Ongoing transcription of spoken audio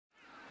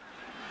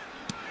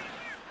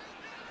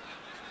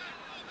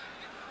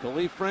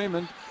Khalif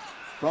Raymond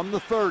from the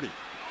 30.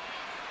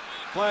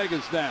 Flag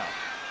is down.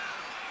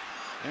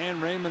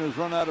 And Raymond has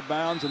run out of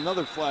bounds.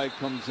 Another flag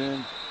comes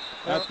in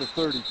at the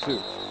 32.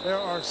 There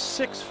are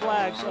 6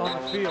 flags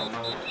on the field.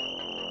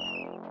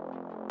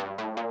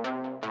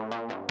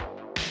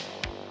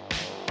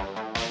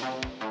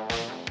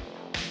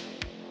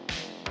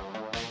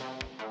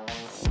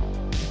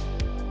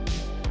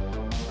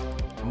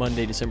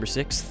 Monday, December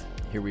 6th.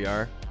 Here we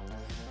are.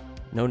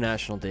 No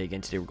National Day again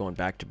today. We're going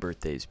back to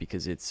birthdays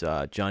because it's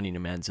Johnny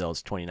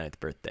Manziel's 29th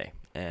birthday.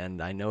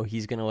 And I know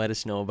he's going to let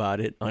us know about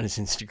it on his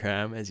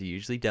Instagram, as he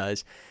usually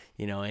does.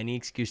 You know, any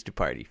excuse to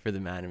party for the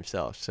man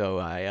himself. So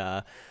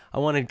I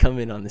wanted to come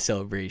in on the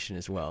celebration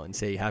as well and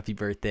say happy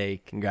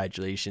birthday,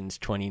 congratulations,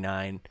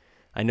 29.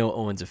 I know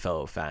Owen's a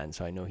fellow fan,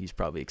 so I know he's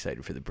probably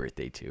excited for the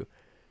birthday too.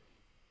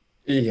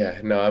 Yeah,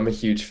 no, I'm a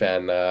huge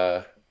fan.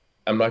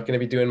 I'm not going to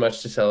be doing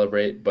much to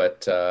celebrate,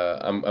 but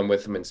I'm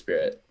with him in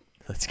spirit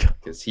Let's go.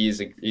 because he's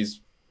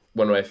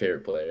one of my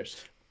favorite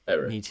players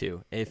ever. Me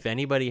too. If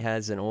anybody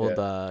has an old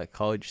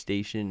College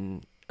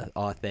Station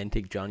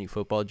authentic Johnny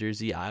football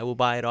jersey, I will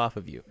buy it off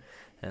of you.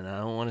 And I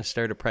don't want to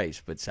start a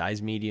price, but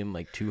size medium,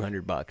 like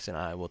 $200, and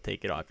I will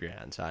take it off your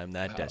hands. I'm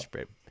that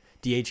desperate.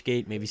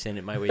 DHgate, maybe send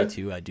it my way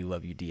too. I do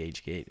love you,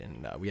 DHgate,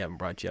 and we haven't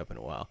brought you up in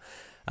a while.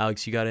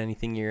 Alex, you got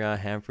anything you're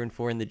hampering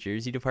for in the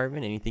jersey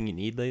department? Anything you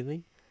need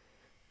lately?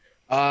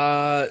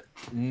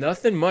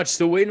 Nothing much.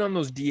 Still waiting on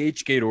those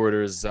DHgate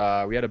orders.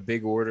 We had a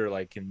big order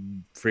like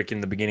in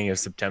freaking the beginning of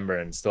September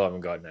and still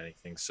haven't gotten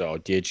anything. So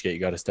DHgate, you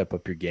got to step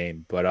up your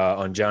game. But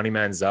on Johnny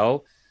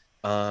Manziel,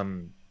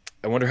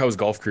 I wonder how his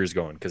golf career is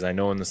going, because I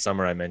know in the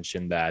summer I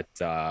mentioned that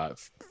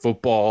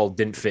football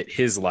didn't fit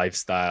his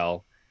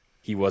lifestyle.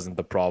 He wasn't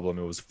the problem.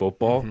 It was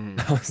football.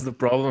 That was the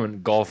problem,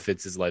 and golf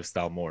fits his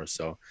lifestyle more.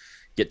 So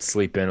get to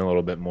sleep in a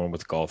little bit more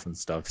with golf and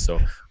stuff.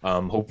 So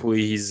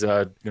hopefully he's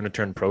going to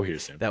turn pro here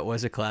soon. That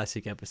was a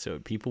classic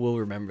episode. People will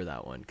remember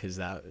that one because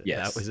that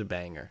was a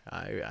banger.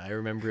 I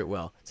remember it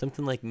well.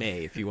 Something like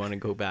May, if you want to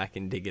go back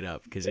and dig it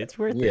up, because it's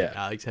worth it.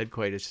 Alex had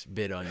quite a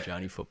bit on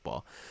Johnny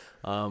football.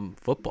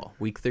 Football,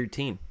 week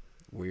 13.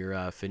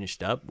 We're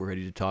finished up. We're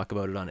ready to talk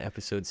about it on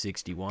episode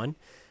 61.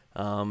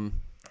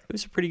 It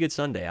was a pretty good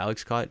Sunday.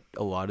 Alex caught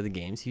a lot of the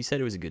games. He said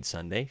it was a good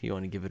Sunday. If you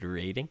want to give it a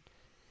rating.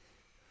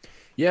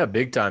 Yeah,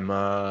 big time.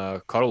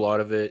 Caught a lot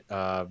of it.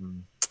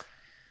 I'm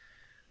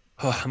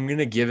going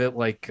to give it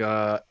like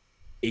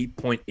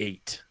 8.8.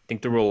 I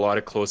think there were a lot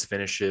of close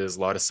finishes,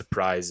 a lot of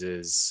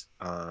surprises.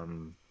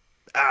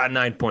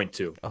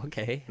 9.2.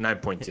 Okay.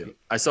 9.2.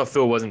 I saw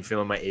Phil wasn't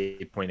feeling my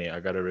 8.8. I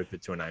got to rip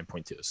it to a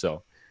 9.2.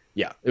 So,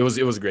 yeah, it was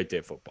a great day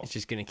of football. It's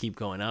just going to keep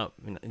going up.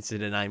 It's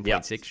at a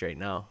 9.6 right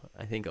now.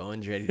 I think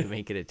Owen's ready to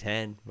make it a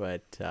 10,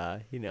 but,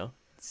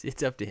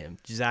 it's up to him.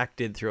 Zach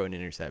did throw an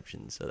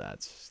interception, so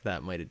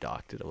that might have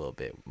docked it a little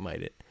bit,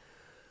 might it?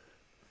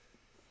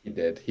 He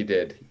did.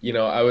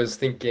 I was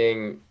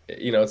thinking,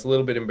 it's a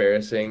little bit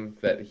embarrassing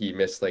that he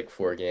missed like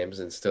 4 games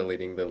and still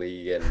leading the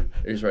league, and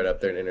he's right up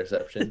there in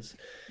interceptions.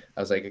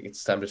 I was like,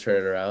 it's time to turn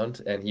it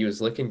around, and he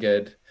was looking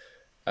good.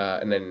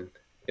 And then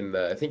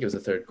I think it was the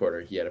third quarter,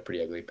 he had a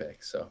pretty ugly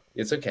pick. So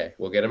it's okay.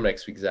 We'll get him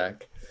next week,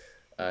 Zach.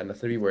 Nothing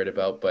to be worried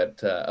about.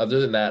 But other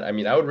than that, I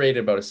mean, I would rate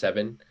it about a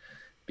 7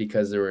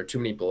 because there were too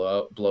many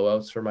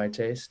blowouts for my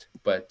taste.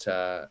 But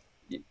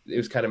it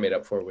was kind of made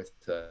up for with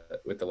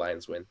the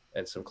Lions win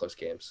and some close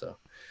games. So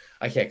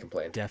I can't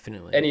complain.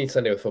 Definitely. Any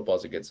Sunday with football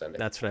is a good Sunday.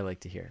 That's what I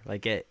like to hear.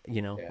 Like,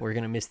 we're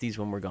going to miss these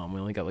when we're gone.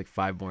 We only got like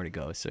 5 more to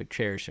go. So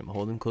cherish them.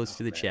 Hold them close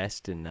to the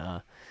chest and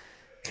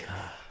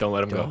don't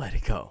let them go. Don't let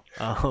it go.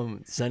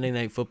 Sunday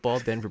Night Football,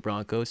 Denver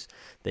Broncos.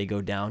 They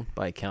go down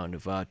by a count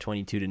of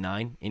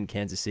 22-9 in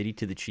Kansas City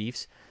to the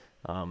Chiefs.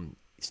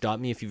 Stop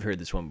me if you've heard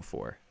this one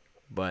before,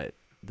 but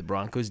the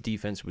Broncos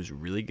defense was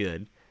really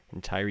good,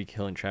 and Tyreek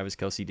Hill and Travis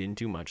Kelce didn't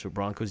do much. So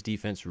Broncos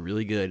defense were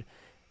really good,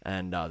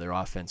 and their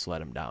offense let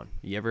them down.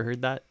 You ever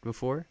heard that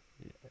before?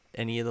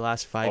 Any of the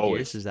last 5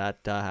 years? Has that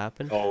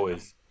happened?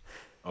 Always.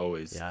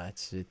 Yeah,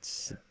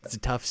 it's a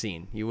tough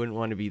scene. You wouldn't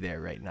want to be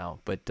there right now.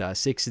 But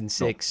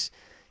 6-6,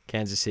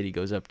 Kansas City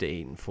goes up to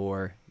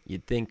 8-4.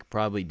 You'd think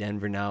probably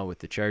Denver now with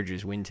the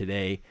Chargers win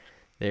today,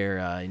 they're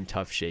in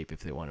tough shape if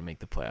they want to make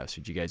the playoffs.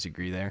 Would you guys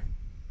agree there?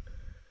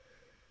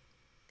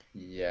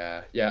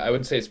 Yeah, I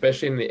would say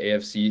especially in the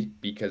AFC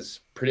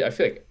because I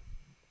feel like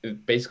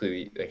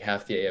basically like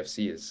half the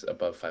AFC is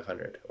above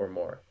 500 or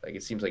more. Like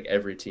it seems like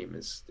every team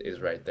is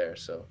right there.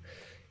 So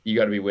you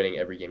got to be winning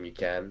every game you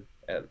can,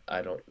 and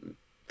I don't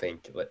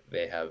think that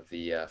they have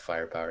the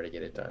firepower to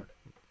get it done,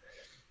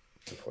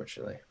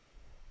 unfortunately.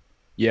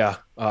 Yeah,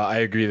 I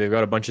agree. They've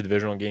got a bunch of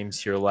divisional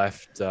games here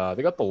left.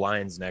 They got the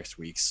Lions next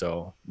week,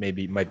 so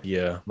maybe it might be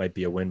a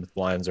win if the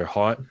Lions are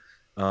hot.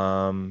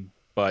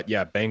 But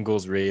yeah,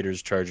 Bengals,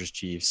 Raiders, Chargers,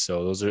 Chiefs.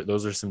 So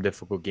those are some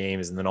difficult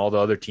games. And then all the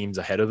other teams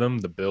ahead of them,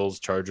 the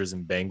Bills, Chargers,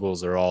 and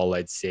Bengals are all,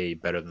 I'd say,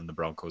 better than the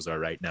Broncos are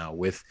right now.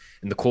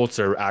 And the Colts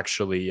are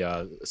actually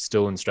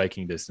still in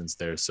striking distance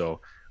there.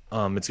 So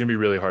it's going to be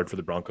really hard for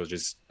the Broncos,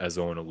 just as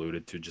Owen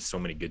alluded to, just so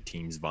many good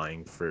teams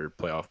vying for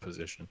playoff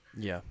position.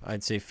 Yeah,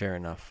 I'd say fair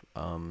enough.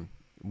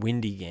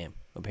 windy game.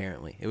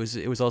 Apparently, it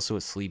was also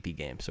a sleepy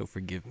game. So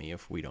forgive me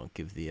if we don't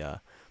give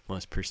the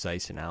most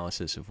precise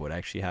analysis of what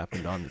actually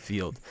happened on the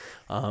field.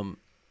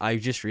 I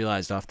just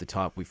realized off the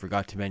top we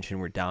forgot to mention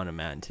we're down a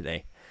man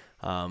today.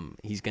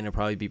 He's going to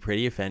probably be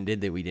pretty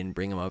offended that we didn't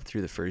bring him up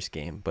through the first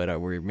game,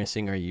 but we're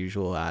missing our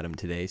usual Adam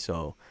today,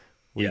 so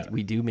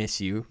we do miss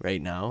you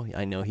right now.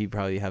 I know he'd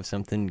probably have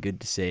something good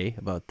to say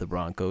about the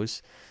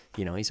Broncos.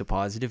 You know, he's a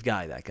positive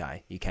guy, that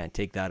guy. You can't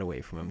take that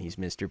away from him. He's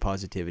Mr.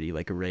 Positivity,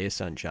 like a ray of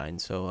sunshine,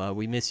 so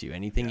we miss you.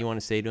 Anything you want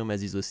to say to him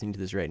as he's listening to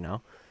this right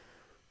now?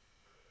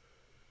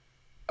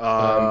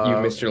 You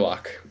missed your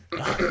lock.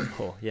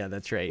 Oh, yeah,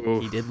 that's right.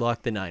 Oof. He did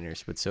lock the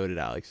Niners, but so did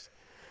Alex.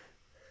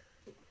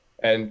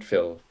 And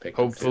Phil picked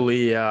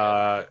hopefully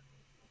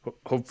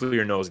hopefully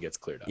your nose gets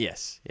cleared up.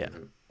 Yes, yeah.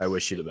 I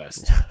wish you the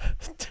best.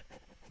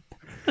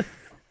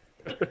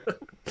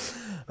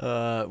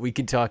 We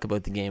could talk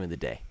about the game of the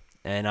day,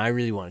 and I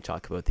really want to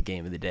talk about the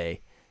game of the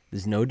day.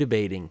 There's no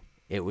debating.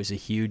 It was a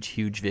huge,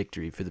 huge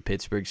victory for the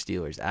Pittsburgh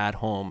Steelers at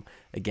home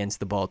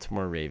against the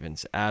Baltimore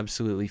Ravens.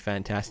 Absolutely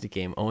fantastic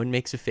game. Owen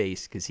makes a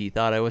face because he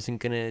thought I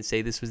wasn't going to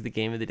say this was the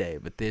game of the day,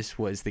 but this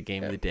was the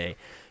game of the day.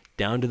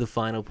 Down to the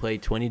final play,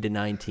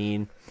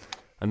 20-19.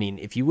 I mean,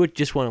 if you would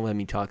just want to let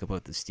me talk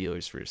about the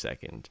Steelers for a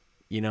second,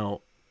 you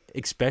know,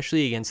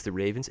 especially against the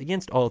Ravens,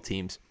 against all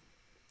teams,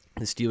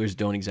 the Steelers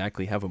don't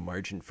exactly have a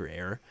margin for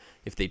error.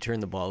 If they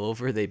turn the ball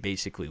over, they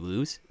basically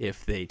lose.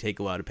 If they take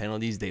a lot of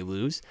penalties, they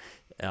lose,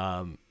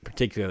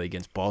 particularly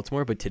against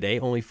Baltimore. But today,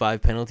 only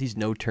 5 penalties,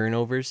 no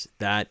turnovers.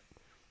 That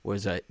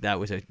was a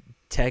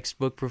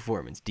textbook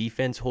performance.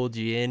 Defense holds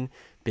you in.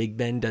 Big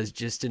Ben does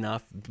just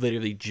enough,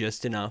 literally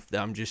just enough.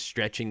 I'm just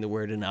stretching the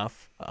word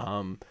enough.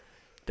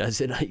 Does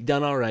it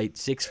done all right?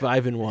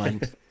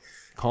 6-5-1.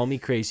 Call me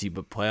crazy,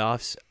 but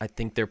playoffs, I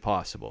think they're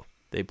possible.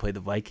 They play the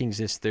Vikings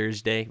this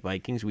Thursday.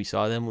 Vikings, we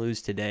saw them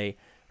lose today.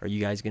 Are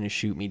you guys going to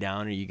shoot me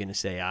down? Or are you going to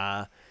say,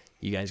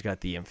 you guys got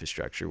the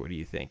infrastructure? What do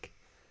you think?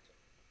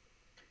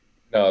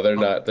 No, they're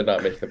not. They're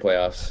not making the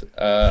playoffs.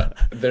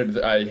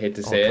 I hate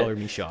to say color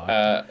me shocked.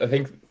 I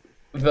think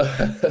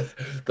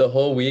the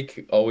whole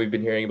week, all we've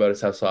been hearing about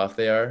is how soft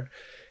they are.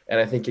 And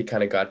I think it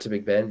kind of got to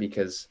Big Ben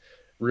because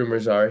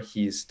rumors are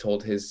he's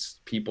told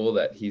his people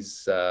that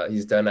he's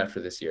done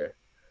after this year.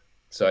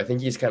 So I think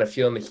he's kind of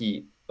feeling the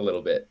heat a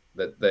little bit.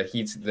 That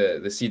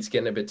the seat's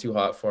getting a bit too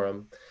hot for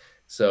him.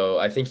 So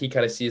I think he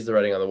kind of sees the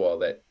writing on the wall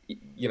that,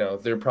 you know,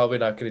 they're probably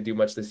not going to do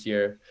much this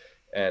year.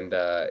 And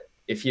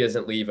if he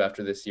doesn't leave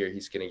after this year,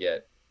 he's going to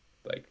get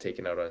like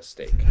taken out on a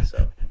stake.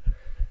 So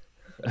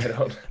but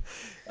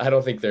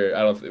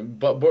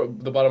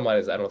the bottom line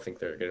is I don't think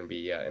they're going to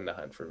be in the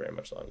hunt for very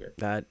much longer.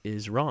 That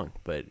is wrong,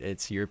 but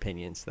it's your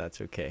opinion, so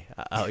that's okay.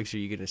 Alex, are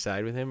you going to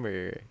side with him,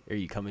 or are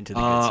you coming to the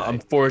good side?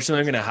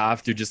 Unfortunately, I'm going to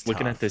have to. Just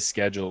looking at this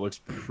schedule, it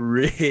looks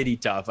pretty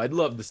tough. I'd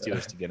love the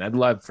Steelers to get in. I'd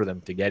love for them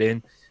to get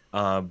in,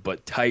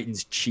 but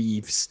Titans,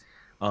 Chiefs,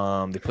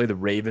 they play the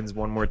Ravens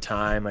one more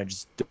time. I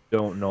just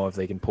don't know if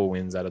they can pull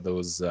wins out of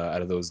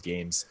those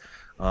games,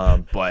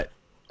 but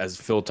as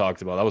Phil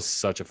talked about, that was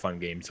such a fun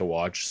game to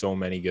watch. So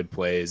many good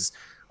plays.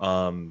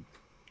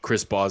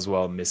 Chris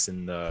Boswell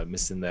missing the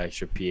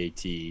extra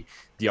PAT.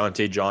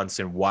 Deontay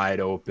Johnson wide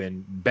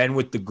open. Ben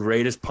with the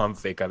greatest pump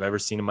fake I've ever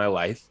seen in my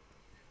life.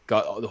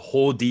 Got the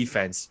whole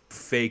defense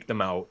faked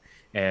them out,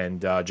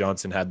 and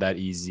Johnson had that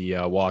easy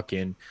walk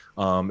in.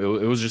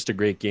 It was just a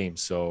great game,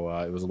 so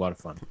it was a lot of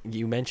fun.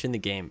 You mentioned the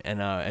game,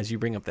 and as you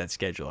bring up that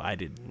schedule, I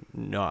did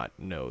not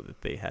know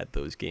that they had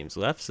those games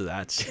left, so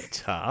that's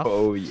tough.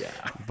 Oh, yeah.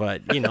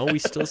 But, you know, we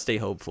still stay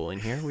hopeful in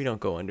here. We don't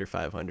go under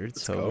 500,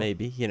 so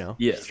maybe, you know,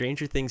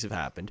 stranger things have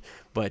happened.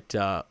 But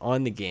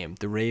on the game,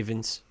 the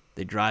Ravens,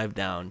 they drive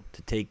down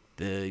to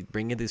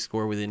bring it to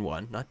score within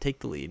 1, not take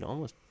the lead,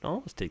 almost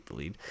take the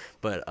lead,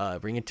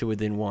 but bring it to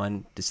within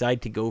 1,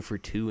 decide to go for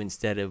 2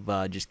 instead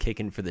of just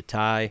kicking for the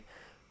tie.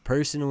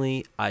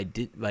 Personally, I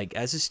did, like,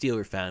 as a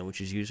Steeler fan,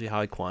 which is usually how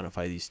I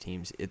quantify these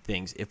things,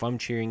 if I'm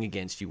cheering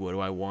against you, what do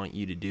I want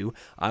you to do?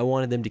 I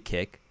wanted them to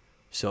kick,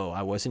 so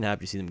I wasn't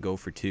happy to see them go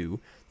for 2.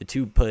 The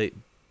 2 play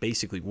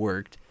basically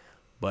worked,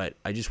 but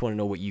I just want to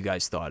know what you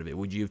guys thought of it.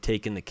 Would you have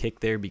taken the kick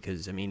there?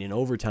 Because, I mean, in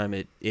overtime,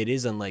 it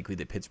is unlikely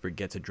that Pittsburgh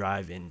gets a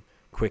drive in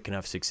quick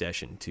enough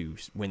succession to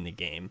win the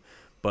game,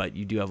 but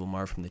you do have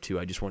Lamar from the 2.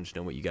 I just wanted to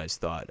know what you guys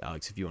thought.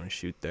 Alex, if you want to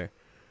shoot there.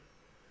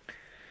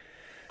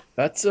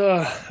 That's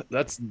a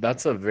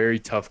very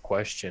tough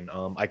question.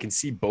 I can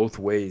see both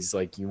ways.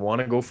 Like, you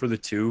want to go for the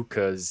 2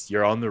 because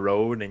you're on the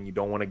road and you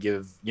don't want to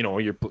give, you know,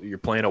 you're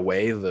playing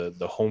away.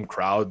 The home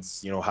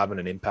crowd's, you know, having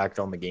an impact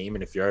on the game.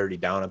 And if you're already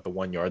down at the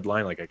 1 yard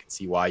line, like, I can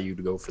see why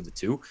you'd go for the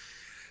 2.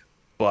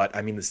 But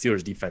I mean, the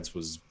Steelers defense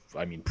was,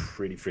 I mean,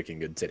 pretty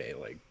freaking good today.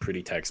 Like,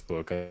 pretty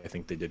textbook. I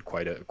think they did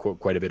quite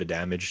a bit of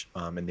damage,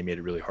 and they made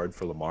it really hard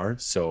for Lamar.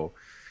 So,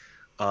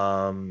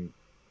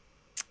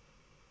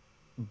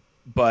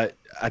 but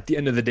at the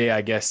end of the day,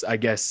 I guess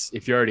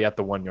if you're already at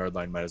the 1 yard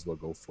line, might as well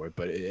go for it.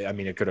 But I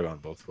mean, it could have gone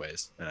both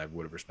ways, and I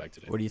would have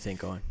respected it. What do you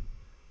think, Owen?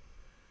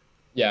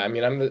 Yeah, I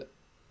mean,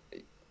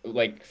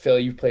 like Phil,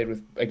 you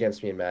played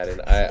against me in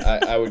Madden.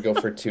 I would go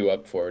for 2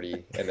 up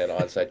 40 and then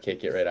onside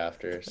kick it right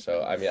after.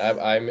 So I mean,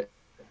 I'm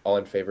all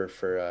in favor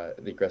for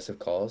the aggressive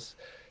calls,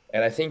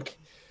 and I think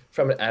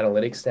from an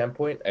analytics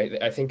standpoint,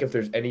 I think if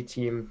there's any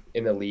team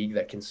in the league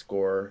that can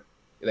score,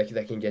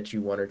 that can get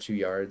you 1 or 2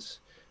 yards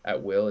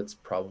at will, it's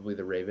probably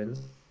the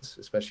Ravens,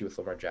 especially with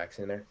Lamar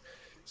Jackson there.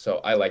 So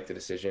I like the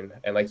decision,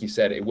 and like you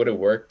said, it would have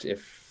worked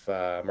if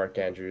Mark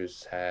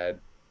Andrews had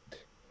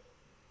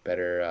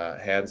better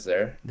hands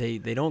there. They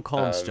don't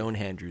call him Stone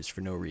Andrews for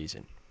no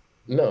reason.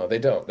 No, they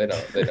don't. They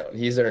don't. They don't.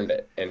 He's earned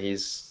it, and he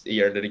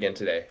earned it again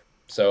today.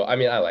 So I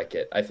mean, I like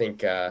it. I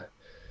think, yeah,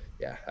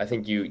 I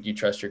think you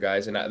trust your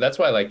guys, and that's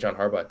why I like John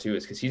Harbaugh too,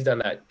 is because he's done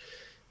that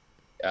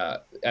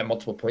at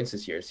multiple points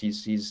this year.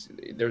 He's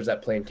there was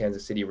that play in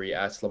Kansas City where he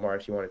asked Lamar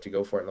if he wanted to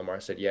go for it, and Lamar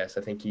said yes.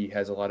 I think he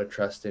has a lot of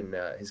trust in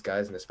his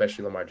guys, and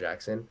especially Lamar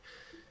Jackson.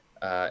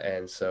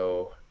 And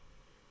so,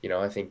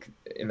 I think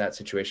in that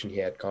situation he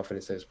had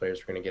confidence that his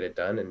players were going to get it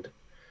done, and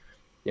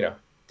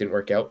didn't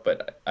work out.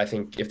 But I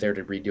think if they were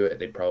to redo it,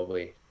 they'd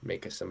probably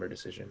make a similar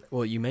decision.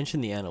 Well, you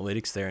mentioned the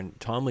analytics there, and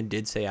Tomlin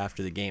did say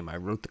after the game, I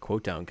wrote the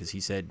quote down because he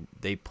said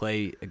they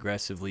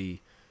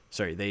aggressively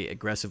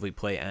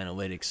play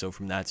analytics, so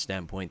from that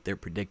standpoint, they're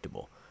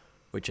predictable,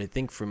 which I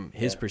think from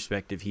his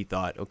perspective, he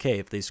thought, okay,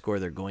 if they score,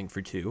 they're going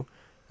for 2,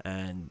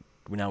 and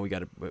now we got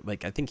to,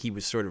 like, I think he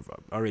was sort of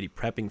already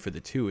prepping for the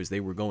 2 as they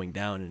were going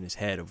down in his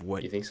head of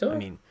what. You think so? I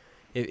mean,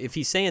 if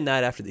he's saying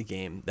that after the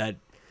game, that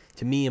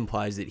to me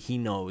implies that he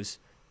knows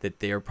that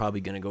they're probably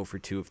going to go for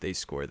 2 if they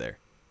score there.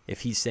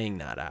 If he's saying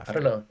that after. I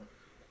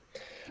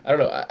don't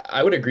know.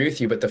 I would agree with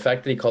you, but the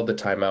fact that he called the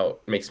timeout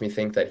makes me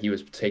think that he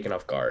was taken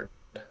off guard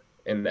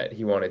and that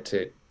he wanted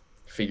to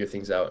figure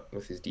things out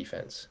with his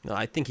defense. No,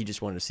 I think he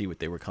just wanted to see what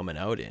they were coming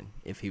out in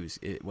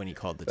when he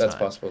called the That's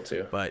time. That's possible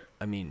too. But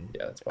I mean,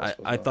 yeah, that's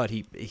possible. I thought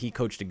he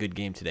coached a good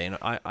game today, and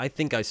I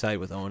think I side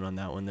with Owen on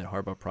that one, that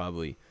Harbaugh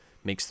probably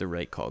makes the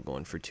right call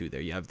going for 2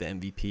 there. You have the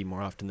MVP,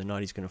 more often than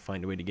not, he's going to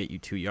find a way to get you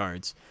 2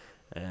 yards,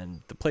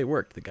 and the play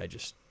worked. The guy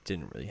just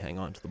didn't really hang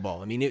on to the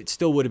ball. I mean, it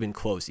still would have been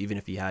close even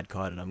if he had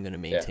caught it. I'm going to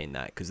maintain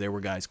that because there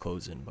were guys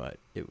closing, but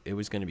it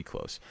was going to be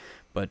close.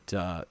 But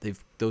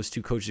those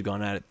 2 coaches have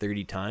gone at it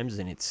 30 times,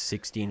 and it's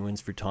 16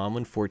 wins for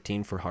Tomlin,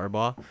 14 for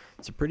Harbaugh.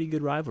 It's a pretty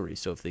good rivalry.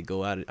 So if they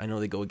go at it, I know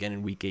they go again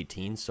in Week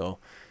 18, so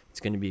it's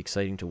going to be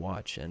exciting to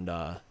watch. And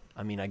I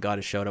mean, I got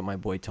to shout out my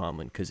boy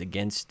Tomlin because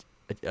against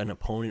an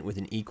opponent with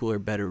an equal or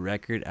better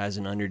record as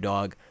an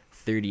underdog,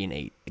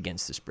 30-8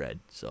 against the spread.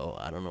 So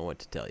I don't know what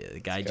to tell you. The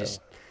guy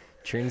just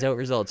churns out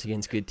results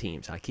against good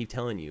teams. I keep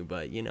telling you,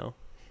 but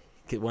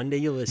one day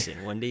you'll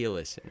listen. One day you'll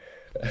listen.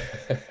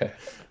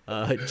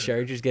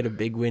 Chargers get a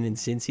big win in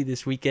Cincy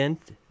this weekend,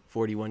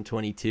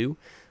 41-22.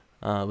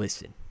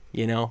 Listen,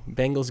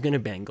 Bengals gonna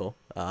Bengal.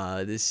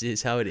 This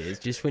is how it is.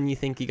 Just when you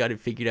think you got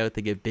it figured out,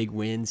 they get big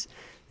wins.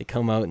 They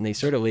come out and they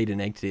sort of laid an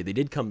egg today. They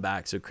did come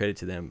back, so credit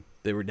to them.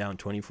 They were down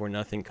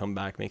 24-0, come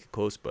back, make it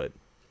close, but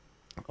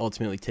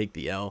ultimately take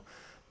the L.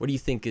 What do you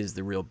think is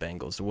the real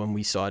Bengals? The one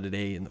we saw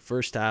today in the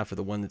first half or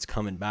the one that's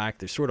coming back?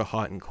 They're sort of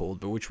hot and cold,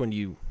 but which one do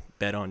you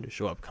bet on to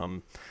show up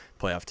come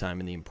playoff time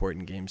in the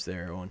important games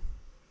there, Owen?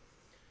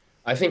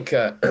 I think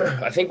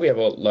we have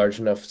a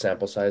large enough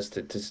sample size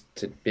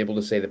to be able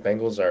to say the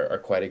Bengals are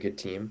quite a good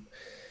team.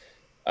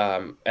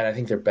 And I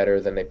think they're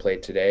better than they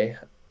played today.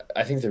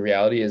 I think the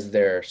reality is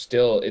they're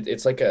still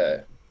it's like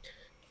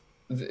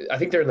I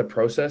think they're in the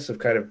process of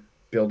kind of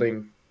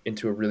building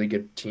into a really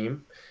good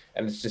team,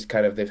 and it's just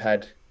kind of they've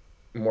had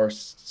more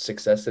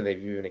success than they've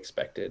even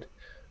expected.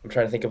 I'm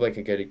trying to think of like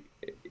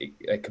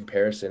a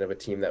comparison of a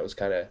team that was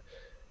kind of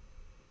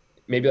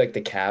maybe like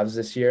the Cavs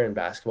this year in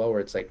basketball, where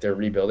it's like they're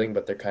rebuilding,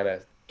 but they're kind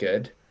of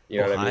good.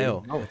 You know Ohio.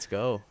 what I mean? Let's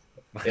go.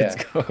 Yeah.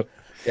 Let's go.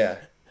 Yeah.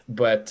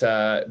 But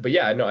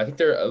yeah, no, I think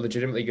they're a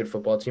legitimately good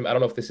football team. I don't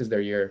know if this is their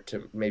year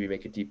to maybe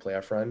make a deep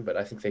playoff run, but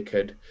I think they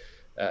could.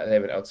 They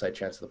have an outside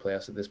chance of the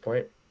playoffs at this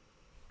point.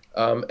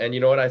 And you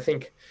know what? I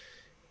think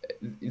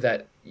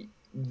that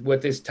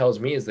what this tells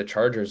me is the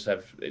Chargers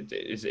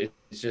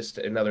it's just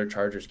another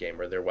Chargers game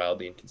where they're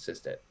wildly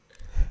inconsistent.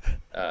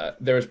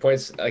 There was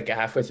points like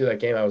halfway through that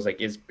game, I was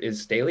like,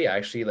 is Staley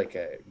actually like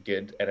a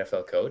good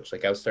NFL coach?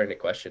 Like I was starting to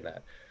question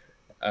that.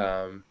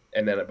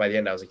 And then by the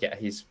end I was like, yeah,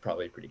 he's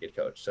probably a pretty good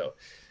coach. So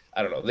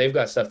I don't know. They've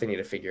got stuff they need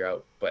to figure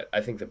out, but I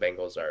think the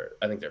Bengals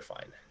I think they're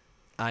fine.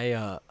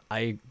 I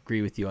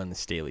agree with you on the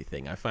Staley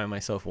thing. I find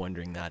myself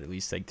wondering that at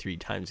least like 3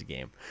 times a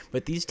game.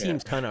 But these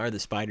teams kind of are the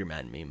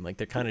Spider-Man meme. Like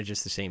they're kind of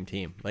just the same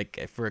team.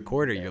 Like for a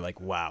quarter, you're like,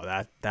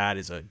 wow, that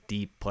is a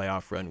deep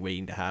playoff run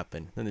waiting to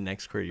happen. Then the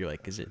next quarter, you're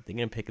like, they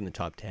gonna pick in the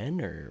top 10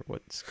 or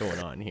what's going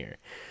on here?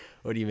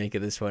 What do you make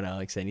of this one,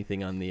 Alex?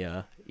 Anything on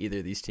the either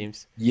of these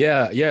teams?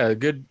 Yeah,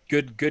 good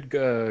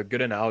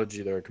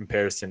analogy there,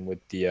 comparison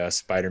with the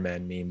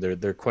Spider-Man meme.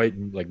 They're quite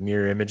like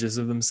mirror images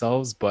of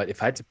themselves. But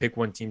if I had to pick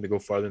one team to go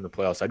farther in the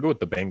playoffs, I'd go with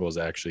the Bengals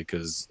actually,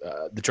 because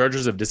the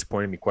Chargers have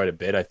disappointed me quite a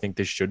bit. I think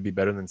they should be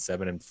better than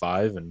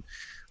 7-5, and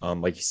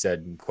like you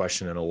said,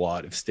 questioning a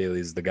lot if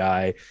Staley's the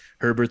guy.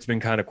 Herbert's been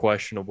kind of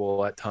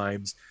questionable at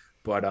times.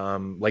 But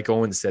like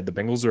Owen said, the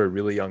Bengals are a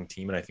really young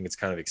team, and I think it's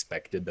kind of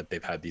expected that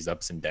they've had these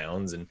ups and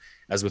downs. And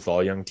as with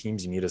all young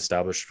teams, you need to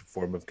establish a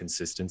form of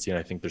consistency, and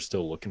I think they're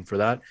still looking for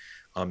that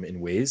in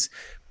ways.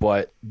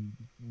 But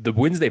the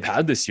wins they've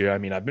had this year, I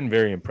mean, I've been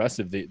very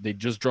impressive. They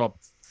just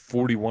dropped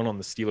 41 on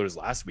the Steelers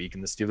last week,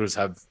 and the Steelers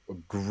have a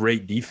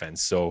great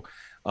defense. So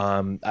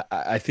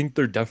I think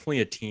they're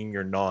definitely a team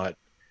you're not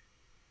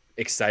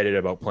excited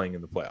about playing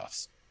in the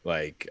playoffs.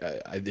 Like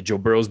Joe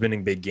Burrow's been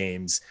in big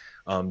games.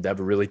 They have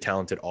a really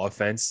talented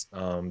offense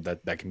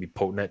that can be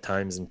potent at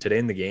times. And today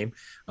in the game,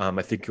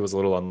 I think it was a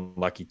little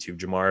unlucky too.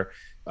 Jamar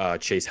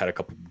Chase had a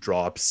couple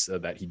drops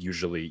that he'd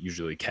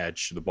usually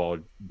catch. The ball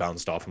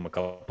bounced off him a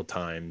couple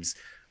times.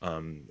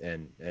 And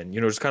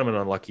just kind of an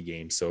unlucky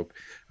game. So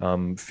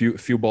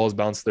few balls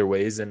bounced their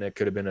ways, and it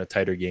could have been a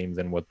tighter game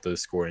than what the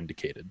score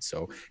indicated.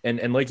 So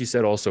and like you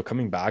said, also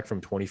coming back from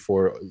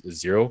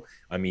 24-0,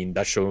 I mean,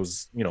 that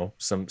shows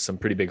some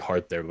pretty big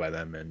heart there by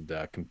them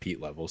and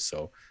compete levels.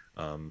 So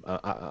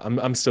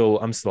I'm still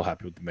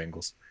happy with the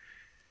Bengals.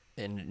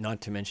 And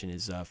not to mention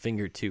his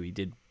finger too. He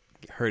did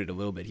hurt it a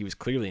little bit. He was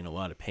clearly in a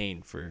lot of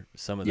pain for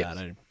some of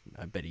that.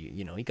 I bet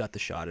he got the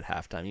shot at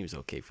halftime. He was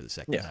okay for the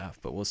second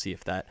half, but we'll see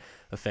if that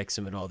affects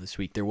him at all this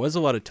week. There was a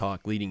lot of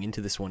talk leading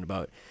into this one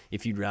about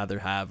if you'd rather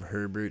have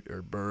Herbert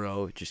or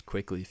Burrow. Just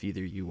quickly, if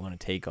either you want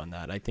to take on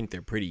that. I think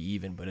they're pretty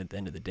even, but at the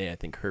end of the day, I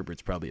think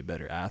Herbert's probably a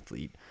better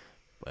athlete.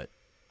 But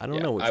I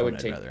don't know which one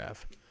I'd rather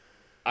have.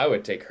 I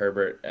would take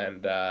Herbert,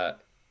 and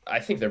I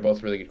think they're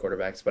both really good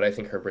quarterbacks, but I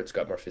think Herbert's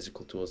got more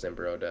physical tools than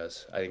Burrow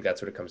does. I think that's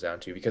what it comes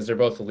down to, because they're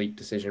both elite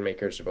decision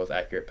makers. They're both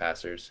accurate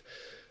passers.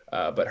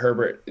 But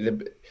Herbert,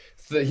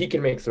 he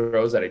can make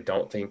throws that I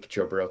don't think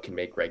Joe Burrow can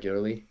make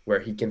regularly, where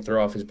he can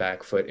throw off his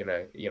back foot in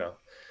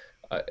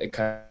a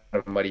kind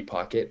of muddy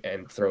pocket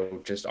and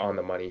throw just on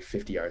the money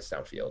 50 yards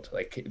downfield.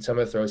 Like, some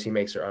of the throws he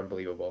makes are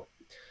unbelievable.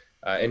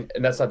 And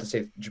that's not to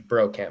say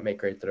Burrow can't make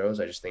great throws.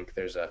 I just think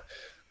there's a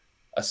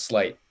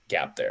slight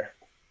gap there.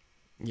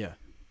 Yeah.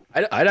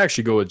 I'd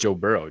actually go with Joe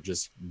Burrow,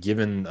 just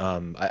given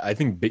I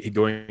think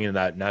going into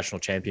that national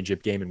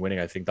championship game and winning,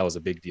 I think that was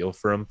a big deal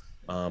for him.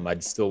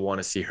 I'd still want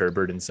to see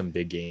Herbert in some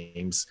big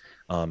games.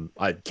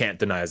 I can't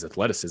deny his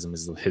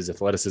athleticism. His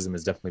athleticism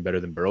is definitely better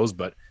than Burrow's,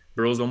 but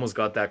Burrow's almost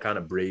got that kind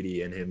of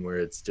Brady in him where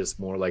it's just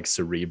more like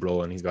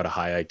cerebral, and he's got a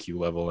high IQ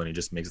level, and he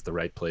just makes the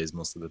right plays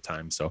most of the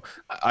time. So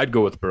I'd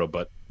go with Burrow,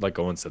 but like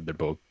Owen said, they're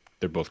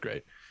both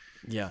great.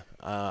 Yeah,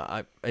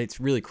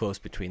 it's really close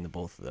between the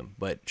both of them.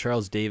 But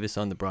Charles Davis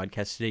on the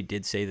broadcast today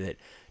did say that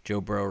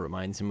Joe Burrow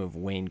reminds him of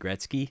Wayne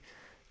Gretzky.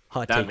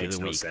 Hot take of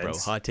the week, bro.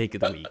 Hot take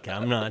of the week.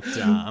 I'm not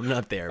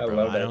there,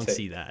 bro. I don't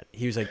see that.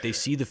 He was like, they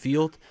see the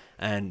field,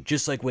 and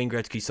just like Wayne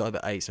Gretzky saw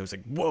the ice, I was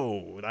like,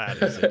 whoa,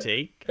 that is a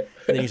take. And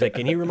then he's like,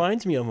 and he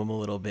reminds me of him a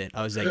little bit.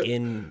 I was like,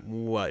 in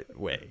what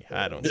way?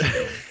 I don't see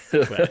it.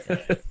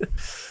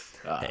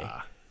 But, hey,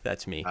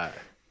 that's me.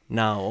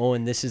 Now,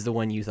 Owen, this is the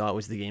one you thought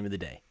was the game of the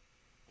day.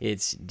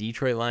 It's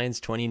Detroit Lions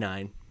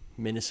 29,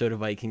 Minnesota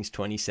Vikings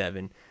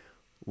 27.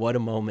 What a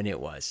moment it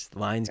was.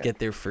 Lions get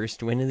their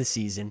first win of the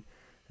season.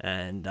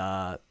 And,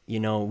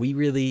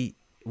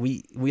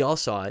 we all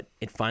saw it.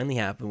 It finally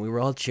happened. We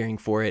were all cheering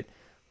for it.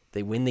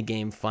 They win the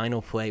game.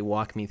 Final play.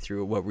 Walk me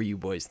through it. What were you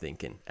boys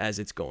thinking as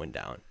it's going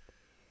down?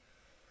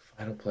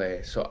 Final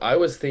play. So I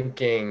was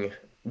thinking,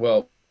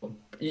 well,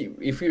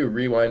 if you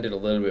rewind it a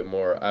little bit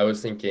more, I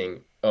was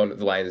thinking, oh,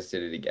 the Lions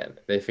did it again.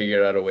 They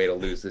figured out a way to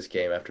lose this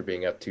game after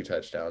being up 2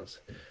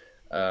 touchdowns.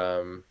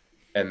 And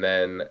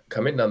then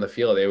coming down the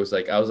field, I was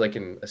like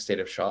in a state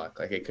of shock.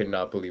 Like, I could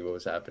not believe what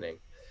was happening.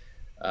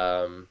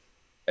 And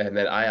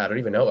then I don't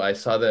even know. I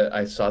saw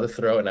the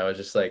throw, and I was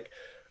just like,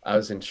 I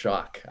was in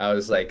shock. I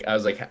was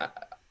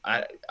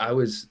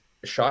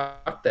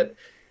shocked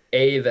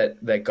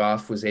that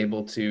Goff was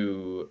able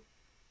to,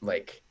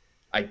 like,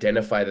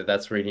 identify that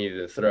that's where he needed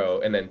to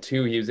throw, and then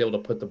 2, he was able to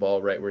put the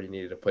ball right where he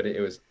needed to put it.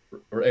 It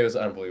was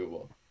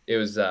unbelievable. I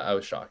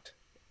was shocked.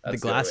 The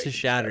glass is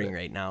shattering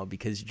right now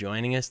because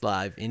joining us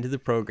live into the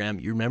program,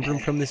 you remember him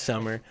from the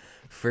summer,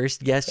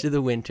 first guest of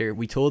the winter.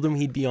 We told him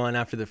he'd be on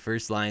after the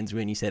first Lions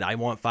win. He said, I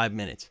want 5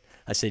 minutes.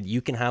 I said,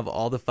 you can have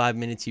all the 5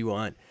 minutes you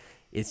want.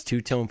 It's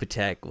Two-Tone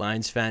Patek,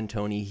 Lions fan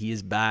Tony. He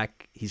is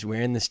back. He's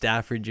wearing the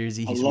Stafford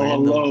jersey. He's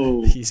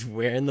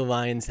wearing the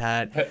Lions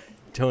hat.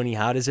 Tony,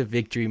 how does a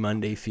victory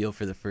Monday feel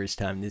for the first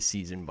time this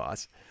season,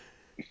 boss?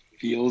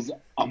 Feels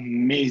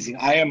amazing.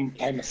 I am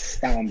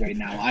astounded right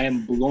now. I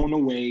am blown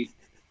away.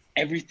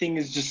 Everything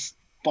is just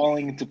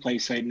falling into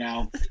place right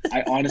now.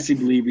 I honestly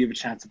believe we have a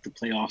chance at the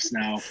playoffs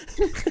now.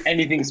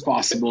 Anything's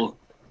possible.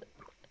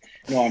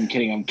 No, I'm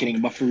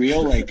kidding. But for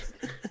real, like,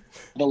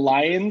 the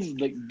Lions,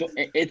 like,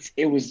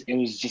 it was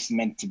just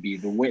meant to be.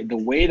 The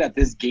way that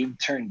this game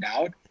turned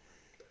out,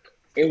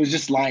 it was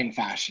just Lion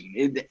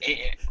fashion.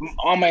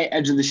 On my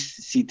edge of the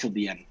seat till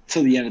the end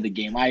of the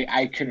game.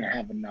 I couldn't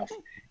have enough.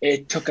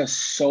 It took us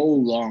so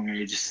long, and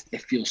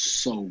it feels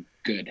so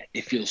good.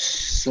 It feels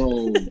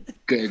so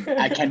good.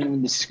 I can't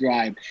even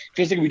describe. It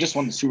feels like we just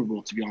won the Super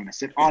Bowl, to be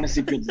honest. It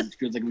honestly feels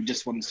like we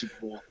just won the Super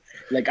Bowl.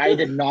 Like, I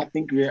did not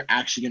think we were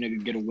actually going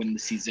to get a win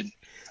this season.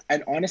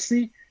 And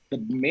honestly, The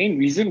main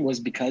reason was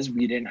because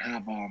we didn't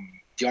have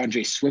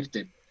DeAndre Swift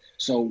in.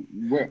 So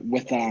we're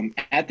with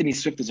Anthony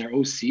Swift as our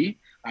OC.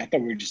 I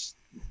thought we're just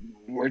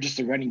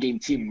a running game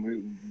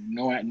team.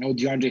 No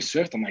DeAndre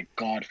Swift. I'm like,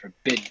 God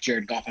forbid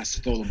Jared Goff has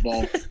to throw the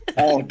ball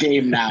all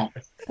game now.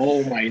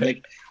 Oh my!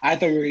 Like I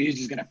thought we were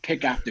just gonna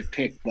pick after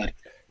pick, but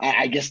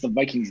I guess the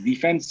Vikings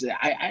defense,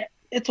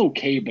 it's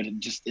okay, but it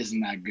just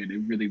isn't that good.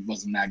 It really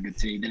wasn't that good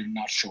today. They did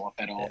not show up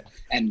at all,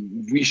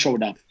 and we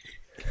showed up.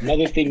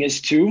 Another thing is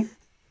too,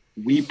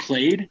 we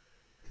played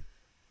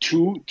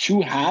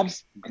two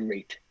halves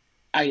great.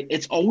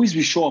 It's always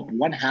we show up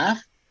one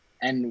half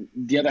and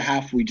the other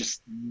half we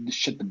just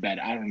shit the bed.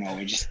 I don't know.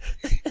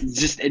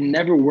 It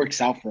never works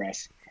out for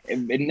us.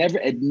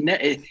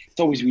 It's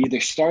always we either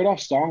start off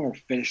strong or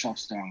finish off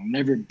strong.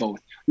 Never both.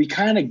 We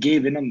kind of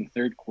gave in on the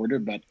third quarter,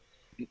 but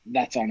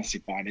that's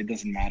honestly fine. It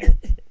doesn't matter.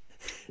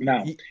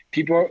 Now,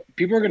 people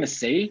are gonna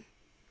say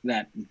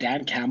that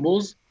Dan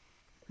Campbell's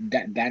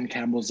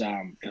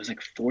it was like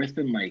 4th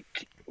and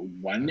like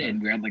 1,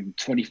 and we're at like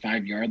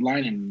 25-yard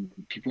line, and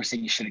people were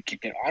saying you should have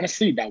kicked it.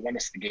 Honestly, that won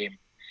us the game,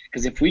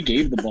 because if we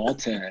gave the ball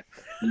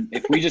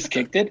if we just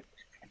kicked it,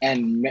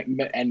 and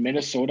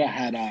Minnesota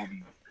had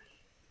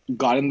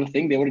gotten the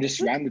thing, they would have just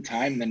ran the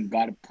time and then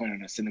got a point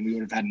on us, and then we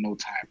would have had no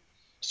time.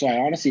 So I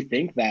honestly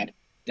think that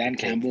Dan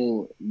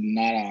Campbell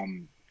not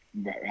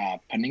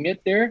punting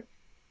it there,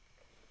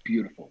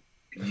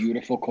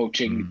 beautiful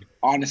coaching.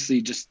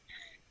 Honestly,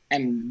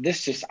 I'm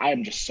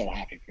just so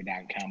happy for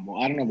Dan Campbell.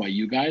 I don't know about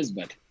you guys,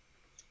 but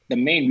the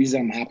main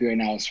reason I'm happy right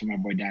now is for my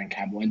boy Dan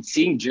Campbell. And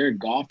seeing Jared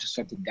Goff just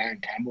went to Dan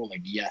Campbell,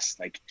 like, yes,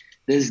 like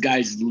this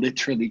guy's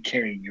literally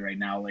carrying you right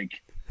now. Like,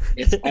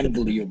 it's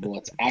unbelievable.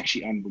 It's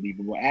actually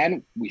unbelievable.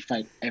 And we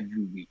fight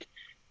every week.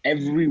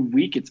 Every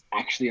week it's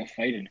actually a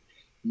fight. And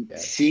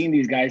seeing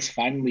these guys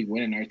finally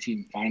win and our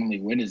team finally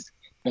win is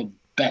the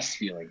best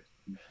feeling.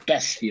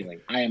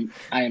 I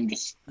am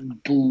just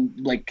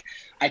like,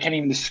 I can't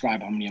even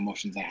describe how many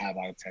emotions I have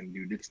out of 10,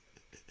 dude.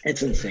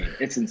 It's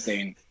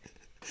insane.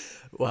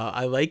 Wow,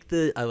 I like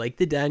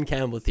the Dan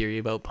Campbell theory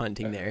about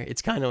punting there.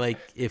 It's kind of like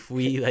if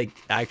we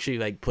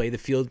actually play the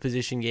field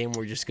position game,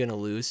 we're just gonna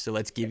lose. So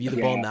let's give you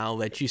the ball now,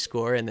 let you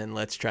score, and then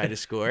let's try to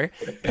score.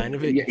 Kind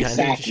of a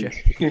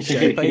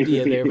sharp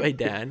idea there by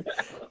Dan.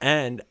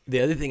 And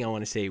the other thing I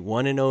want to say,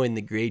 1-0 in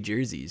the gray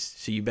jerseys.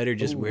 So you better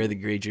just wear the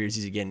gray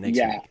jerseys again next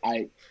week.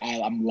 Yeah,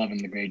 I'm loving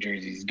the gray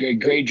jerseys.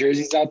 Gray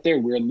jerseys out there.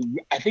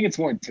 I think it's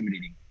more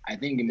intimidating. I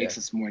think it makes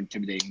us more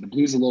intimidating. The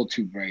blue's a little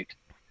too bright.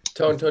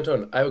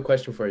 Tone, I have a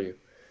question for you.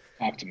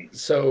 Talk to me.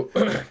 So,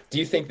 do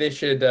you think they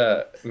should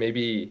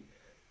maybe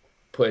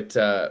put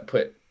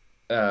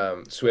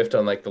Swift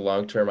on like the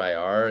long-term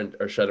IR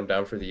or shut him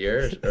down for the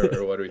year,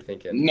 or what are we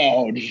thinking?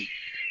 No,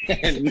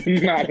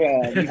 not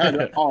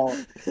at all.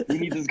 We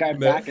need this guy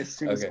back as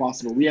soon as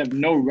possible. We have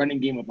no running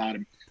game without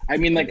him. I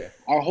mean,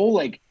 our whole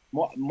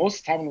most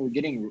of the time when we're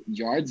getting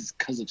yards is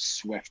because of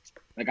Swift.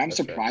 Like, I'm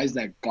surprised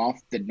that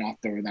Goff did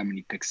not throw that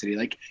many picks today.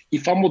 Like, he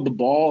fumbled the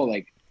ball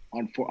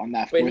on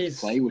that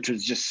fourth play, which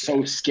was just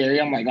so scary.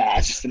 I'm like,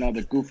 it's just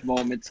another goof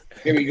moment.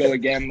 Here we go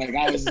again. Like,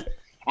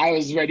 I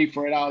was ready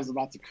for it. I was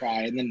about to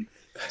cry, and then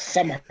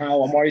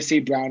somehow Amari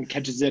St. Brown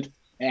catches it,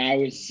 and I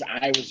was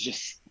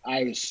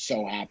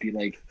so happy.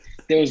 Like,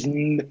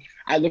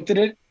 I looked at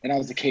it and I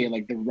was like, hey,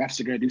 like the refs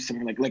are gonna do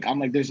something. Like I'm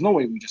like, there's no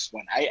way we just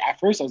won. At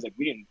first I was like,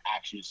 we didn't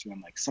actually just win.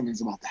 Like,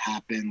 something's about to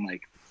happen.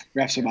 Like,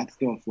 refs are about to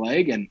throw a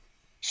flag, and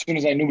as soon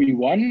as I knew we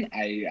won,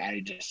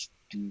 I just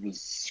was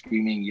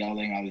screaming,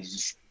 yelling.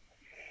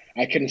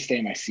 I couldn't stay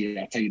in my seat.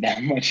 I'll tell you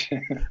that much.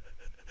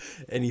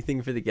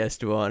 Anything for the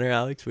guest of honor,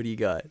 Alex? What do you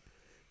got?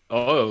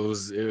 Oh,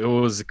 it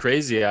was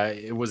crazy.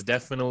 It was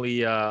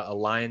definitely a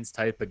Lions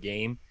type of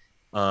game.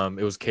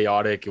 It was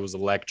chaotic. It was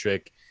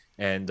electric,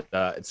 and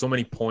so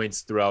many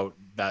points throughout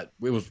that.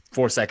 It was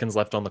 4 seconds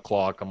left on the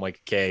clock. I'm like,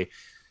 okay,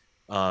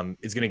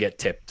 it's gonna get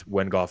tipped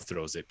when Goff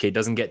throws it. Okay, it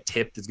doesn't get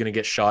tipped. It's gonna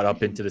get shot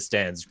up into the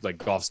stands. Like,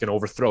 Goff's gonna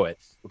overthrow it.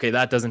 Okay,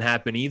 that doesn't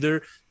happen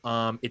either.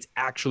 It's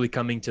actually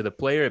coming to the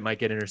player. It might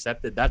get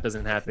intercepted. That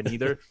doesn't happen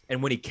either.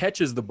 And when he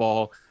catches the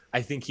ball,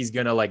 I think he's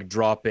gonna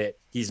drop it.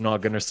 He's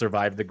not gonna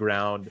survive the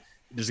ground.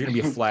 There's gonna be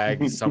a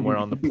flag somewhere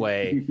on the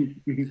play.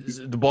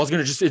 The ball's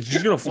it's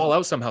just gonna fall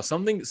out somehow.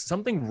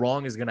 Something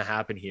wrong is gonna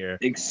happen here.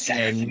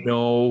 Exactly.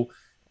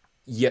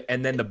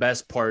 And then the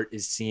best part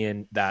is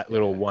seeing that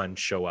little one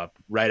show up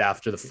right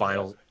after the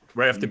final.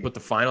 Right after they put the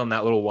final, and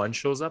that little one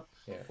shows up.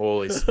 Yeah.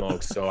 Holy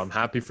smokes! So I'm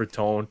happy for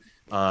Tone.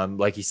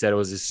 Like he said, it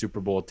was his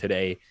Super Bowl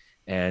today,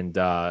 and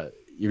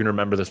you're gonna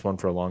remember this one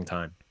for a long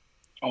time.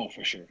 Oh,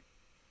 for sure.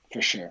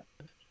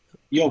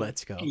 Yo,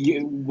 let's go. Do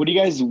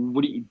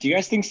you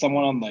guys think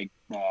someone on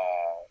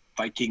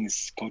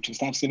Vikings coaching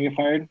staff is gonna get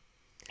fired?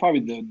 Probably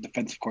the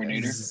defensive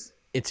coordinator.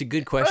 It's a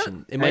good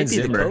question. It might be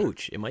the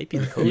coach. It might be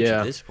the coach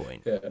at this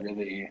point. Yeah.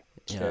 Really?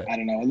 Yeah. I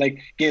don't know. Like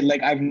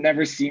I've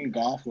never seen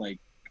Goff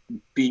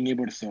being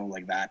able to throw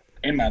like that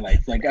in my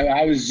life. Like,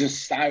 I was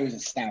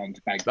astounded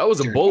by that was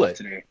a bullet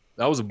today.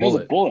 That was a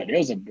bullet. It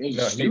was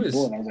a straight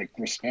bullet. I was like,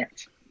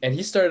 respect. And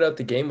he started out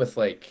the game with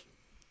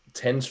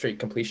 10 straight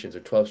completions or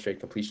 12 straight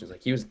completions.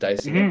 Like he was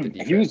dicing up the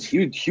defense.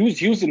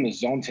 He was in the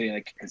zone today,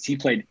 like because he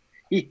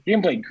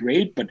didn't play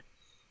great, but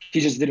he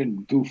just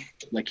didn't goof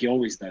like he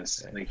always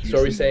does. Like so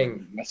are we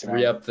saying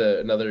re-up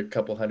another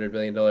couple $100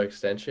 million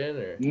extension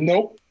or?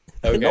 Nope.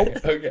 Okay. Nope.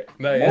 Okay.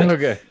 No, yeah.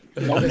 Okay.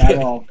 Nope, not at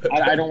all.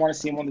 I don't want to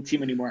see him on the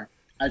team anymore.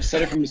 I've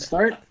said it from the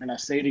start, and I'll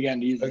say it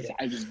again.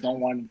 I just don't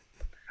want.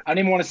 I don't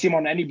even want to see him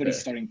on anybody's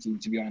starting team,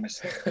 to be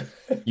honest.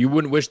 You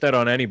wouldn't wish that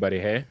on anybody,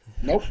 hey?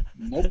 Nope.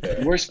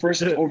 Worst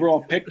first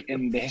overall pick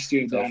in the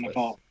history of the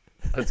NFL.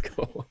 Let's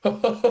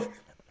go.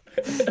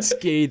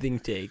 Scathing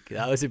take.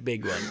 That was a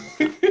big one.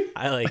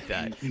 I like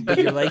that. But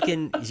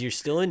you're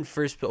still in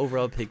first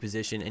overall pick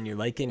position, and you're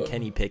liking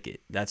Kenny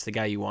Pickett. That's the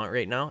guy you want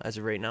right now, as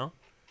of right now?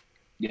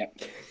 Yeah.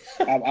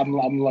 I'm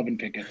loving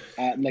Pickett.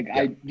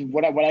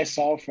 What I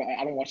saw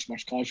I don't watch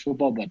much college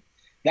football, but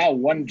that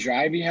one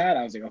drive he had,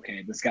 I was like,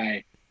 okay, this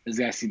guy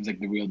seems like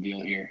the real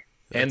deal here.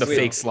 And the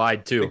fake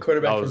slide too. The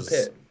quarterback that from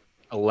Pitt.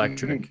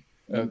 Electric.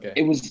 Mm-hmm. Okay.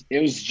 It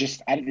was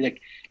just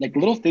like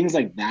little things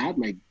like that,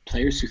 like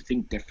players who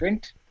think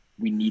different.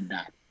 We need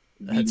that.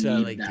 That's what I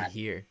like to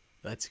hear.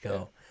 Let's go.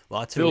 Yeah.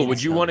 Lots of Phil,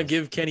 would you want to comments.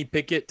 give Kenny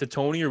Pickett to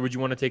Tony, or would you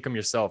want to take him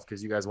yourself?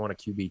 Because you guys want a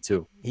QB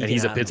too, He and can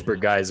he's a have him.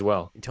 Pittsburgh guy as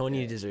well.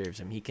 Tony deserves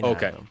him. He can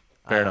Okay. have him.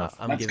 Fair enough.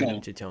 I'm Let's giving go.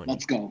 him to Tony.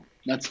 Let's go.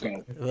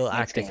 A little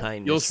act of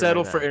kindness. You'll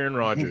settle my for man. Aaron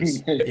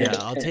Rodgers. Yeah,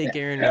 I'll take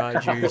Aaron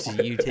Rodgers.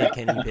 You take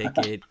Kenny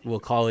Pickett. We'll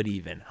call it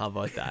even. How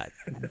about that?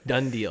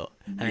 Done deal.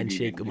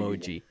 Handshake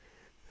emoji.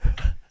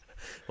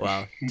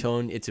 Wow,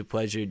 Tone, it's a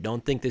pleasure.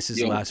 Don't think this is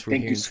the last we're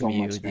hearing from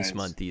you this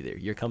month either.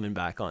 You're coming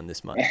back on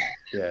this month.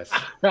 Yes.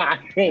 So,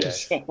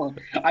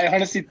 I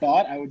honestly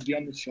thought I would be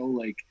on the show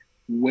like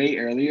way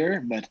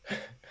earlier, but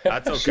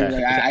That's okay.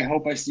 shoot, I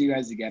hope I see you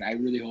guys again. I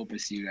really hope I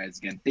see you guys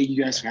again. Thank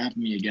you guys for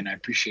having me again. I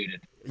appreciate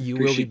it. You will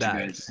be Appreciate back.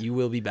 guys. You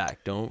will be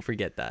back. Don't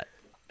forget that.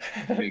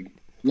 Big.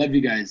 Love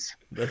you guys.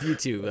 Love you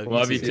too.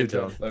 Love you too. too,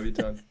 Tone. Love you,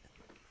 Tone.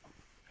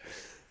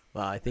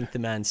 Well, I think the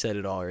man said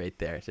it all right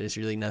there. There's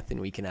really nothing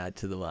we can add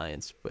to the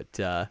Lions.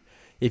 But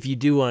if you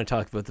do want to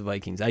talk about the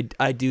Vikings,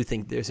 I do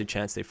think there's a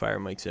chance they fire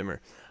Mike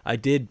Zimmer. I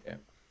did. Yeah.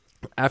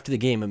 After the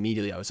game,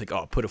 immediately I was like,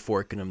 oh, put a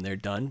fork in them. They're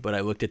done. But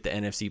I looked at the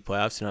NFC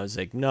playoffs, and I was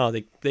like, no,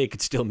 they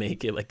could still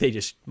make it. Like,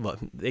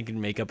 they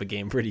can make up a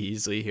game pretty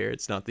easily here.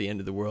 It's not the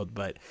end of the world.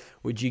 But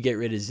would you get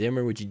rid of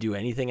Zimmer? Would you do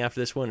anything after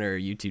this one, or are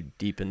you too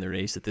deep in the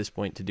race at this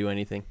point to do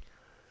anything?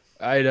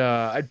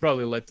 I'd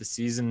probably let the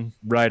season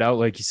ride out,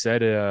 like you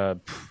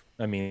said.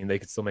 I mean, they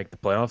could still make the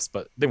playoffs,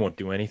 but they won't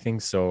do anything.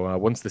 So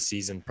once the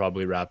season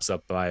probably wraps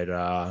up,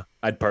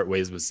 I'd part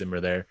ways with Zimmer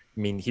there. I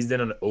mean, he's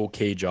done an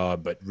okay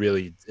job, but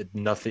really,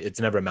 it's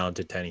never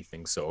amounted to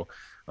anything. So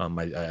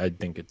I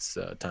think it's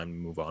time to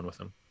move on with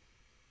him.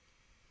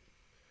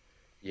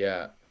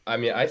 Yeah. I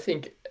mean, I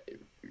think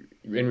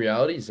in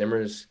reality,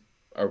 Zimmer's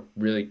a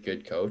really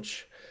good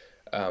coach.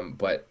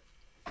 But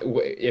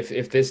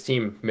if this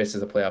team misses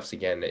the playoffs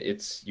again,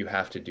 you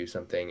have to do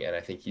something, and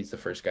I think he's the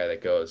first guy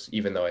that goes,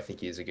 even though I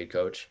think he's a good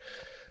coach,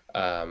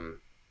 because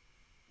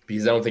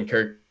I don't think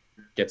Kirk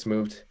gets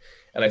moved,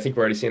 and I think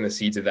we're already seeing the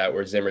seeds of that,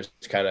 where Zimmer's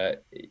kind of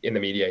in the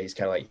media, he's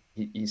kind of like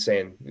he's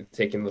saying,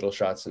 taking little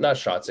shots, not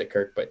shots at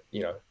Kirk, but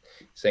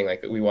saying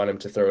like we want him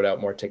to throw it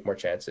out more, take more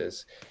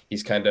chances.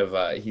 He's kind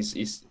of he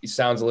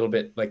sounds a little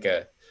bit like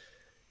a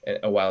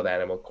wild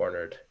animal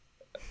cornered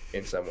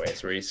in some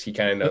ways, where he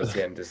kind of knows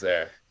the end is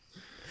there.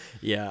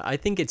 Yeah, I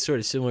think it's sort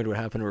of similar to what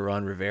happened with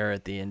Ron Rivera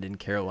at the end in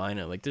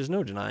Carolina. Like, there's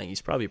no denying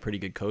he's probably a pretty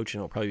good coach,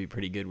 and he'll probably be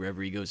pretty good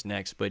wherever he goes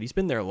next. But he's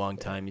been there a long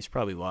time. He's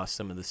probably lost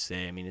some of the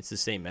say. I mean, it's the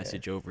same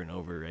message over and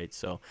over, right?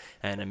 So,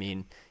 and I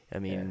mean,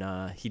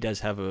 he does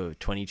have a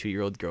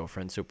 22-year-old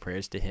girlfriend, so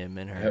prayers to him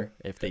and her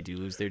if they do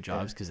lose their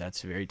jobs, because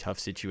that's a very tough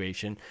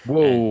situation.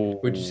 Whoa. And,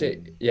 would you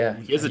say, yeah?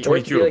 He has a Or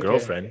it could be 22-year-old like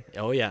girlfriend.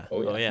 oh yeah,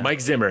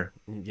 Mike Zimmer.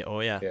 Yeah,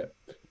 oh yeah. Yeah.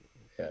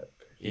 Yeah.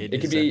 It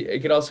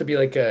It could also be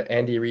like a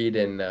Andy Reid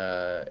in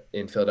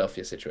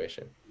Philadelphia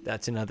situation.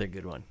 That's another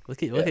good one.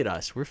 Look at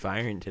us. We're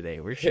firing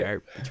today. We're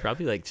sharp. It's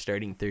probably like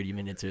starting 30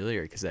 minutes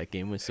earlier because that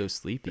game was so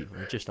sleepy.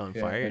 We're just on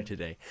fire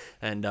today.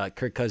 And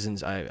Kirk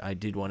Cousins, I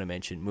did want to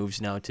mention,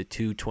 moves now to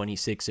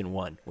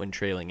 2-26-1 when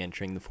trailing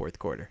entering the fourth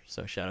quarter.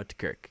 So shout out to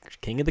Kirk.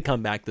 King of the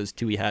comeback. Those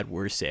two he had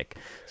were sick.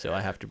 So I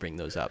have to bring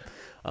those up.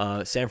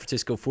 San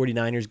Francisco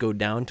 49ers go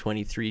down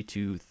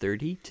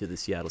 23-30 to the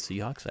Seattle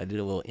Seahawks. I did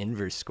a little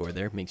inverse score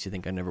there. Makes you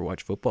think I never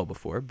watched football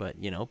before,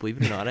 but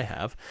believe it or not, I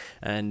have.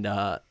 And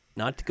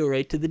not to go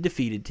right to the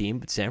defeated team,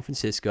 but San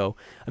Francisco.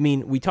 I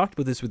mean, we talked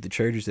about this with the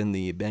Chargers and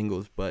the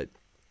Bengals, but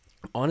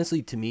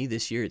honestly, to me,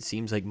 this year, it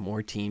seems like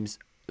more teams,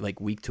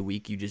 like week to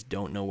week, you just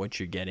don't know what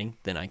you're getting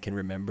than I can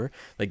remember.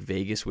 Like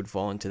Vegas would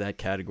fall into that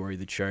category,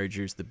 the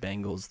Chargers, the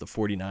Bengals, the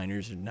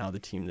 49ers, and now the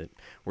team that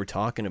we're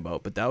talking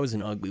about. But that was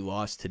an ugly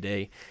loss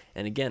today.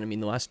 And again, I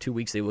mean, the last 2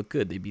 weeks, they look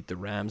good. They beat the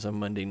Rams on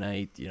Monday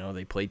night.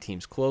 They play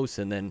teams close,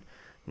 and then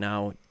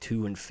now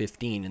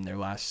 2-15 in their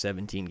last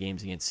 17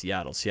 games against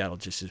Seattle. Seattle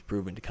just has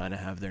proven to kind of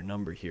have their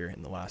number here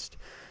in the last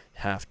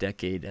half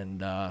decade.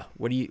 And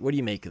what do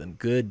you make of them?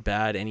 Good,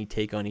 bad? Any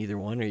take on either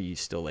one? Or are you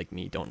still like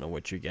me, don't know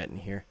what you're getting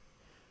here?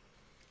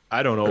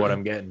 I don't know what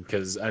I'm getting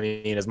because, I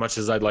mean, as much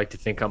as I'd like to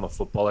think I'm a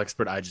football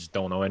expert, I just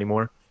don't know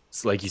anymore.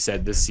 It's like you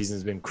said, this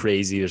season's been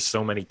crazy. There's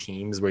so many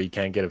teams where you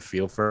can't get a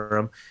feel for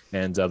them.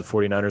 And the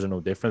 49ers are no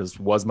different. This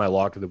was my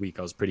lock of the week.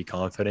 I was pretty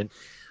confident.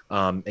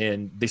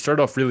 And they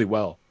started off really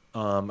well.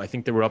 I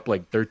think they were up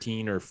like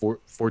 13 or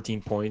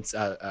 14 points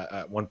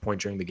at one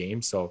point during the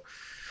game. So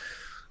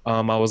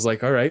I was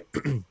like, all right,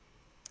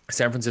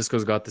 San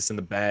Francisco's got this in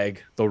the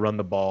bag. They'll run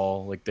the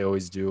ball like they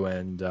always do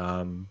and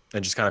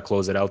just kind of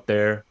close it out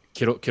there.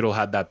 Kittle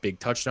had that big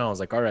touchdown. I was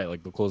like, all right,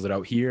 like they'll close it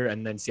out here.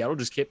 And then Seattle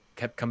just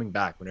kept coming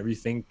back. Whenever you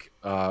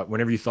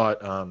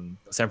thought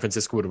San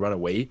Francisco would run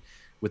away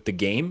with the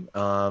game,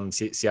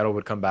 Seattle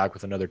would come back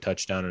with another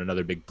touchdown and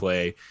another big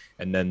play.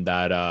 And then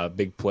that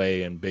big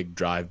play and big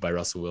drive by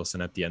Russell Wilson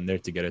at the end there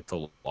to get it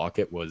to lock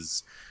it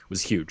was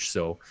huge.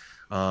 So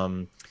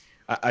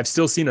I've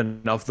still seen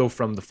enough though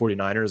from the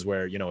 49ers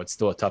where, it's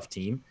still a tough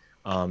team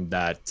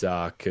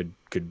that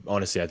could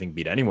honestly, I think,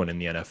 beat anyone in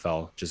the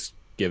NFL, just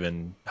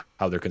given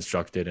how they're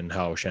constructed and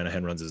how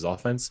Shanahan runs his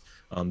offense.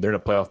 They're in a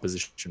playoff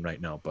position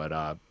right now,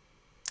 but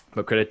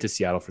credit to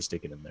Seattle for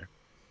sticking in there.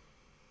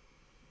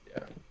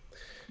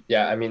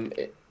 Yeah. I mean,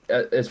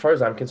 as far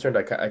as I'm concerned,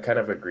 I kind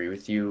of agree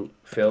with you,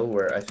 Phil,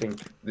 where I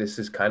think this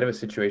is kind of a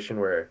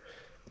situation where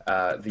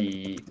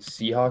the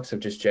Seahawks have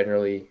just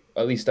generally,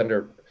 at least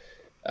under,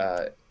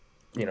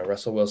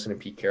 Russell Wilson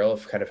and Pete Carroll,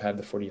 have kind of had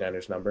the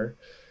 49ers number,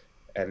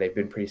 and they've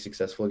been pretty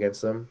successful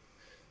against them.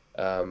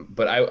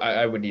 But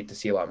I would need to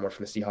see a lot more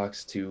from the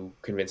Seahawks to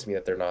convince me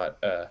that they're not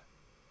a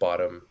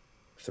bottom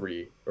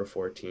 3 or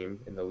 4 team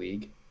in the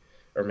league.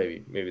 Or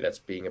maybe that's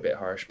being a bit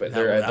harsh, but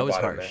they're at the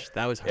bottom there.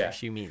 That was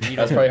harsh. Yeah. You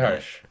That's probably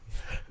harsh.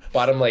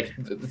 Bottom, like,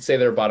 let's say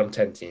they're a bottom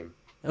 10 team.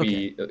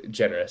 Okay. Be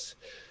generous.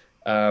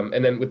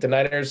 And then with the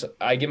Niners,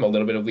 I give them a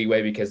little bit of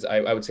leeway because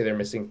I would say they're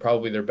missing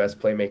probably their best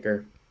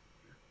playmaker.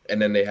 And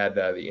then they had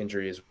the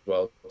injury as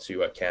well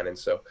to Cannon.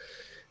 So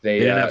they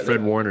didn't have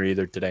Fred Warner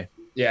either today.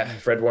 Yeah,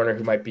 Fred Warner,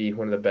 who might be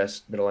one of the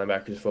best middle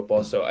linebackers in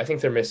football. So I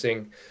think they're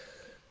missing,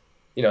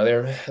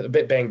 they're a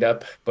bit banged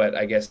up, but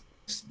I guess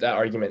that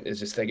argument is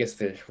just, I guess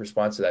the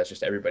response to that is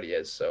just everybody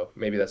is. So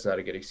maybe that's not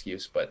a good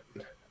excuse, but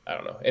I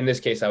don't know. In this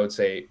case, I would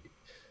say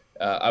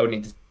I would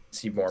need to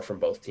see more from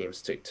both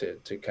teams to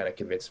kind of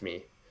convince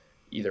me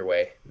either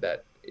way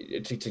that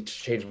to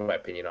change my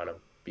opinion on them.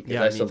 Because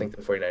I still think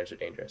the 49ers are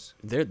dangerous.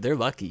 They're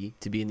lucky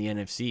to be in the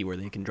NFC where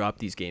they can drop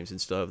these games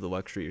and still have the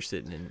luxury of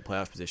sitting in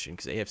playoff position,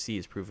 because AFC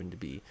has proven to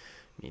be,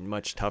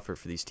 much tougher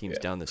for these teams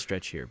down the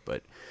stretch here.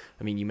 But,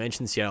 you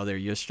mentioned Seattle there.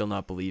 You're still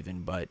not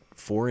believing, but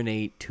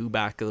 4-8, 2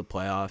 back of the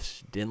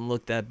playoffs. Didn't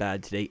look that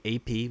bad today.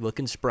 AP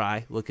looking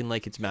spry, looking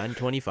like it's Madden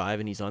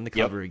 25, and he's on the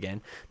cover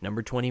again.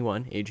 Number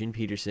 21, Adrian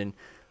Peterson.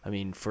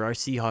 For our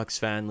Seahawks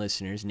fan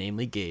listeners,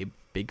 namely Gabe,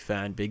 big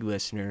fan, big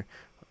listener,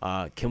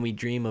 can we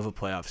dream of a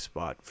playoff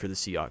spot for the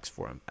Seahawks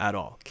for him at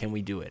all? Can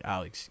we do it?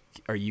 Alex,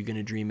 are you going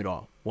to dream at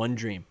all? One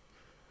dream.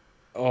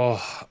 Oh,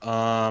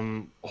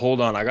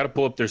 hold on. I got to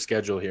pull up their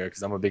schedule here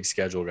because I'm a big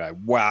schedule guy.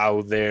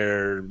 Wow,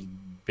 they're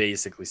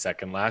basically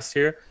second last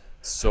here.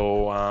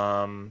 So,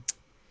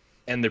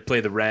 and they play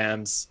the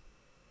Rams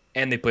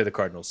and they play the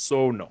Cardinals.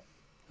 So, no.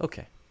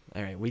 Okay.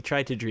 All right. We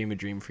tried to dream a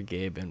dream for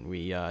Gabe and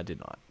we did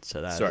not.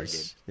 So that sorry,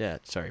 is, Gabe. Yeah,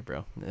 sorry,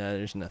 bro.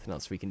 There's nothing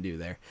else we can do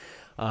there.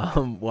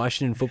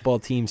 Washington football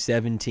team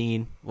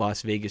 17,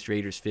 Las Vegas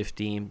Raiders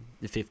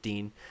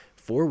 15.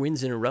 4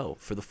 wins in a row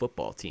for the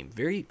football team.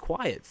 Very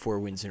quiet 4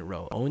 wins in a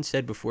row. Owen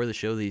said before the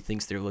show that he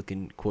thinks they're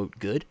looking, quote,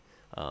 good.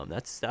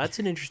 That's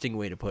an interesting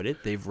way to put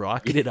it. They've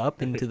rocketed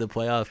up into the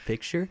playoff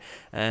picture,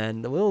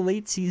 and a little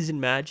late season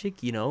magic,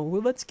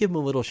 let's give them a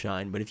little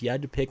shine. But if you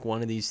had to pick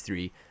one of these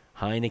 3,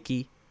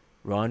 Heineke,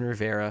 Ron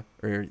Rivera,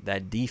 or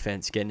that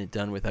defense getting it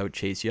done without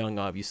Chase Young,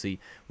 obviously,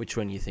 which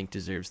one do you think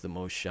deserves the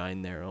most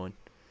shine there, Owen?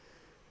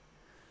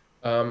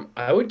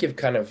 I would give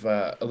kind of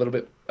a little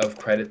bit of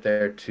credit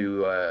there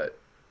to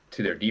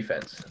their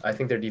defense. I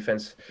think their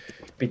defense,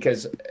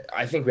 because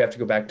I think we have to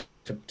go back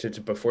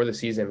to before the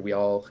season, we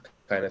all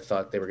kind of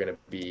thought they were going to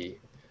be,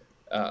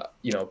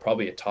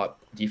 probably a top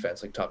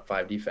defense, like top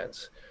 5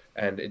 defense.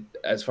 And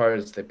as far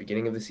as the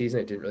beginning of the season,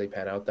 it didn't really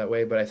pan out that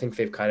way. But I think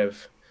they've kind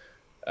of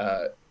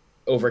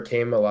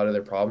overcame a lot of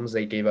their problems.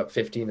 They gave up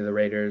 15 to the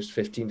Raiders,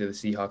 15 to the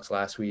Seahawks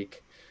last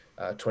week,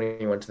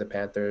 21 to the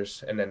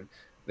Panthers, and then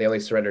they only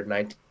surrendered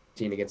 19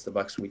 against the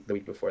Bucs the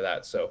week before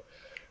that. So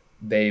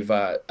they've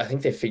I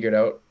think they figured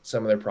out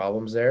some of their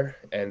problems there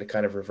and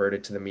kind of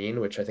reverted to the mean,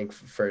 which I think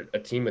for a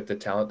team with the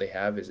talent they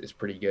have is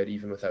pretty good,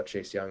 even without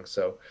Chase Young.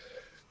 So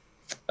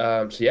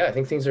yeah, I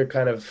think things are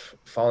kind of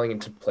falling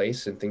into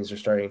place and things are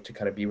starting to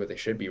kind of be what they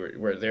should be,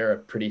 where they're a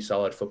pretty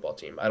solid football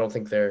team. I don't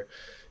think they're,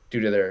 due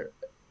to their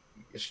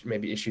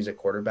maybe issues at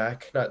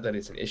quarterback, not that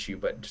it's an issue,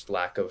 but just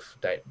lack of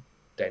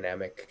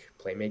dynamic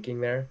playmaking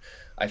there.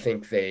 I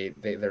think they're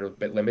a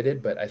bit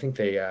limited, but I think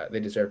they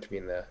deserve to be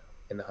in the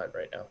hunt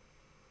right now.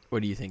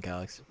 What do you think,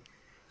 Alex?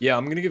 Yeah,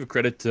 I'm going to give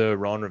credit to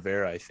Ron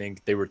Rivera. I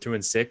think they were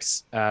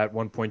 2-6 at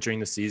one point during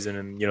the season,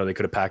 and they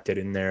could have packed it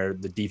in there.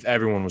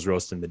 Everyone was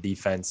roasting the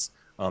defense.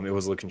 It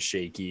was looking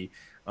shaky.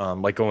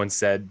 Like Owen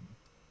said,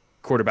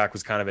 quarterback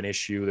was kind of an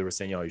issue. They were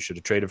saying, you should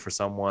have traded for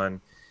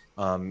someone.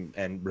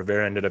 And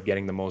Rivera ended up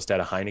getting the most out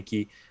of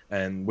Heineke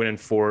and winning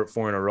four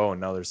in a row,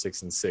 and now they're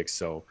 6-6.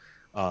 So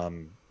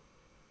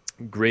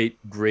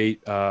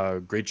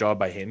great job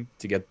by him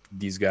to get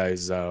these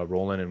guys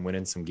rolling and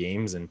winning some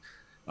games. And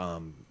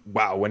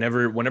wow,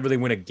 whenever they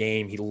win a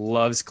game, he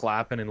loves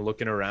clapping and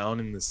looking around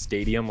in the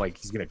stadium like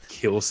he's gonna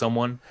kill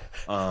someone.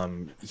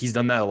 He's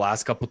done that the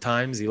last couple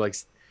times. He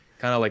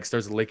kind of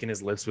starts licking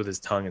his lips with his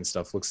tongue and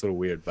stuff. Looks a little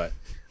weird, but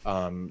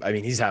I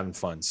mean, he's having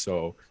fun.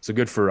 So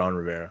good for Ron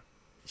Rivera.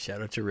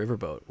 Shout out to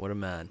Riverboat. What a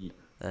man.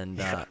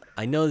 And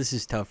I know this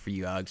is tough for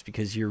you, Alex,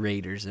 because you're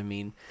Raiders. I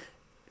mean,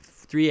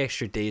 3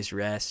 extra days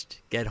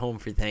rest, get home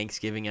for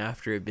Thanksgiving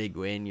after a big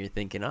win. You're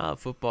thinking,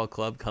 football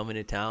club coming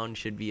to town,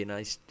 should be a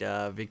nice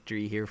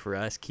victory here for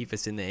us, keep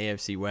us in the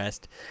AFC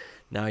West.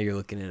 Now you're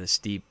looking at a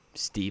steep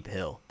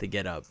hill to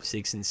get up,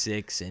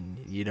 6-6, and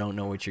you don't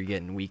know what you're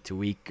getting week to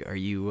week. Are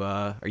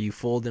you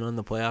folding on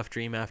the playoff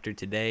dream after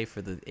today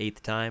for the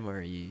 8th time, or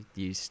are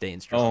you staying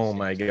strong? Oh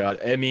my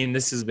God! I mean,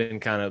 this has been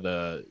kind of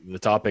the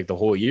topic the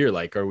whole year.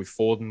 Like, are we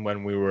folding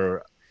when we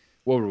were?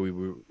 What were we?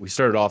 We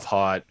started off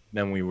hot,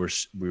 then we were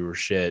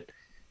shit.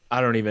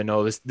 I don't even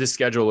know. This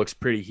schedule looks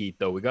pretty heat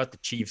though. We got the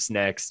Chiefs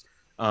next,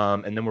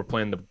 and then we're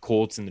playing the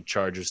Colts and the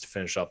Chargers to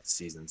finish off the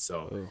season.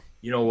 So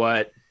You know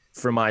what?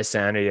 For my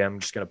sanity,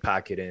 I'm just gonna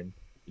pack it in,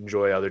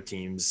 enjoy other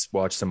teams,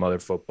 watch some other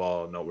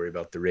football, not worry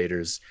about the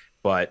Raiders.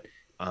 But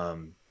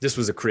this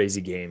was a crazy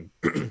game.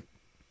 It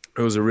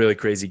was a really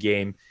crazy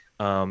game.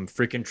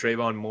 Freaking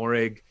Trayvon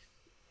Moehrig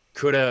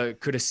could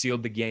have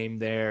sealed the game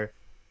there.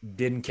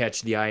 Didn't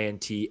catch the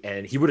INT,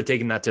 and he would have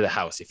taken that to the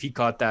house. If he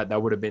caught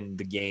that would have been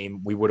the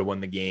game. We would have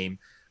won the game.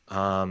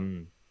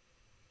 And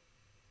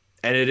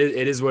it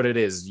is what it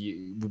is.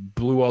 We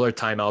blew all our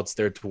timeouts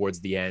there towards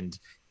the end,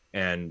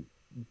 and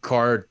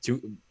Carr,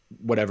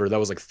 that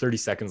was like 30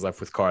 seconds left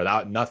with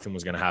Carr. Nothing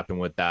was going to happen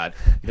with that.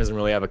 He doesn't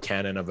really have a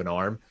cannon of an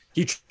arm.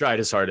 He tried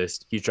his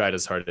hardest,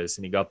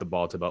 and he got the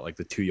ball to about like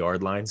the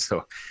 2-yard line,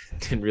 so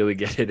didn't really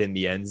get it in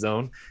the end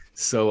zone.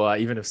 So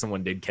even if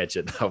someone did catch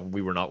it,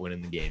 we were not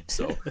winning the game.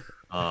 So,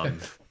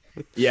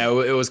 yeah,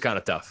 it was kind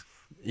of tough.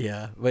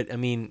 Yeah, but I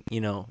mean,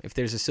 if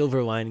there's a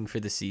silver lining for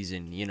the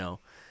season,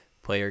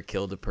 player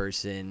killed a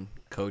person,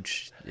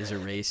 coach is a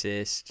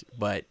racist,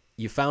 but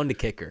you found a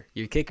kicker.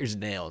 Your kicker's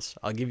nails.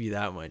 I'll give you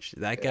that much.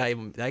 That guy,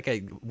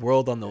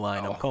 world on the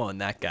line. I'm calling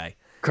that guy.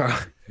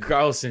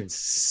 Carlson's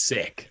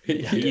sick.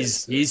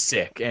 He's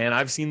sick, and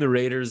I've seen the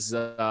Raiders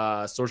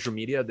social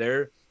media.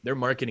 They're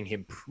marketing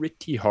him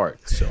pretty hard.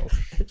 So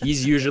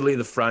he's usually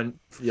the front.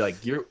 Like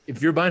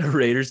if you're buying a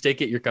Raiders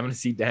ticket, you're coming to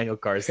see Daniel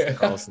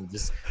Carlson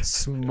just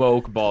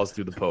smoke balls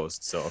through the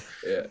post. So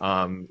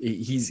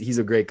he's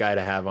a great guy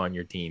to have on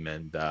your team.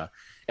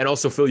 And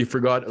also, Phil, you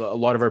forgot a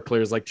lot of our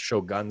players like to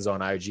show guns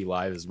on IG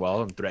Live as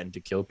well and threaten to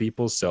kill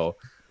people. So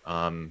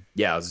it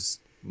was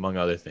among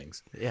other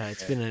things. Yeah,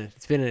 it's been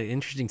an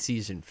interesting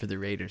season for the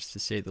Raiders, to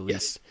say the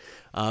least.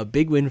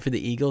 Big win for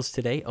the Eagles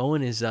today.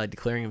 Owen is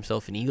declaring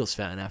himself an Eagles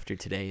fan after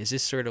today. Is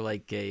this sort of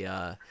like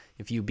a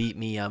if you beat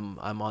me, I'm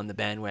on the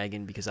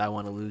bandwagon because I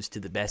want to lose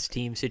to the best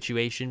team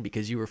situation?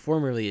 Because you were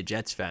formerly a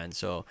Jets fan,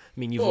 so I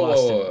mean you've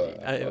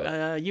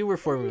lost. You were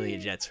formerly a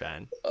Jets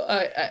fan.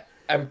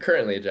 I'm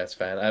currently a Jets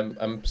fan.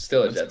 I'm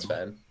still a Jets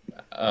fan.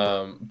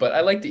 But I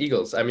like the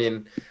Eagles. I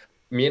mean,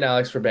 me and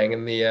Alex were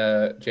banging the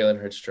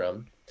Jalen Hurts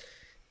drum.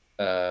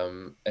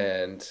 And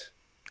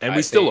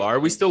we still are.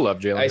 We still love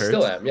Jalen Hurts. I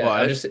still am. Yeah.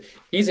 Well,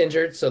 he's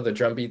injured, so the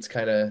drum beat's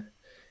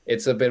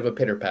it's a bit of a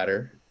pitter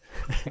patter.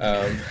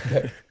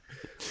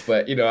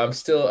 But I'm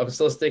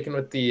still sticking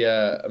with the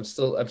I'm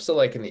still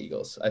liking the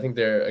Eagles. I think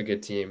they're a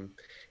good team,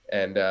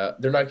 and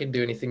they're not going to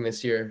do anything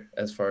this year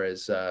as far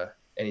as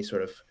any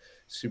sort of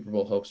Super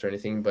Bowl hopes or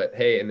anything. But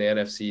hey, in the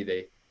NFC,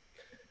 they,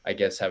 I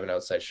guess, have an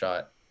outside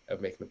shot of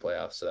making the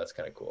playoffs, so that's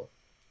kind of cool.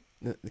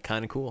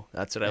 Kind of cool.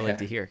 That's what I like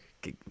to hear.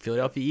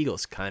 Philadelphia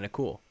Eagles, kind of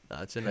cool.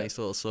 That's a nice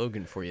little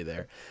slogan for you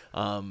there.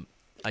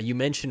 You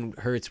mentioned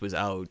Hurts was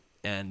out,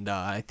 and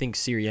I think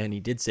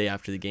Sirianni did say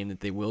after the game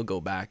that they will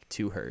go back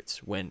to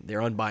Hurts when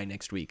they're on bye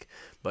next week.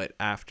 But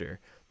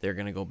after, they're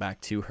going to go back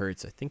to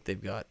Hurts. I think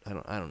they've got I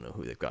don't know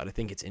who they've got. I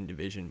think it's in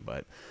division,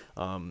 but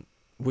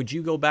would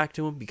you go back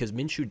to him? Because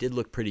Minshew did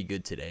look pretty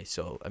good today.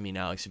 So, I mean,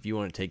 Alex, if you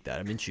want to take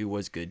that, Minshew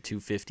was good,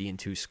 250 and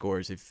 2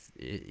 scores. If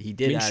he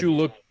did, Minshew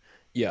looked.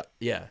 Yeah.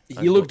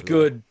 He looked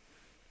good,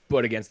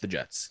 but against the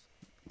Jets.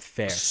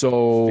 Fair.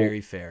 So very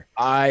fair.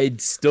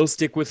 I'd still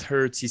stick with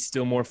Hurts. He's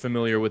still more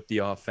familiar with the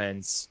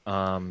offense.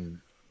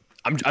 I'm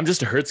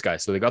just a Hurts guy.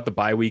 So they got the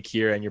bye week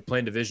here, and you're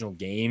playing divisional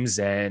games.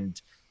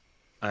 And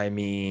I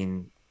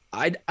mean,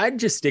 I'd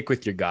just stick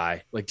with your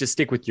guy. Just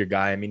stick with your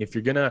guy. I mean, if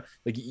you're gonna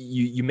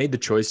you made the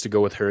choice to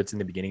go with Hurts in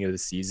the beginning of the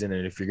season,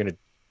 and if you're gonna,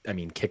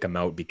 kick him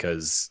out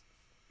because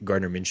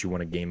Gardner Minshew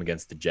won a game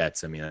against the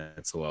Jets. I mean,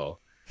 that's a little,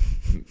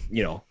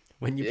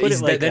 When you put it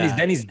like that,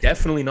 then he's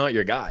definitely not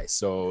your guy.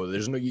 So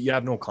you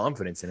have no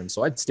confidence in him.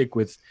 So I'd stick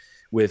with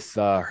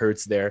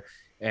Hurts there.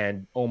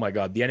 And oh my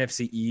God, the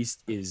NFC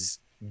East is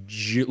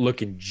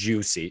looking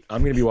juicy.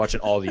 I'm gonna be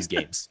watching all these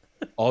games.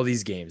 All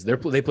these games. They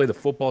play the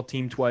football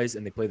team twice,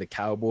 and they play the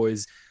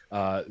Cowboys.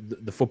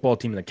 The football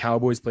team and the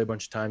Cowboys play a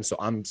bunch of times. So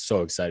I'm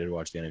so excited to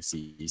watch the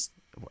NFC East.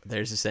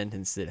 There's a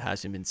sentence that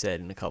hasn't been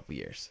said in a couple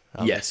years.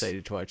 I'm Yes.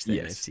 excited to watch the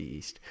NFC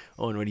East.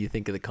 Owen, what do you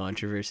think of the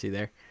controversy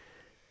there?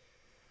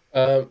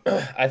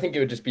 I think it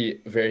would just be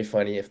very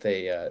funny if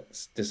they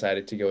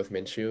decided to go with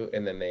Minshew,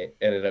 and then they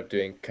ended up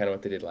doing kind of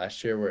what they did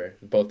last year, where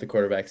both the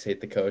quarterbacks hate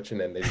the coach, and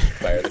then they just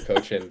fire the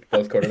coach, and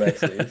both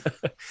quarterbacks leave,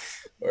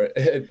 or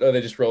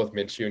they just roll with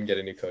Minshew and get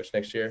a new coach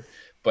next year.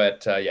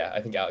 But yeah,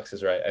 I think Alex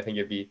is right. I think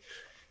it'd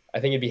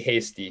be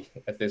hasty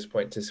at this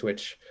point to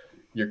switch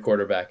your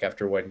quarterback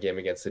after one game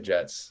against the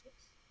Jets.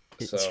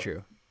 It's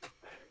true.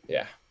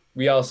 Yeah,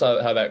 we all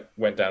saw how that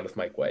went down with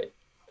Mike White.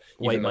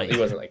 White Mike. He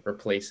wasn't like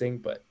replacing,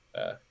 but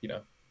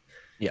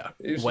Yeah.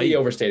 He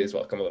overstayed his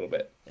welcome a little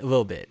bit. A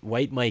little bit.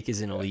 White Mike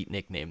is an elite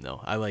nickname,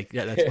 though. I like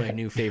that. That's my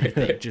new favorite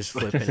thing. Just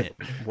flipping it.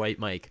 White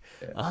Mike.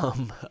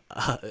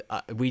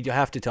 We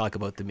have to talk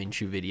about the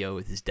Minshew video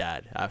with his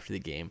dad after the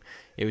game.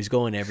 It was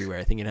going everywhere.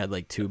 I think it had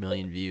like 2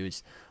 million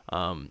views.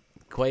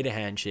 Quite a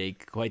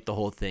handshake, quite the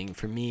whole thing.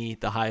 For me,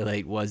 the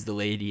highlight was the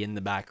lady in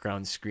the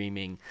background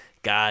screaming,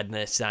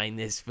 "Gardner, sign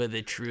this for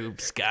the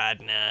troops,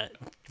 Gardner,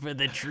 for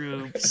the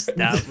troops."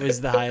 That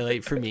was the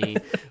highlight for me.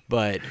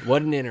 But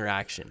what an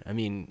interaction. I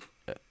mean,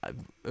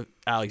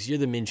 Alex, you're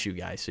the Minshew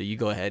guy, so you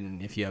go ahead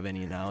and if you have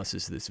any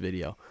analysis of this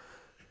video.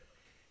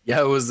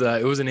 Yeah, it was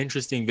an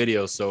interesting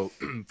video. So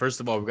first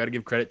of all, we got to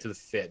give credit to the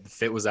fit. The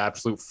fit was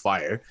absolute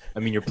fire.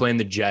 I mean, you're playing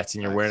the Jets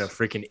and you're wearing a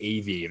freaking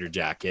aviator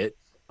jacket.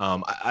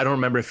 I don't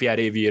remember if he had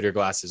aviator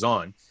glasses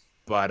on,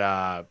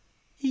 but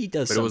he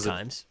does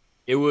sometimes.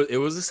 It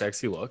was a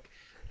sexy look.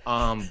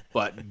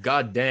 But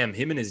goddamn,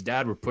 him and his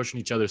dad were pushing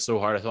each other so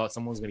hard. I thought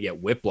someone was gonna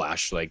get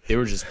whiplash. Like they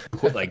were just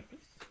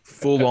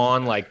full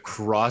on like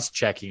cross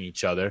checking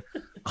each other.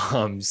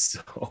 But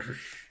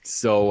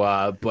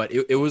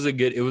it was a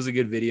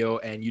good video,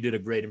 and you did a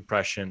great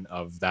impression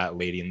of that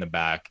lady in the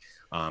back.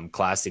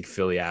 Classic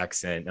Philly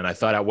accent, and I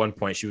thought at one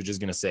point she was just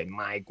gonna say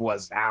Mike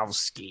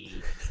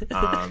Wazowski,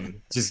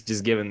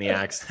 just given the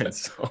accent.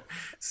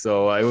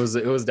 So it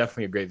was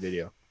definitely a great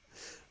video.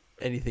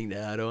 Anything to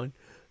add on?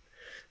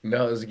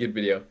 No, it was a good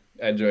video.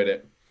 I enjoyed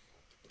it.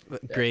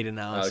 Great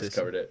analysis. Alex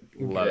covered it.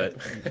 Love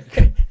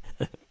it.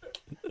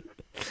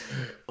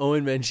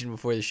 Owen mentioned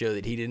before the show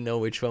that he didn't know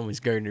which one was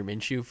Gardner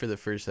Minshew for the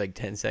first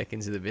 10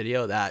 seconds of the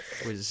video. That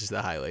was just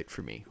the highlight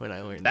for me when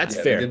I learned That's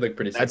that. fair. They did look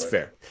pretty That's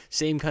similar. fair.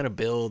 Same kind of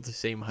build,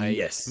 same height.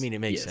 Yes. I mean, it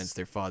makes sense.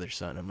 They're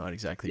father-son. I'm not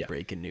exactly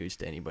breaking news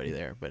to anybody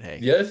there, but hey.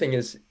 The other thing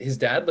is his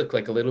dad looked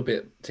like a little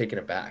bit taken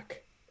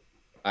aback,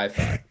 I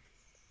thought.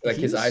 Like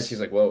his eyes, he's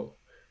like, whoa.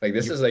 Like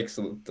this is like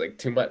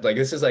too much. Like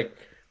this is like,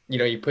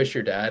 you push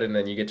your dad and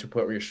then you get to a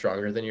point where you're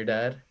stronger than your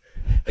dad.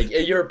 Like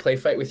you ever play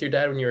fight with your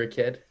dad when you were a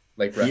kid?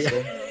 Like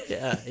wrestle?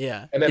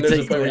 Yeah. And then there's a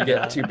point where you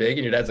get too big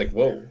and your dad's like,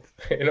 whoa.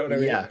 You know what I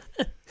mean? Yeah.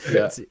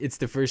 It's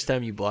the first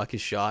time you block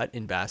his shot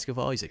in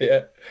basketball. He's like,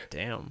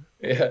 damn.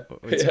 Yeah.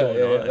 What's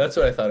going on? That's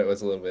what I thought it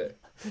was a little bit.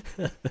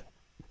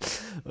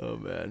 Oh,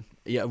 man.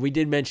 Yeah, we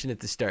did mention at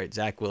the start,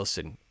 Zach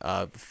Wilson,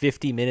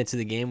 50 minutes of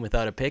the game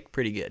without a pick.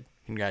 Pretty good.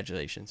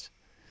 Congratulations.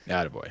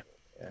 Attaboy.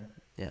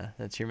 Yeah,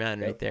 that's your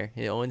man right there.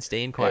 Owen,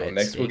 staying quiet. Hey,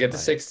 next we'll get to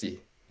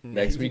 60.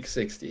 Next week,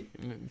 60.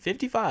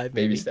 55.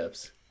 Baby maybe.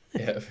 steps.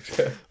 Yeah.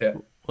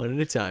 One at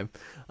a time.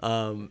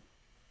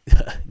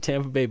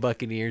 Tampa Bay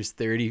Buccaneers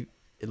 30,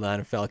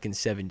 Atlanta Falcons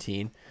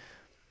 17.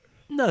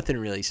 Nothing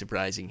really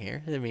surprising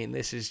here. I mean,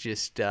 this is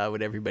just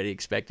what everybody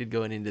expected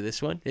going into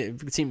this one.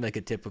 It seemed like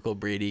a typical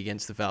Brady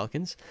against the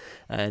Falcons.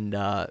 And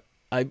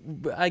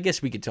I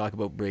guess we could talk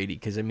about Brady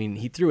because, I mean,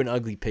 he threw an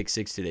ugly pick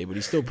six today, but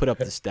he still put up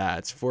the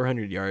stats,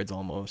 400 yards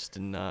almost,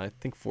 and I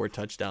think 4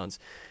 touchdowns.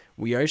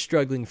 We are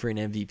struggling for an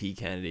MVP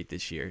candidate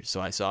this year. So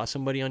I saw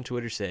somebody on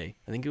Twitter say,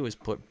 I think it was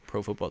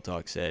Pro Football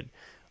Talk said,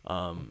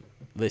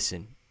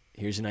 listen,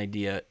 here's an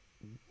idea.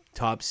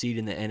 Top seed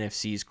in the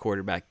NFC's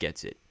quarterback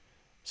gets it.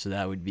 So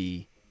that would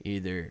be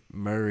either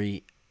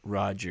Murray,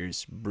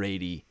 Rodgers,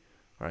 Brady,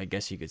 or I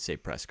guess you could say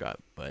Prescott.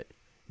 But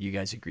you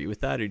guys agree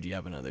with that, or do you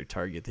have another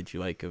target that you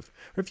like or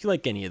if you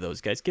like any of those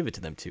guys, give it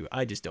to them too.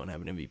 I just don't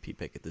have an MVP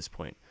pick at this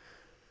point.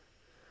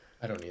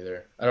 I don't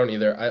either.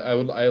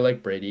 I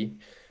like Brady.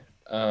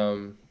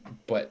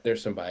 But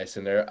there's some bias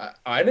in there.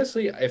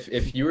 Honestly,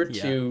 if you were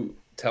to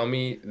tell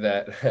me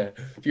that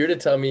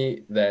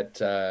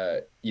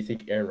you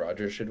think Aaron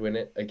Rodgers should win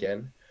it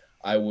again,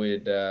 I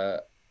would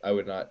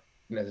not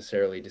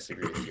necessarily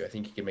disagree with you. I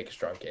think you can make a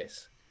strong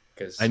case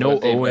because I know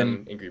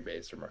Owen in Green Bay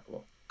is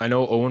remarkable. I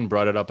know Owen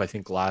brought it up, I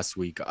think last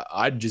week.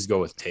 I'd just go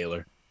with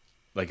Taylor.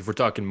 Like if we're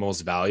talking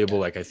most valuable,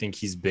 like I think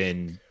he's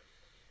been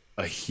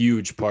a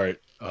huge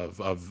part of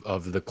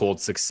the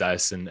Colts'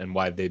 success and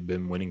why they've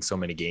been winning so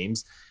many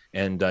games.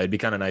 And it'd be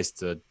kind of nice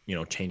to,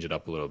 change it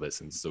up a little bit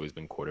since it's always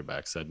been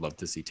quarterbacks. I'd love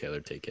to see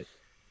Taylor take it.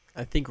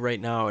 I think right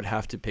now I would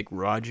have to pick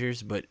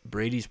Rodgers, but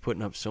Brady's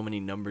putting up so many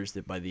numbers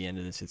that by the end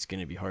of this, it's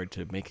going to be hard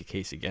to make a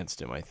case against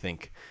him, I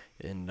think.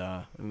 And,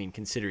 I mean,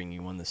 considering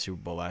you won the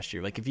Super Bowl last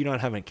year, like, if you're not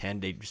having a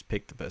candidate, just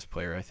pick the best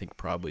player, I think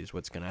probably is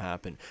what's going to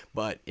happen.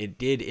 But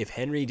if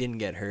Henry didn't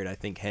get hurt, I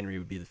think Henry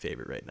would be the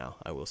favorite right now,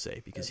 I will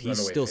say, because he's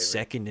still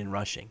second in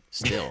rushing,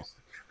 still.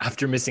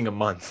 After missing a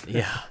month.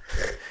 Yeah.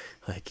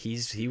 Like,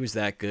 he was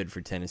that good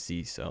for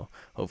Tennessee, so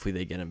hopefully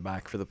they get him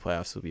back for the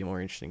playoffs. It'll be a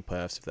more interesting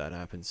playoffs if that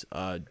happens.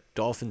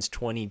 Dolphins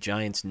 20,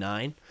 Giants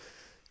 9.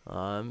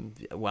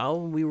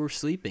 While we were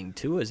sleeping,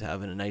 Tua's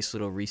having a nice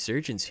little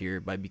resurgence here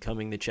by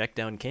becoming the check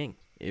down king.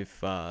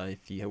 If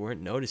you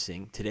weren't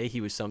noticing, today he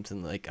was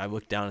something like, I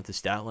looked down at the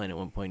stat line at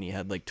one point, he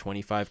had like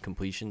 25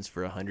 completions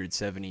for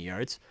 170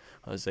 yards.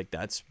 I was like,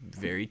 that's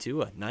very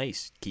Tua.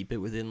 Nice. Keep it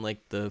within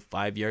like the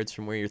 5 yards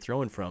from where you're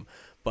throwing from.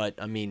 But,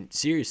 I mean,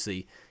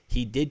 seriously,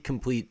 he did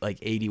complete like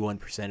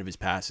 81% of his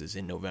passes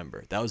in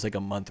November. That was like a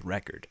month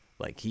record.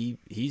 Like,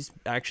 he's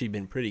actually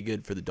been pretty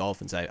good for the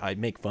Dolphins. I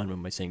make fun of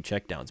him by saying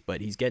checkdowns,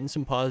 but he's getting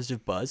some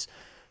positive buzz.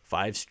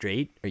 5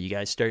 straight. Are you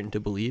guys starting to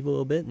believe a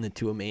little bit in the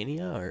Tua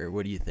Mania, or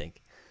what do you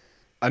think?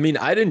 I mean,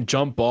 I didn't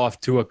jump off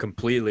Tua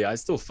completely. I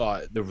still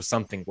thought there was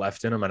something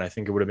left in him, and I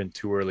think it would have been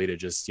too early to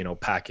just,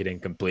 pack it in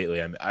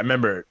completely.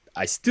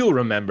 I still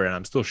remember, and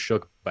I'm still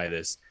shook by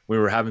this. We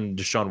were having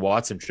Deshaun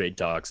Watson trade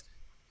talks,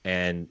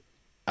 and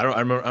I don't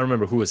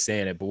remember who was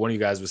saying it, but one of you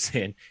guys was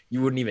saying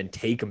you wouldn't even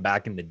take him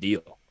back in the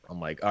deal. I'm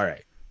like, all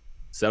right,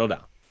 settle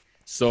down.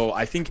 So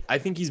I think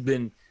he's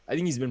been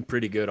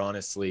pretty good,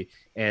 honestly.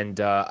 And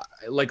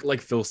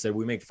like Phil said,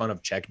 we make fun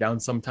of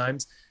checkdowns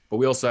sometimes, but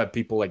we also have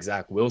people like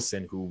Zach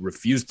Wilson who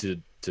refuse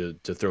to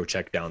throw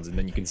checkdowns, and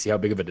then you can see how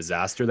big of a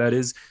disaster that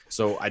is.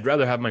 So I'd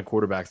rather have my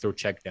quarterback throw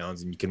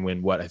checkdowns, and you can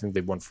win I think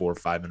they've won 4 or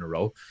 5 in a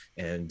row,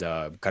 and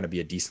kind of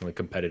be a decently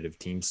competitive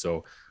team.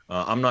 So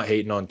I'm not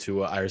hating on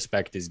Tua. I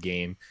respect his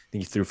game. I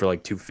think he threw for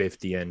like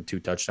 250 and 2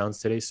 touchdowns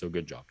today. So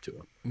good job,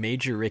 Tua.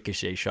 Major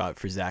ricochet shot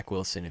for Zach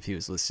Wilson if he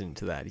was listening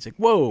to that. He's like,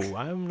 whoa,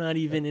 I'm not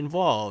even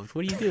involved.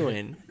 What are you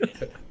doing?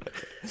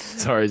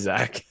 Sorry,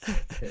 Zach.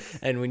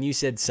 And when you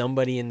said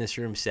somebody in this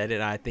room said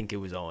it, I think it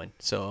was Owen.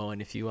 So, Owen,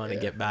 if you want to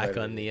get back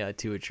on the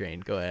Tua train,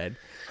 go ahead.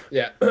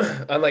 Yeah,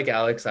 unlike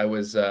Alex, I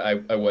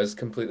was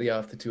completely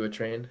off the Tua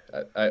train.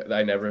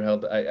 I never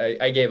held.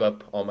 I gave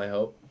up all my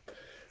hope.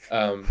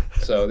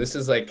 So this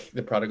is like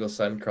the prodigal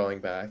son crawling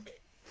back,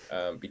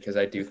 because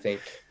I do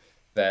think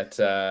that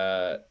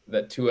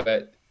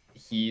Tua,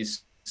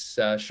 he's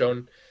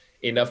shown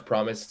enough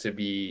promise to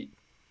be.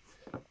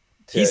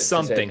 He's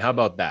something. How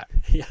about that?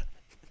 Yeah,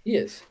 he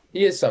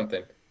is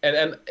something,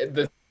 and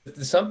the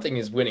something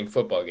is winning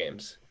football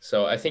games.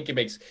 So I think it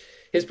makes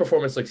his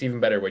performance looks even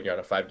better when you're on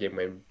a 5-game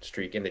win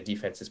streak and the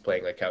defense is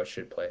playing like how it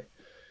should play.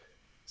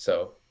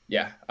 So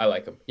yeah, I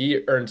like him.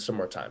 He earned some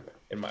more time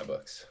in my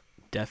books.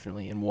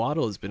 Definitely. And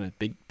Waddle has been a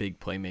big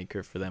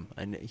playmaker for them.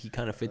 And he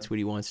kind of fits what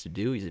he wants to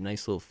do. He's a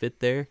nice little fit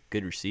there.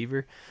 Good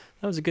receiver.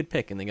 That was a good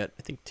pick. And they got,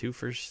 I think, 2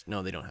 firsts.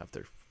 No, they don't have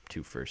their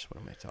 2 firsts.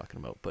 What am I talking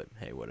about? But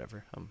hey,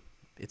 whatever.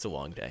 It's a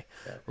long day.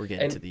 Yeah. We're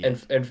getting to the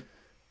end. And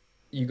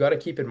you got to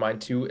keep in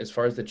mind, too, as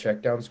far as the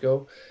checkdowns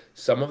go,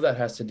 some of that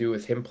has to do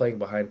with him playing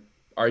behind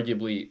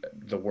arguably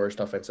the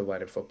worst offensive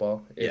line in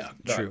football. Yeah,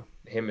 true.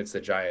 Him, it's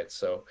the Giants.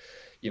 So,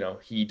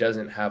 he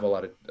doesn't have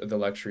the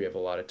luxury of a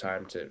lot of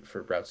time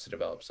for routes to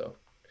develop. So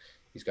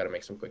he's got to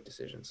make some quick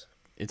decisions.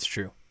 It's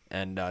true.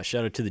 And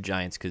shout out to the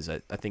Giants, because I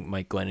think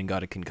Mike Glennon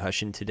got a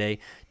concussion today.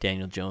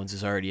 Daniel Jones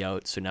is already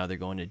out, so now they're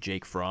going to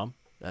Jake Fromm.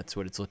 That's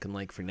what it's looking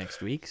like for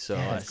next week. So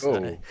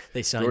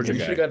they signed. You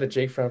should have got a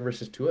Jake Fromm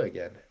versus Tua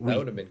again. That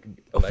would have been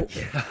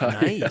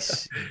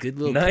nice. Good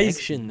little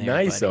connection there.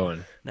 Nice, buddy.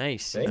 Owen.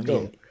 Nice.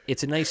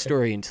 It's a nice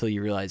story until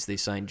you realize they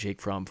signed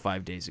Jake Fromm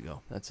 5 days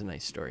ago. That's a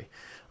nice story.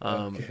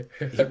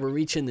 We're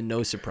reaching the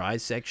no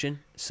surprise section.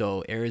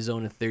 So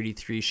Arizona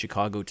 33,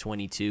 Chicago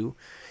 22.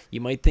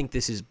 You might think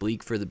this is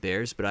bleak for the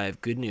Bears, but I have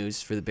good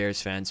news for the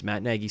Bears fans.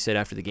 Matt Nagy said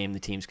after the game the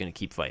team's going to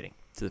keep fighting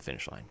to the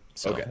finish line.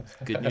 So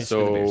good news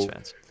for the Bears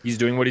fans. He's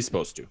doing what he's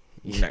supposed to.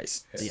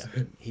 Nice. Yeah,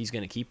 he's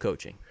going to keep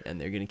coaching, and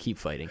they're going to keep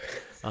fighting.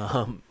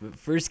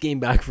 First game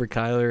back for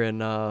Kyler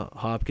and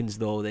Hopkins,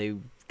 though, they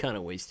kind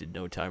of wasted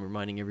no time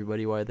reminding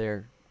everybody why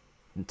they're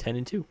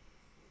 10-2.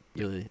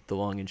 Really, the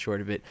long and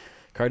short of it.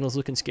 Cardinals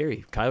looking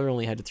scary. Kyler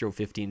only had to throw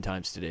 15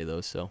 times today,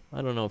 though, so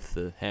I don't know if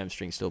the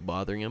hamstring's still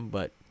bothering him,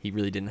 but he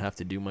really didn't have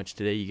to do much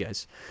today. You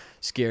guys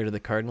scared of the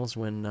Cardinals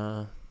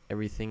when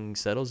everything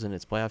settles and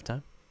it's playoff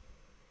time?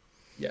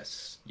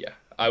 Yes, yeah.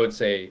 I would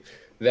say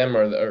them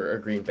or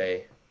Green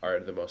Bay are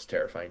the most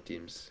terrifying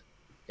teams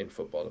in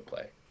football to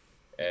play.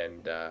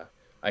 And I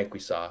think we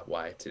saw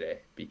why today,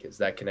 because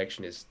that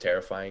connection is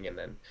terrifying, and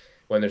then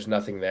when there's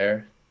nothing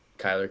there,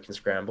 Kyler can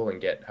scramble and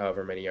get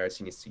however many yards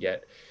he needs to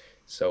get.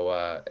 So,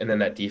 and then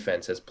that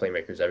defense has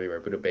playmakers everywhere.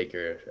 Buda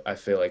Baker, I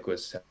feel like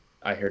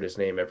I heard his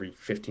name every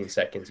 15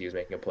 seconds he was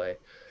making a play.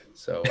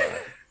 So,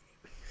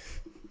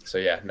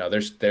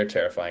 they're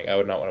terrifying. I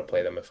would not want to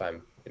play them if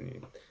I'm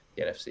in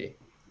the NFC.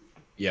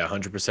 Yeah,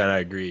 100%. I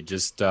agree.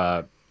 Just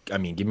I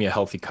mean, give me a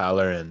healthy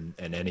Kyler and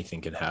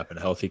anything can happen.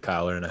 A healthy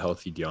Kyler and a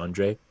healthy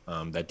DeAndre.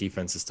 That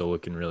defense is still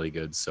looking really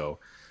good. So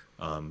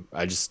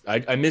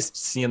I missed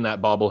seeing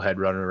that bobblehead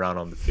running around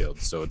on the field.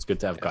 So it's good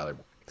to have Kyler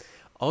back.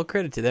 All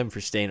credit to them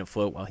for staying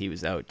afloat while he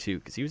was out too,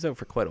 because he was out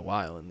for quite a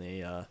while, and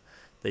they done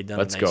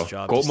Let's a nice go.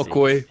 job. Colt to stay-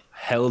 McCoy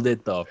held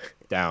it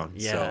down.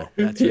 Yeah, So.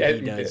 that's what Yeah, he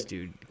he does, did.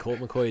 dude. Colt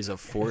McCoy is a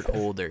fort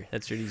holder.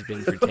 That's what he's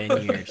been for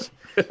 10 years.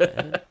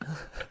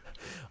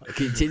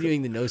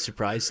 Continuing the no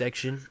surprise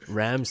section,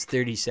 Rams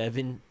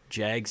 37,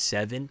 Jags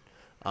 7.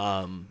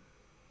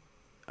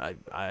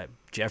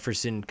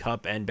 Jefferson,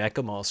 Kupp, and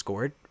Beckham all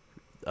scored.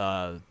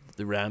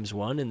 The Rams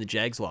won and the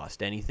Jags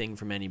lost. Anything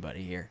from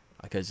anybody here?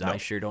 Because I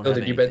sure don't Oh, have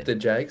did you anything. bet the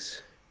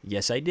Jags?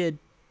 Yes, I did.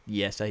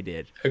 Yes, I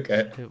did.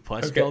 Okay.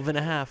 Plus Okay. 12 and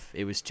a half.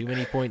 It was too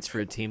many points for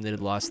a team that had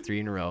lost 3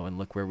 in a row, and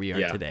look where we are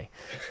Yeah. today.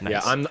 Yeah,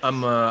 Nice.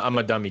 I'm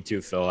a dummy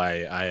too, Phil.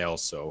 I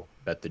also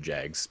bet the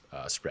Jags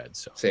spread.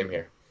 So Same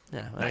here.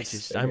 Yeah, well, Nice. that's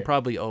just, Same I'm here.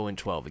 probably 0 and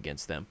 12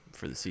 against them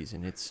for the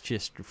season. It's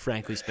just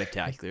frankly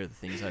spectacular, the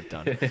things I've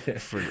done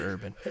for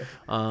Urban.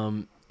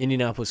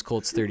 Indianapolis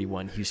Colts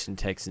 31, Houston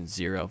Texans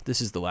 0.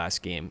 This is the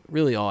last game.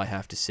 Really, all I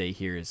have to say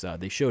here is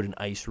they showed an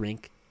ice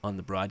rink on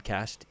the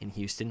broadcast in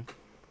Houston.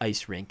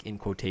 Ice rink in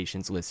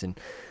quotations. Listen,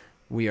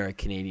 we are a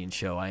Canadian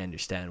show. I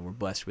understand we're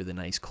blessed with a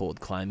nice cold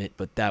climate,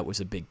 but that was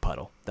a big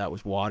puddle. That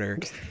was water.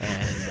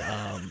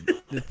 And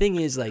the thing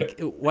is, like,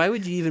 why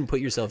would you even put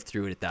yourself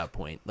through it at that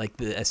point? Like,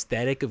 the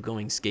aesthetic of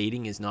going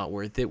skating is not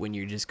worth it when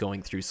you're just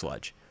going through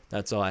sludge.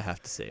 That's all I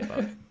have to say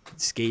about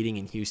skating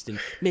in Houston.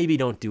 Maybe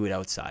don't do it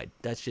outside.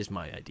 That's just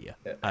my idea.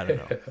 I don't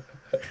know.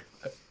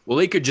 well,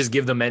 they could just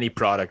give them any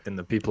product, and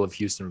the people of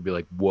Houston would be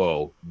like,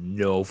 "Whoa,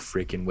 no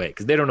freaking way,"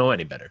 because they don't know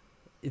any better.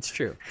 It's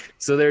true.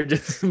 So they're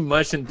just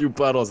mushing through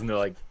puddles, and they're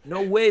like,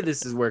 "No way,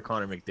 this is where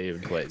Connor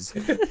McDavid plays.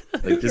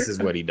 Like this is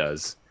what he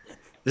does.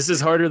 This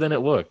is harder than it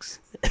looks."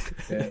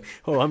 Yeah.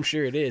 Oh, I'm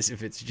sure it is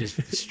if it's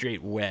just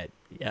straight wet.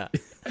 Yeah.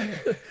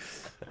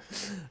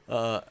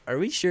 Are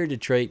we sure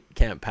Detroit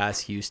can't pass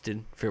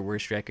Houston for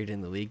worst record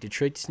in the league?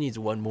 Detroit just needs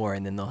one more,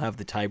 and then they'll have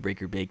the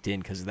tiebreaker baked in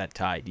because of that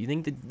tie. Do you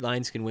think the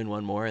Lions can win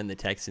one more and the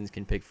Texans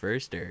can pick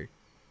first, or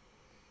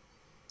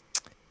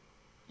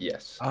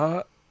Yes,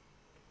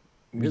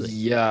 Really?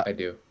 Yeah, I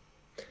do.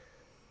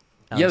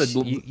 Yeah, Alex,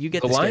 the- you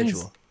get the the Lions-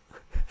 schedule?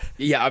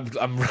 yeah,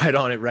 I'm right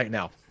on it right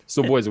now.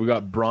 So, boys, we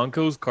got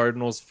Broncos,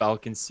 Cardinals,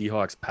 Falcons,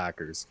 Seahawks,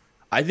 Packers.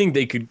 I think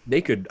they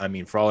could. I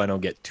mean, for all I know,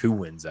 get 2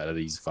 wins out of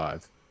these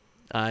 5.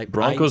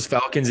 Broncos,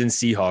 Falcons, and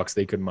Seahawks.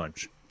 They could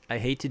munch. I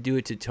hate to do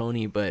it to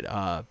Tony, but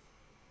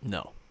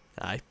no,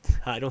 I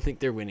don't think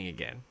they're winning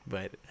again.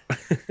 But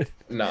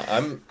No,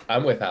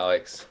 I'm with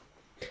Alex.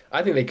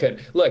 I think they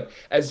could. Look,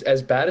 as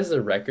bad as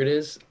the record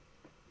is,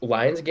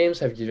 Lions games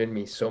have given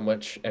me so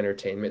much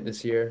entertainment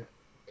this year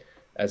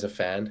as a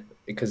fan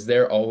because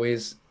they're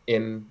always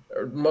in,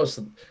 or most,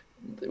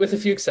 with a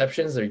few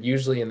exceptions, they're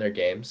usually in their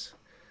games,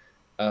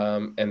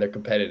 and they're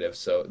competitive.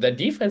 So that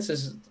defense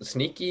is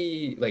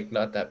sneaky, like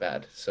not that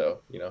bad. So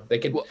they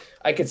could. Well-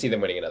 I could see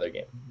them winning another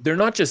game. They're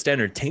not just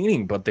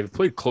entertaining, but they've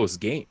played close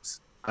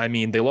games. I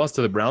mean, they lost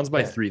to the Browns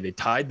by Yeah. 3. They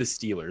tied the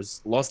Steelers,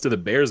 lost to the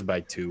Bears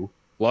by 2,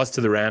 lost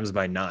to the Rams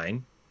by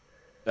 9.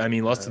 I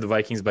mean, lost to the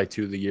Vikings by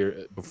 2 the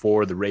year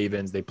before. The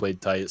Ravens, they played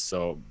tight.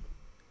 So,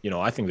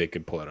 I think they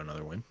could pull out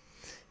another win.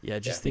 yeah,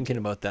 just thinking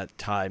about that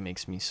tie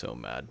makes me so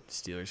mad.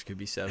 Steelers could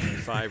be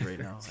 7-5 right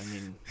now. I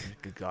mean,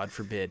 God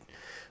forbid.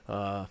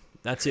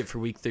 That's it for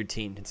week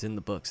 13. It's in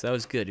the books. That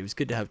was good. It was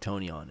good to have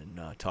Tony on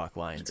and talk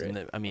Lions. great.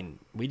 And I mean,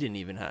 we didn't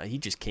even have. He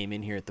just came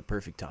in here at the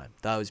perfect time.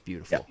 That was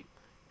beautiful. Yeah.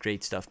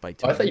 Great stuff by Oh,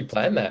 Tony. I thought you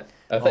planned that.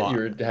 I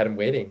thought had him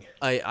waiting.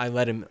 I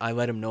let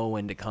him know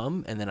when to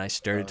come, and then I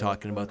started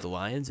talking about the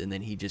Lions, and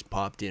then he just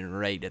popped in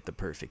right at the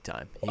perfect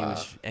time.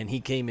 He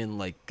came in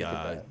like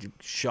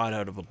shot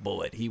out of a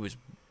bullet. He was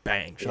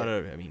bang, shot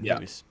out of. I mean, Yeah.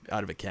 he was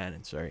out of a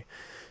cannon. Sorry,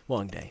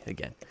 long day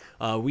again.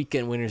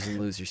 Weekend winners and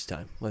losers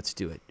time. Let's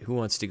do it. Who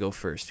wants to go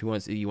first? You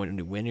want to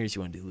do winners?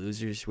 You want to do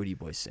losers? What do you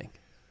boys think?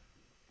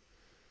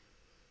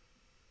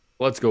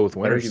 Let's go with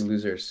Why don't winners. you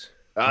losers?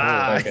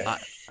 Okay.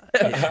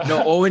 Okay.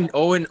 No,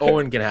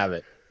 Owen can have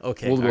it.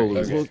 Okay, We'll go all right,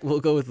 losers. We'll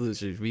go with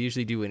losers. We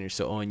usually do winners.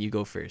 So Owen, you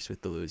go first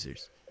with the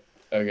losers.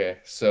 Okay,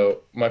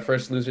 so my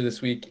first loser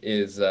this week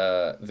is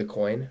the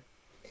coin.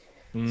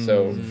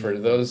 So for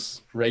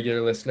those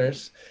regular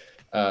listeners,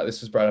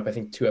 this was brought up I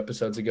think 2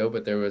 episodes ago,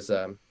 but there was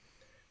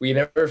we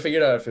never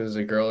figured out if it was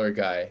a girl or a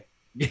guy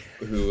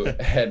who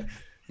had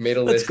made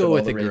a Let's list go of all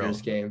with the a girl.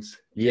 Raiders games.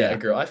 Yeah. A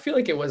girl. I feel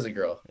like it was a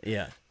girl,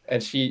 Yeah.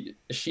 and she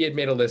had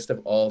made a list of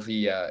all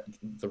the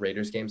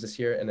Raiders games this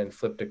year, and then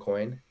flipped a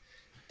coin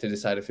to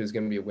decide if it was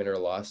going to be a win or a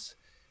loss,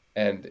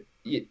 and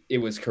it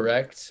was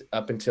correct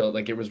up until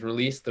like it was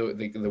released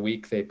the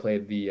week they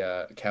played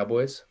the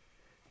Cowboys.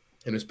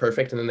 It was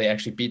perfect, and then they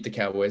actually beat the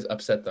Cowboys,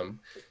 upset them,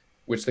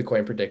 which the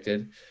coin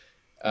predicted.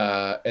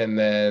 And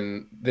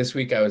then this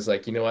week I was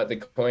like, you know what, the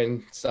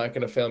coin's not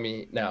going to fail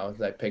me now.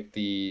 I picked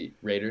the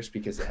Raiders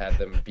because it had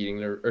them beating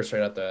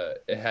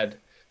it had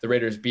the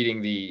Raiders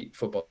beating the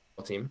football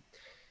team,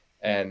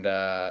 and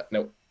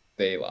no,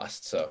 they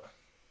lost. So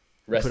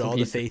Rest Put in all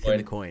the peace, faith in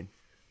the coin.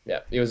 Yeah,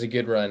 it was a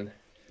good run,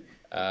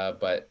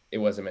 but it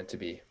wasn't meant to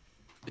be.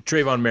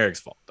 Trayvon Merrick's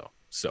fault though.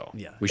 So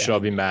Yeah. we should all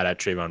be mad at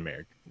Trayvon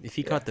Merrick. If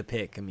he caught the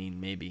pick, I mean,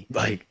 maybe.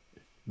 Like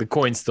the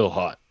coin's still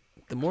hot.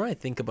 The more I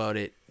think about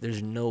it,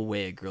 there's no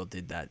way a girl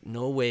did that.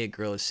 No way a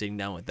girl is sitting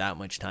down with that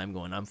much time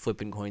going, I'm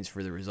flipping coins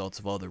for the results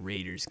of all the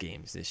Raiders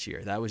games this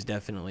year. That was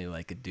definitely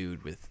like a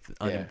dude with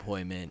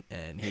unemployment,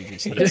 and he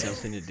just needs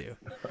something to do.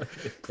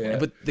 Yeah.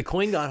 But the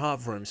coin got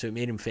hot for him, so it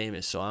made him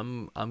famous. So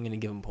I'm going to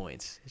give him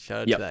points.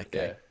 Shout out to that guy.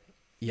 Yeah.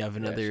 You have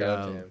shout out to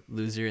another him.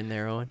 loser in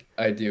there, Owen?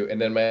 I do. And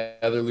then my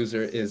other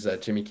loser is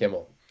Jimmy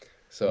Kimmel.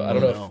 So I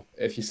don't know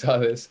if you saw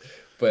this,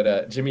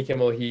 but Jimmy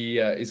Kimmel, he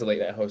is a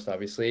late night host,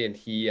 obviously, and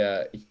he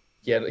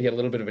had a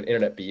little bit of an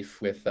internet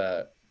beef with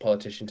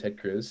politician Ted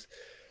Cruz.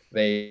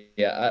 I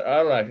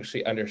don't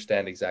actually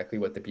understand exactly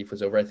what the beef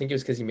was over. I think it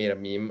was because he made a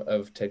meme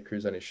of Ted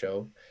Cruz on his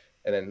show,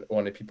 and then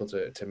wanted people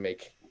to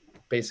make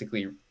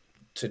basically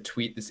to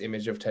tweet this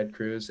image of Ted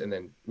Cruz, and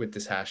then with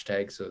this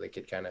hashtag so they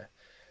could kind of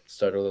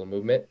start a little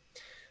movement.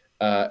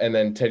 And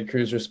then Ted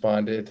Cruz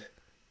responded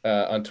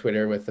on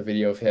Twitter with a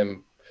video of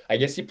him. I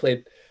guess he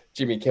played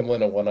Jimmy Kimmel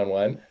in a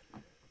one-on-one.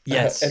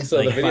 Yes, and so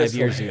like the 5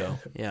 years ago.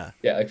 Yeah.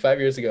 Yeah, like 5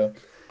 years ago.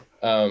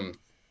 And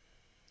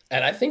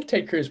I think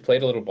Ted Cruz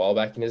played a little ball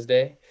back in his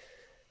day.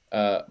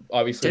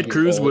 Obviously, Ted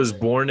Cruz was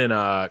born in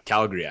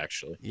Calgary,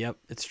 actually. Yep,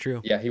 it's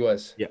true. Yeah, he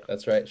was. Yeah,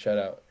 that's right. Shout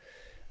out.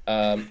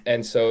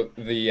 And so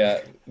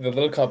the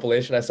little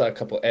compilation, I saw a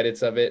couple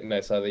edits of it, and I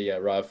saw the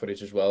raw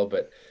footage as well.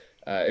 But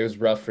it was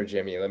rough for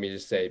Jimmy. Let me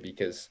just say,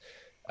 because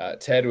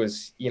Ted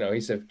was,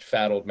 he's a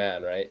fat old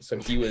man, right? So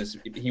he was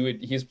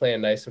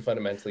playing nice and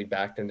fundamentally,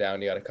 backed him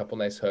down. He got a couple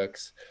nice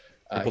hooks.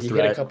 He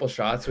hit a couple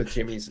shots with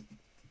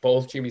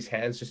both Jimmy's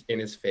hands just in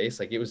his face.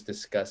 Like, it was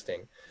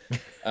disgusting.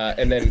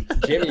 And then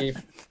Jimmy,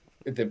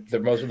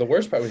 the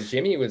worst part was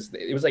it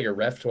was like a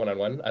ref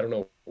one-on-one. I don't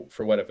know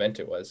for what event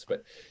it was,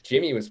 but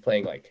Jimmy was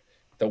playing like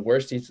the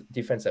worst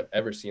defense I've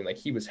ever seen. Like,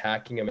 he was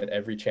hacking him at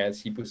every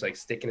chance. He was like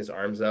sticking his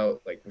arms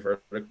out, like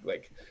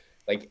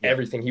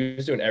everything. He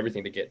was doing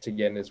everything to get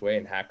in his way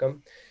and hack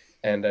him.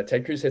 And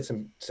Ted Cruz hit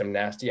some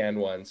nasty and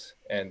ones,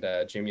 and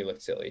Jimmy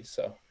looked silly.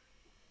 So.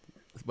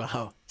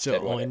 Wow.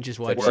 So Owen just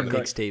watched some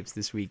mixtapes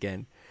this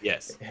weekend.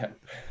 Yes. Yeah.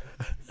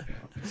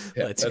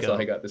 Let's that's go.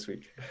 all I got this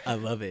week. I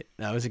love it.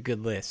 That was a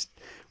good list.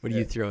 What are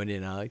you throwing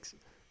in, Alex?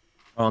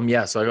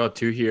 So I got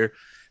two here.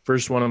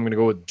 First one, I'm going to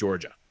go with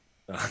Georgia.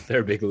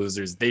 They're big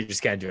losers. They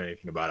just can't do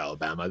anything about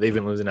Alabama. They've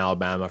been losing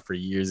Alabama for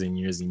years and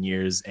years and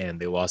years, and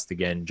they lost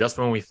again. Just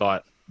when we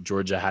thought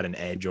Georgia had an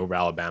edge over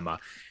Alabama,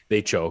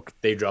 they choked.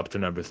 They dropped to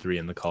number 3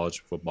 in the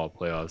college football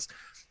playoffs.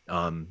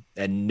 And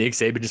Nick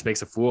Saban just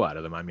makes a fool out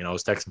of them. I mean, I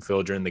was texting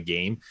Phil during the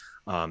game.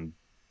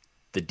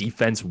 The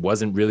defense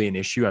wasn't really an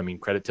issue. I mean,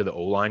 credit to the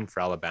O-line for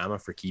Alabama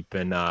for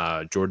keeping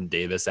Jordan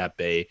Davis at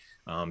bay.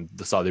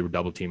 Saw they were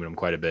double teaming him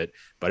quite a bit,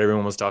 but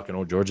everyone was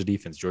talking, Georgia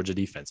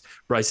defense.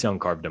 Bryce Young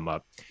carved him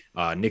up.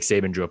 Nick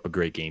Saban drew up a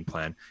great game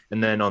plan.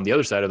 And then on the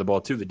other side of the ball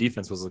too, the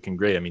defense was looking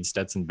great. I mean,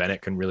 Stetson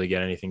Bennett couldn't really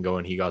get anything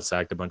going. He got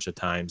sacked a bunch of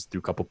times, threw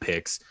a couple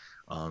picks.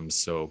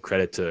 So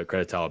credit to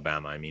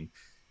Alabama. I mean,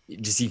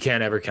 you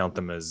can't ever count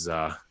them as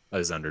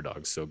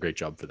underdogs. So great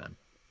job for them.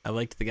 I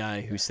liked the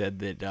guy who said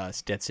that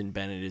Stetson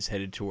Bennett is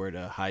headed toward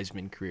a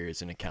Heisman career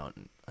as an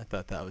accountant. I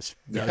thought that was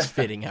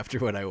fitting after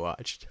what I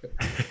watched.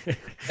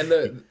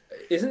 And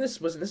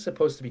wasn't this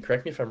supposed to be,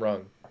 correct me if I'm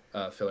wrong,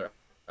 Phil or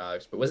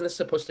Alex, but wasn't this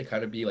supposed to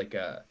kind of be like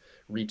a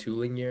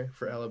retooling year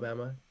for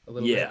Alabama a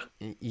little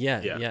bit?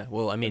 Yeah.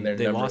 Well, I mean,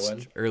 they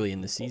lost early in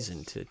the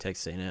season to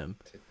Texas A&M.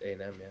 A&M,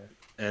 yeah.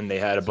 And they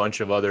had a bunch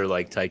of other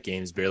tight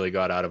games, barely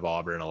got out of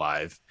Auburn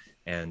alive.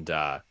 And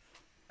I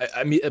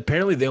mean,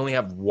 apparently they only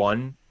have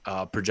one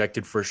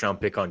projected first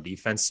round pick on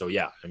defense. So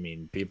yeah, I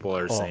mean, people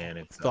are saying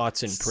it's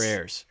thoughts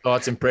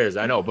and prayers.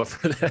 I know, but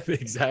for them,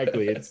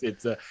 exactly, it's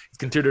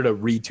considered a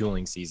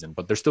retooling season,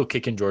 but they're still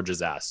kicking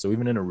Georgia's ass. So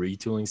even in a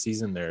retooling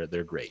season,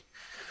 they're great.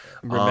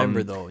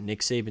 Remember though,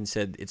 Nick Saban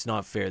said it's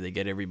not fair. They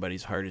get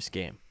everybody's hardest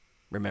game.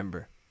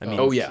 Remember. I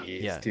mean,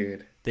 geez,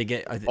 dude. They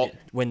get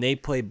when they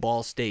play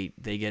Ball State,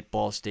 they get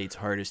Ball State's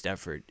hardest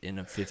effort in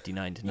a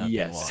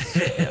 59-0 loss.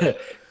 Yeah.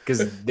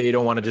 Because they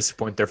don't want to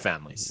disappoint their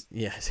families.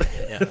 Yes.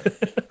 Yeah.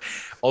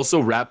 Also,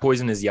 rat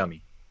poison is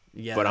yummy.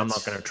 Yeah, but I'm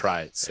not going to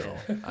try it. So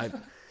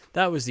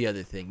that was the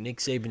other thing. Nick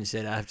Saban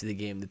said after the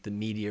game that the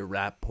media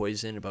rat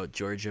poison about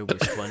Georgia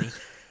was funny.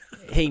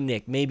 Hey,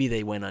 Nick, maybe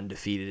they went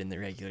undefeated in the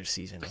regular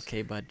season,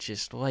 okay? But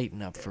just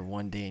lighten up for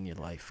one day in your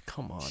life.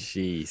 Come on.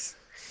 Jeez.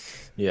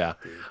 Yeah.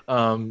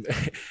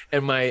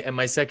 And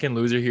my second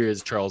loser here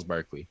is Charles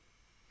Barkley.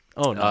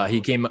 Oh no.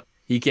 He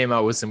came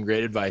out with some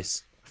great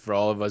advice for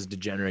all of us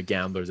degenerate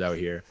gamblers out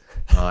here,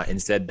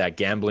 and said that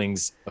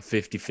gambling's a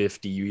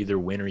 50-50. You either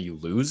win or you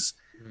lose.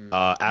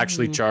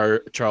 Actually,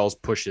 Charles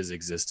pushes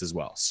exist as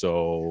well.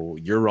 So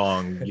you're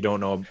wrong. You don't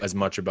know as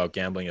much about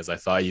gambling as I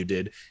thought you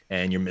did,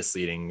 and you're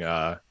misleading.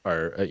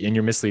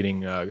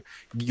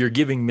 You're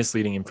giving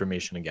misleading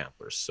information to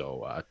gamblers.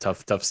 So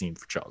tough scene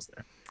for Charles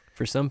there.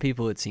 For some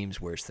people, it seems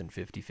worse than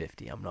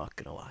 50-50. I'm not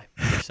going to lie.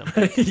 For some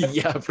people.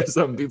 Yeah, for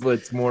some people,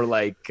 it's more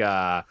like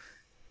 10-90.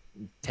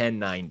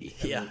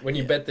 Yeah. When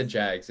you bet the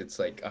Jags, it's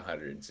like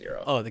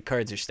 100-0. Oh, the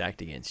cards are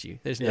stacked against you.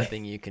 There's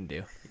nothing you can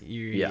do.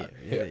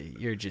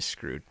 You're just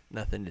screwed.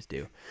 Nothing to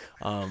do.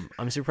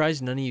 I'm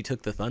surprised none of you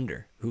took the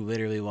Thunder, who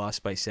literally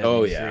lost by 73.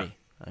 Oh, yeah.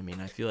 I mean,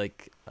 I feel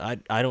like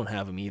I don't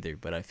have them either,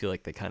 but I feel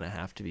like they kind of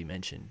have to be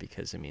mentioned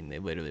because, I mean, they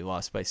literally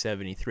lost by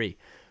 73.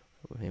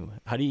 I mean,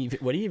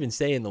 what do you even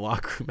say in the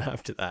locker room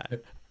after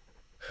that?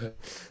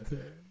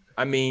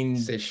 I mean,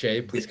 Say,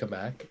 Shea, please come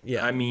back.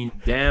 Yeah. I mean,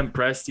 damn,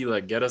 Presty,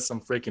 like, get us some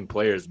freaking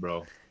players,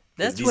 bro.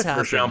 That's these what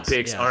happens. first round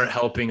picks yeah. aren't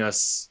helping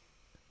us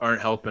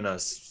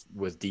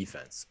with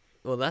defense.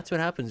 Well, that's what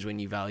happens when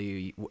you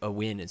value a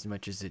win as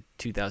much as a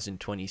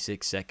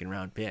 2026 second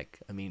round pick.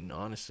 I mean,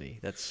 honestly,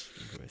 that's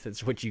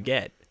what you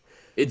get.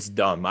 It's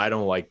dumb. I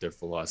don't like their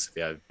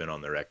philosophy. I've been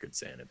on the record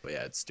saying it, but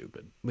yeah, it's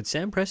stupid. But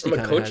Sam Presti From a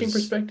kind of coaching has,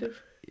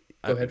 perspective?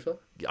 Go ahead, Phil.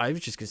 I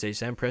was just going to say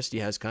Sam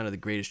Presti has kind of the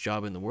greatest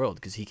job in the world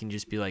because he can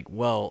just be like,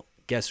 well,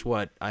 guess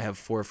what? I have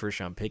 4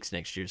 first-round picks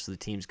next year, so the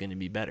team's going to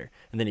be better.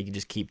 And then he can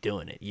just keep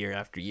doing it year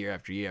after year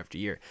after year after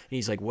year. And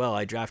he's like, well,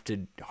 I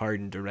drafted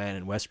Harden, Durant,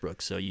 and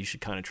Westbrook, so you should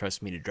kind of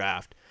trust me to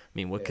draft. I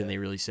mean, what can they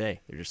really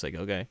say? They're just like,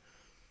 okay,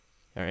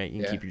 all right,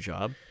 you can keep your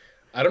job.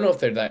 I don't know if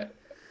they're that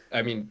 –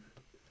 I mean,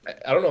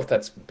 I don't know if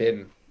that's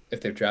been –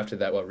 if they've drafted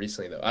that well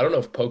recently, though. I don't know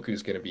if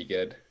Poku's going to be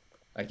good.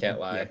 I can't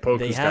lie. Yeah, Poku's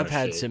They have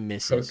had shit. some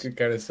misses. Poku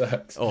kind of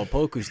sucks. Oh,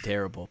 Poku's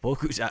terrible.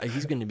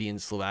 He's going to be in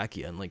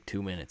Slovakia in like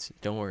 2 minutes.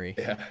 Don't worry.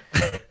 Yeah.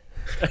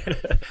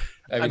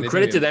 And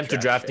credit to them to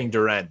drafting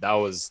Durant. That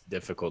was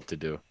difficult to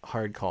do.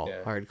 Hard call.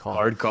 Yeah. Hard call.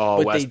 Hard call.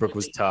 But Westbrook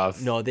was tough.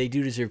 No, they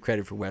do deserve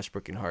credit for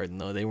Westbrook and Harden,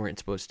 though. They weren't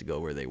supposed to go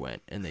where they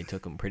went, and they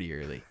took them pretty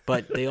early.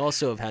 But they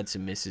also have had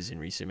some misses in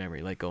recent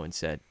memory, like Owen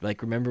said.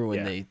 Like, remember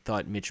when they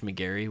thought Mitch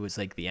McGarry was,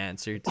 like, the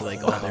answer to,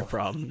 like, all their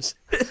problems?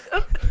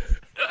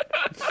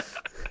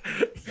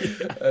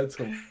 That's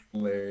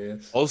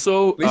hilarious.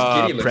 Also,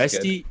 Giddey looks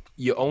Presti,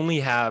 you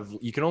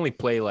can only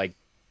play, like,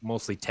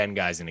 mostly 10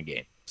 guys in a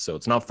game. So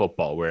it's not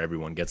football where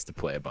everyone gets to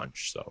play a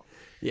bunch. So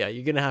Yeah,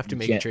 you're going to have to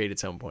make a trade at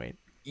some point.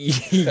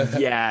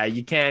 yeah,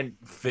 you can't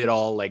fit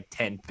all like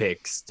 10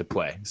 picks to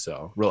play.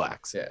 So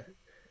relax. Yeah.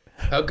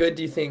 How good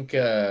do you think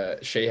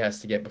Shea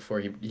has to get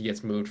before he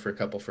gets moved for a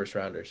couple first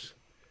rounders?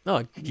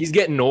 No, He's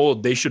getting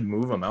old. They should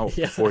move him out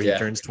before he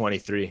turns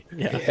 23.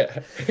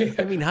 yeah.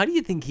 I mean, how do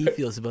you think he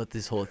feels about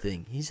this whole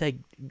thing? He's like,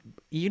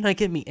 "You're not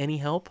getting me any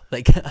help,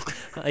 like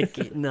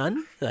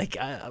none. Like,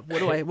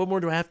 what more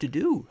do I have to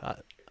do?"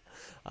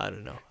 I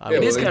don't know.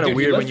 It is kind of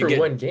weird when you get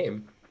one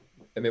game,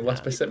 and they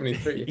lost by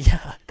 73.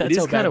 Yeah, that's it is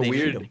how kind bad of they need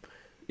weird. him.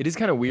 It is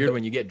kind of weird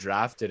when you get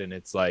drafted and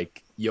it's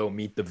like, yo,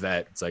 meet the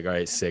vet. It's like, all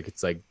right, sick.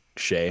 It's like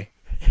Shea.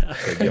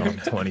 Like, yo, I'm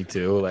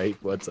 22. Like,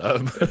 what's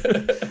up?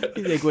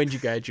 He's like, when'd you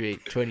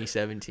graduate?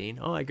 2017.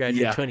 Oh, I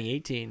graduated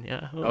 2018.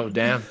 Yeah. Oh,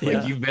 damn.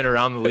 Like, you've been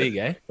around the league,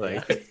 eh?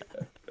 Like,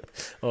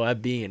 Oh,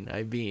 I've been.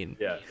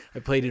 yeah. I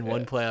played in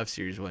one playoff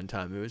series one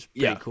time. It was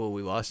pretty cool.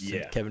 We lost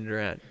to Kevin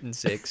Durant in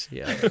 6.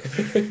 Yeah.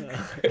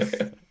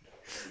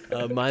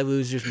 My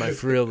losers, my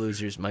for real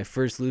losers. My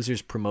first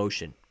loser's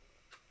promotion.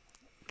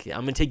 Okay,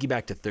 I'm going to take you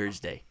back to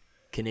Thursday.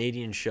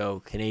 Canadian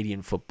show,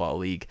 Canadian Football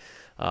League.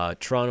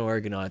 Toronto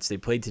Argonauts, they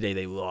played today.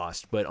 They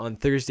lost. But on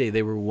Thursday,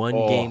 they were one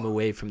game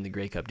away from the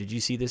Grey Cup. Did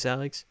you see this,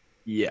 Alex?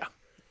 Yeah.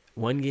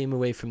 One game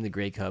away from the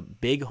Grey Cup.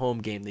 Big home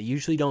game. They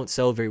usually don't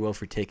sell very well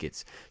for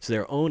tickets. So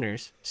their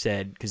owners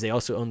said, because they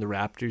also own the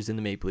Raptors and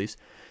the Maple Leafs,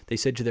 they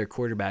said to their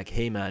quarterback,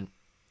 hey, man,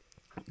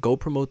 go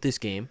promote this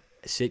game.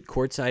 Sit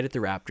courtside at the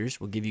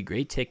Raptors. We'll give you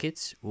great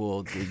tickets.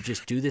 We'll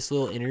just do this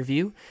little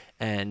interview.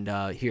 And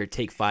here,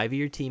 take 5 of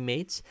your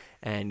teammates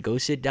and go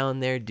sit down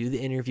there, do the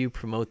interview,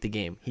 promote the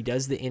game. He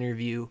does the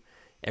interview.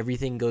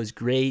 Everything goes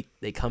great.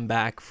 They come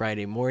back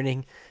Friday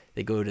morning.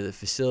 They go to the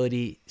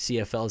facility.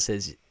 CFL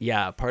says,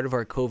 yeah, part of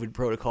our COVID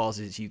protocols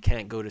is you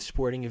can't go to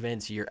sporting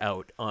events. You're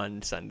out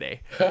on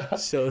Sunday.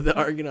 So the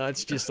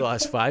Argonauts just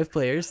lost 5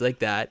 players like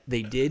that.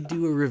 They did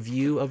do a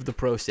review of the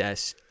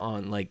process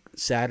on like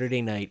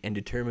Saturday night and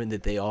determined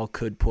that they all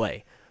could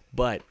play.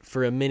 But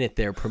for a minute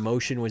there,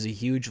 promotion was a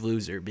huge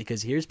loser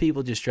because here's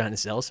people just trying to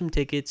sell some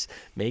tickets,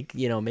 make a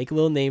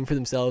little name for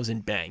themselves,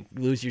 and bang,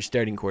 lose your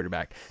starting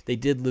quarterback. They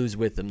did lose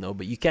with them though,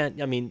 but you can't.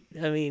 I mean,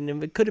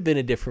 it could have been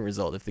a different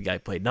result if the guy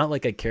played. Not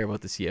like I care about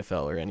the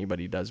CFL or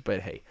anybody does, but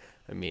hey,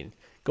 I mean,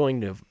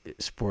 going to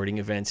sporting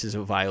events is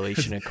a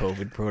violation of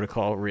COVID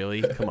protocol.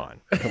 Really, come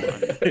on.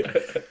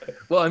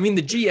 Well, I mean,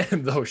 the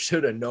GM though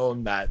should have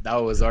known that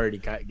was already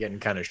getting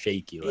kind of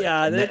shaky. Like,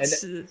 yeah,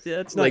 that's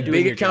not like doing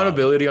big your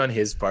accountability on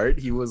his part.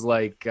 He was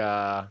like,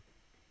 it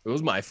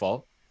was my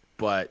fault,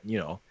 but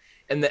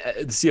and the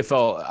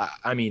CFL.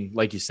 I mean,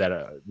 like you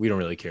said, we don't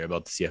really care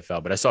about the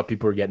CFL, but I saw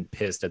people were getting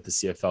pissed at the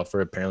CFL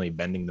for apparently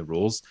bending the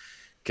rules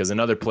because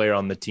another player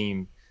on the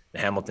team, the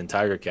Hamilton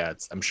Tiger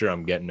Cats, I'm sure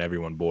I'm getting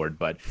everyone bored,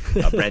 but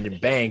Brandon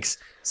Banks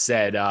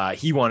said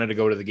he wanted to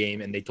go to the game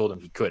and they told him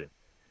he couldn't.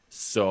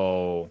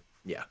 So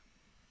yeah.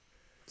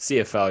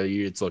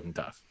 CFL, it's looking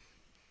tough.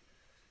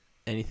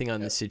 Anything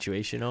on this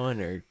situation,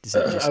 Owen, or is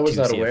that just I was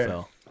too not CFL?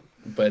 aware.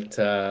 But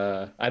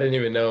I didn't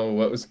even know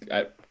what was.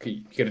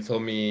 You could have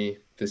told me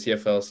the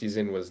CFL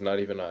season was not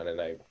even on,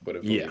 and I would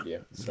have believed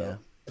you. So. Yeah.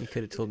 You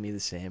could have told me the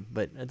same,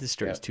 but this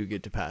story's too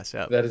good to pass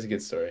up. That is a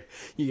good story.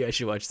 You guys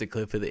should watch the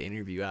clip of the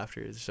interview after.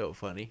 It's so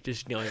funny.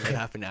 Just knowing what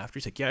happened after.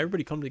 He's like, yeah,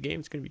 everybody come to the game.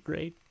 It's going to be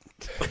great.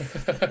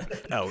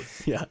 Out.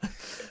 Yeah.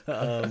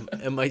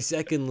 And my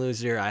second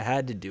loser, I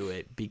had to do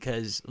it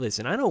because,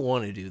 listen, I don't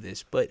want to do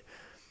this, but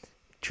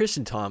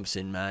Tristan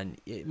Thompson, man,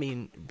 I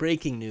mean,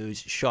 breaking news,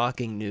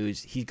 shocking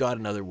news. He got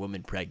another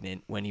woman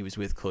pregnant when he was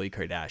with Khloe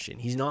Kardashian.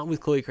 He's not with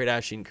Khloe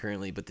Kardashian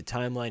currently, but the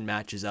timeline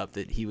matches up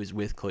that he was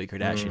with Khloe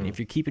Kardashian. If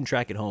you're keeping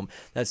track at home,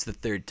 that's the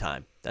third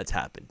time that's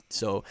happened.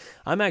 So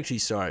I'm actually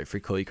sorry for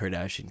Khloe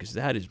Kardashian because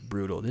that is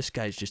brutal. This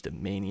guy's just a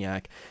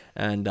maniac.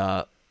 And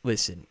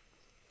listen,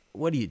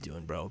 what are you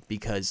doing, bro?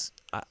 Because,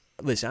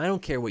 listen, I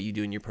don't care what you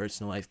do in your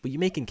personal life, but you're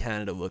making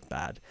Canada look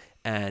bad.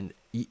 And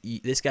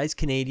this guy's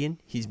Canadian.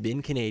 He's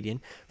been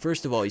Canadian.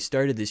 First of all, he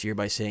started this year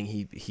by saying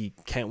he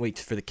can't wait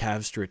for the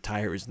Cavs to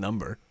retire his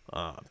number.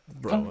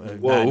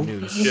 Bad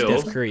news.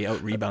 Steph Curry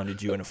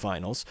out-rebounded you in the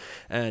finals.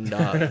 And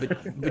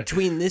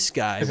between this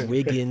guy,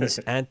 Wiggins,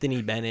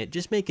 Anthony Bennett,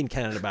 just making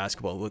Canada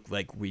basketball look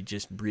like we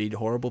just breed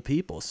horrible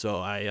people.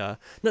 So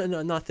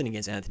no, nothing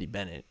against Anthony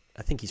Bennett.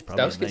 I think he's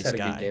probably a nice had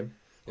guy. A good game.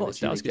 Oh,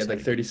 Stauskas had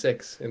like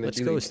 36 in the Let's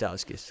G go, League.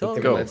 Stauskas. So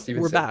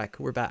we're back.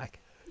 We're back.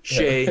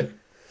 Shea,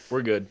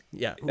 we're good.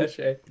 Yeah.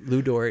 Shea.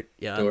 Lou Dort.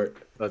 Yeah. Dort.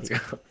 Let's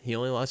go. He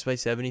only lost by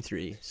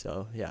 73.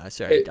 So, yeah,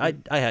 sorry. I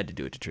had to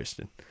do it to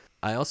Tristan.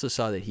 I also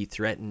saw that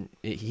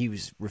he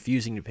was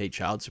refusing to pay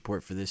child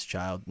support for this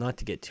child, not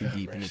to get too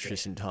deep into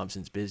Tristan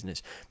Thompson's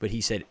business, but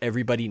he said,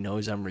 everybody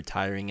knows I'm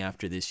retiring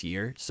after this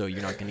year, so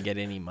you're not going to get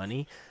any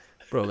money.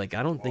 Bro, like,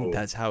 I don't think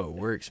that's how it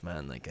works,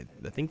 man. Like,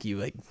 I think you,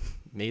 like,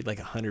 made, like,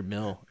 $100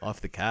 million off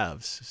the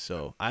Cavs,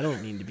 so I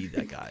don't mean to be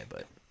that guy,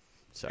 but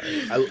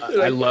sorry.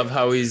 I love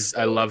how he's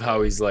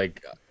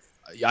like,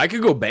 I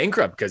could go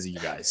bankrupt because of you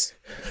guys.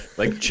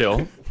 Like,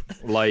 chill.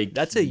 Like,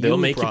 they'll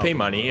make you pay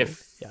money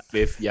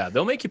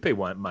they'll make you pay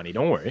money.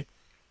 Don't worry.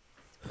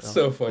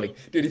 So funny,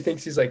 dude. He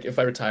thinks he's like, if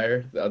I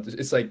retire,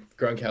 it's like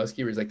Gronkowski,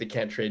 where he's like, they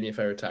can't trade me if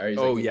I retire. He's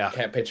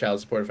can't pay child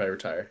support if I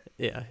retire.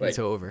 Yeah, like, it's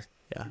over.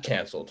 Yeah,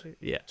 canceled.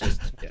 Yeah, just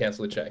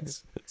cancel the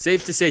checks.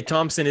 Safe to say,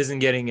 Thompson isn't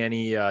getting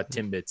any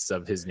Timbits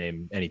of his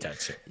name anytime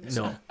soon.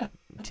 No.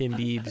 Tim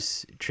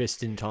Biebs,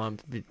 Tristan, Tom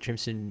Beebs,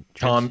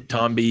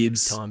 Tom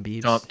Bits. Tom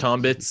Bits.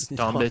 That's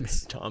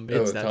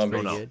Tom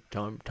pretty Bits. good.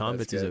 Tom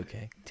Bits is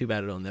okay. Too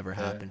bad it'll never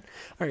happen.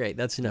 All right,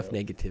 that's enough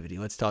negativity.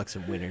 Let's talk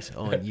some winners.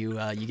 Owen, you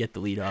get the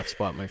leadoff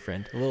spot, my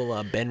friend. A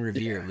little Ben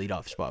Revere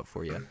leadoff spot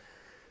for you.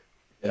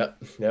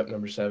 Yep,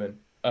 number 7.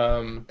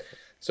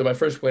 So my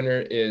first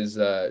winner is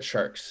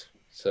sharks.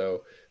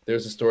 So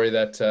there's a story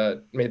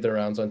that made the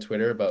rounds on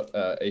Twitter about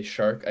a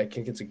shark. I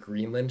think it's a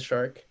Greenland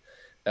shark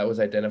that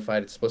was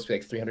identified. It's supposed to be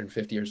like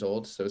 350 years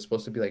old. So it's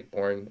supposed to be like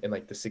born in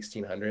like the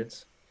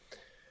 1600s.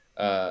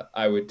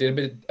 I did a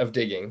bit of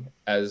digging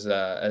as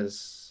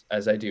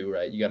I do,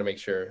 right? You got to make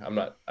sure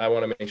I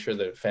want to make sure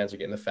that fans are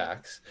getting the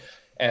facts.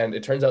 And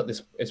it turns out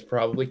this is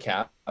probably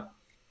cap.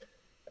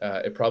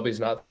 It probably is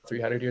not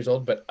 300 years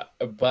old, but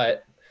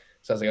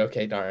so I was like,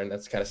 okay, darn,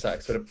 that's kind of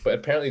sucks. But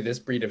apparently this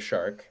breed of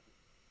shark,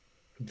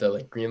 the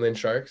like Greenland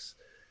sharks,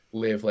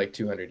 live like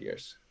 200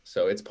 years.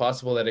 So it's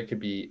possible that it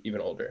could be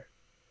even older.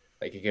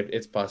 Like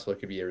it's possible it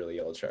could be a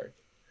really old shark.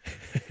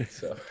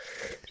 So,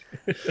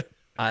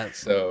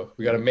 so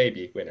we got a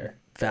maybe winner.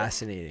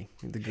 Fascinating.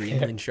 The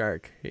Greenland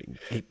shark.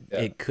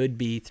 It could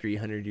be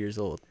 300 years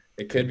old.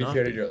 It could be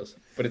 300 years old.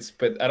 But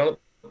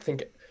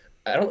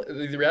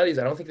the reality is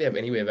I don't think they have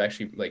any way of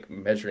actually like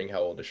measuring how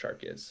old a shark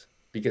is,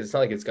 because it's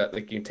not like it's got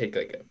like you can take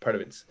like a part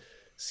of its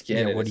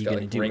skin and it's got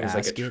like rings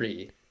like a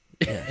tree.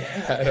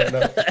 Yeah. I don't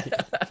know.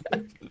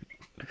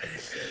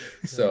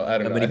 So I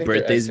don't know. How many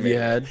birthdays have you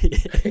had?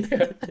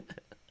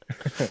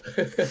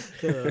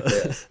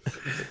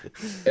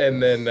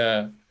 And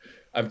then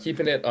I'm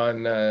keeping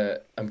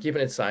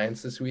it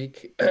science this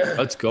week.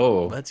 Let's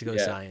go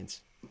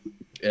science.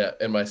 Yeah,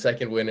 and my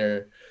second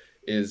winner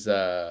is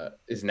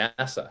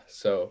NASA.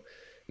 So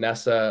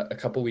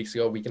NASA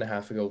a week and a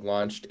half ago,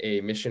 launched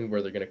a mission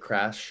where they're going to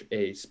crash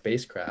a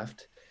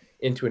spacecraft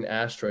into an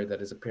asteroid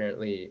that is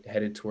apparently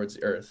headed towards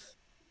Earth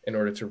in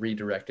order to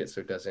redirect it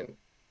so it doesn't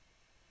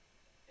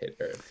hit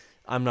Earth.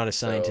 I'm not a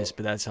scientist,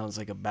 but that sounds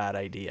like a bad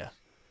idea.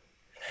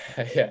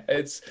 Yeah,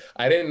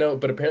 I didn't know,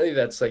 but apparently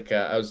that's like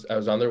I was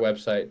on their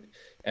website,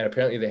 and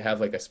apparently they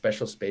have like a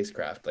special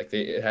spacecraft. Like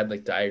it had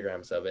like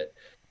diagrams of it,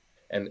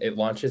 and it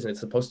launches, and it's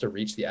supposed to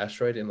reach the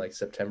asteroid in like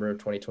September of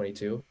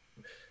 2022,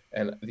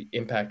 and the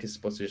impact is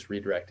supposed to just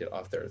redirect it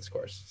off the Earth's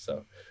course.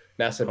 So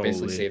NASA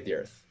basically saved the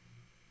Earth.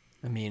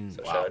 I mean,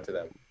 so shout out to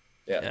them.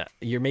 Yeah,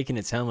 you're making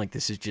it sound like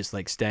this is just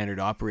like standard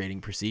operating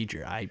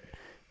procedure.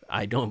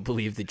 I don't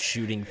believe that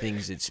shooting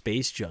things at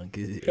space junk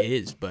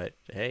is, but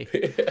hey,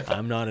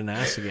 I'm not a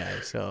NASA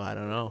guy, so I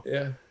don't know.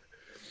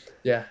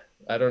 Yeah.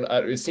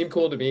 It seemed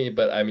cool to me,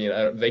 but I mean,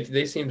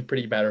 they seemed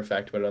pretty matter of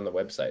fact about it on the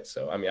website.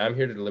 So I mean, I'm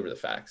here to deliver the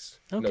facts.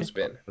 Okay. No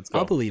spin. Let's go.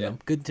 I'll believe Yeah. him.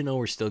 Good to know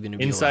we're still going to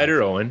be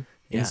Insider alive. Owen.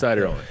 Yeah.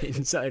 Insider Owen.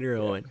 Insider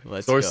Owen.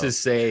 Let's Sources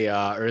go. say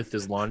Earth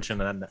is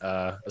launching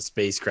a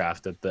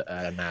spacecraft at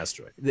an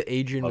asteroid. The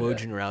Adrian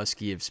Okay.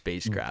 Wojnarowski of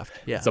spacecraft.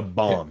 Yeah. It's a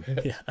bomb.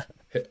 Yeah.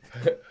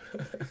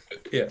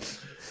 Yeah.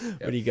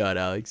 What do you got,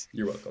 Alex?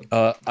 You're welcome.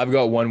 I've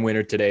got one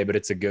winner today, but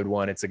it's a good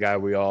one. It's a guy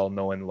we all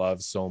know and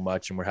love so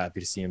much, and we're happy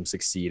to see him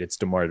succeed. It's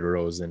DeMar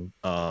DeRozan.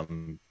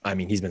 I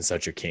mean, he's been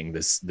such a king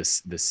this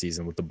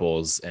season with the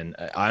Bulls, and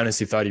I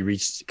honestly thought he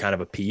reached kind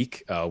of a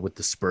peak with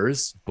the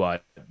Spurs,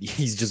 but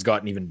he's just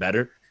gotten even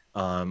better.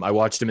 I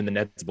watched him in the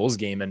Nets Bulls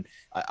game, and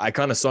I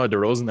kind of saw a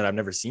DeRozan that I've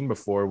never seen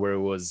before, where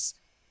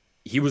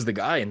he was the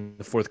guy in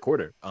the fourth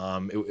quarter.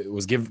 It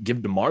was give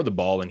DeMar the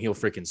ball and he'll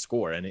freaking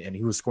score. And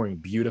he was scoring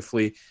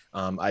beautifully.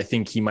 I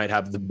think he might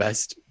have the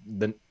best.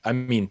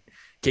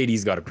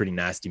 KD's got a pretty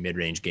nasty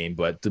mid-range game,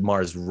 but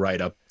DeMar's right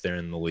up there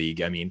in the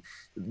league. I mean,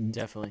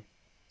 Definitely.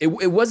 it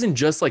wasn't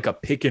just like a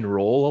pick and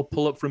roll I'll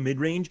pull up from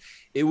mid-range.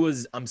 It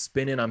was I'm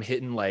spinning, I'm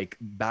hitting like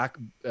back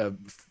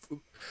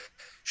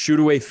shoot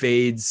away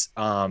fades.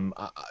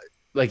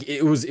 Like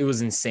it was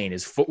insane.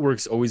 His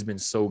footwork's always been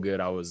so good.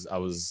 I was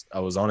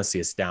honestly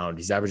astounded.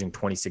 He's averaging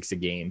 26 a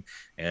game,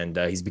 and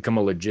he's become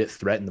a legit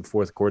threat in the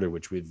fourth quarter,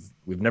 which we've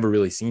never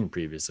really seen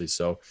previously.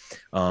 So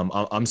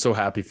I'm so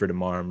happy for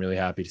DeMar. I'm really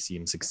happy to see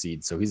him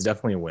succeed. So he's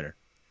definitely a winner.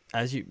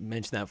 As you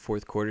mentioned that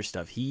fourth quarter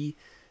stuff,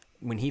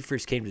 when he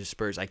first came to the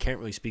Spurs, I can't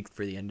really speak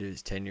for the end of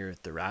his tenure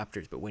at the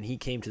Raptors, but when he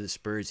came to the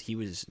Spurs, he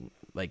was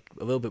like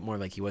a little bit more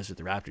like he was with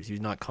the Raptors. He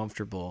was not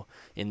comfortable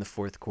in the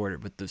fourth quarter,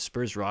 but the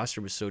Spurs roster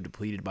was so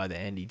depleted by the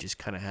end, he just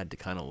kind of had to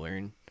kind of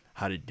learn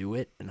how to do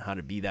it and how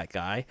to be that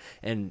guy.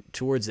 And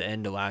towards the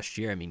end of last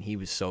year, I mean, he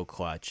was so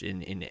clutch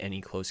in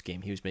any close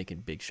game. He was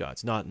making big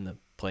shots, not in the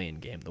play-in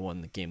game,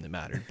 the game that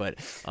mattered, but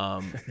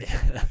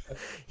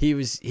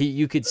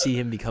you could see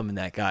him becoming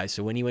that guy.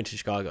 So when he went to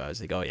Chicago, I was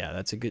like, oh yeah,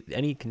 that's a good,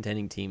 any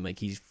contending team, like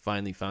he's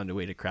finally found a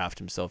way to craft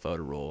himself out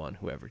a role on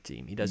whoever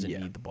team. He doesn't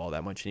need the ball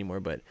that much anymore,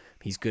 but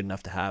he's good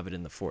enough to have it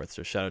in the fourth.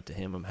 So shout out to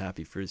him. I'm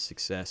happy for his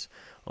success.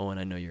 Owen,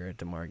 I know you're a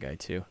DeMar guy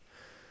too.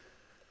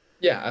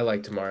 Yeah, I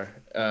like DeMar.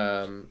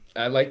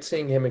 I liked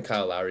seeing him and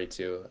Kyle Lowry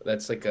too.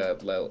 That's like a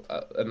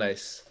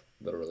nice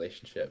little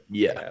relationship.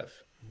 Yeah. They have.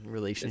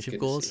 Relationship good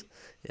to goals. see.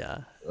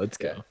 Yeah. Let's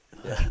go.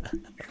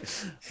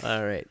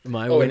 All right.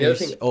 My Oh, and the other winners.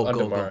 thing Oh, on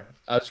go. DeMar,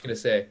 I was just gonna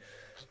say,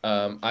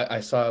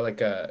 I saw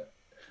like a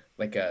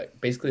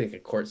basically like a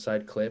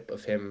courtside clip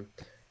of him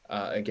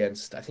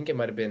against, I think it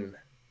might have been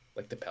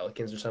like the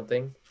Pelicans or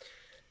something.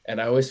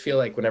 And I always feel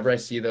like whenever I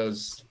see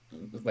those,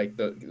 like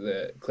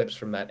the clips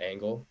from that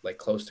angle, like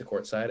close to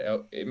courtside,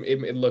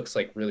 it looks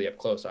like really up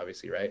close,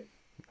 obviously, right?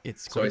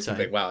 It's So it's courtside.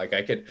 like, wow, like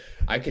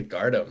I could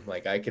guard him,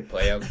 like I could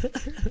play him,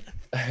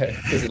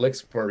 because it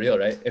looks more real,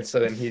 right? And so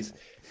then he's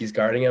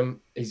guarding him,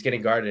 he's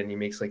getting guarded, and he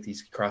makes like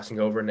these crossing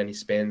over, and then he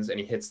spins and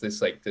he hits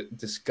this like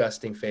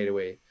disgusting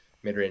fadeaway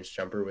mid-range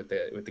jumper with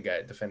the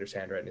guy defender's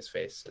hand right in his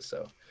face.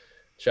 So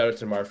shout out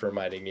to Mar for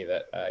reminding me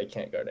that I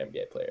can't guard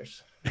NBA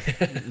players.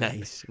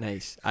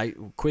 Nice.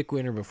 Quick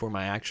winner before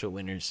my actual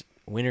winners.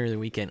 Winner of the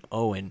weekend,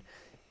 Owen,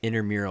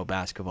 intramural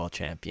basketball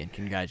champion.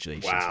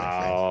 Congratulations, my friend.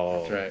 Wow.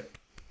 That's right.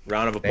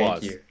 Round of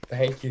applause.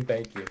 Thank you.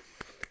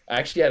 I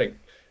actually had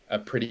a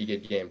pretty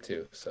good game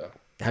too. So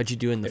How'd you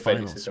do in the If I do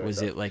finals? say so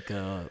Was myself. it like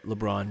a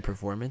LeBron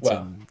performance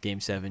Well, in Game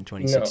 7, no,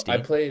 2016? I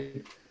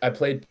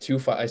played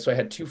so I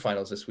had two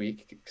finals this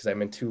week because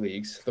I'm in two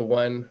leagues. The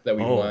one that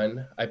we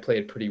won, I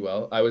played pretty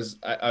well. I was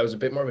a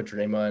bit more of a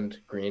Draymond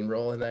Green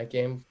role in that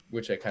game,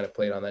 which I kind of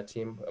played on that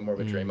team, more of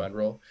a Draymond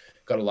role.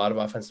 Got a lot of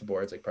offensive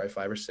boards, like probably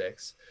 5 or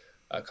 6,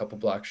 a couple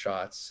block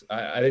shots.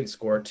 I didn't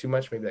score too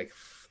much, maybe like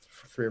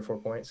 3 or 4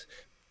 points.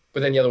 But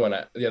then the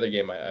other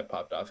game I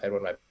popped off. I had one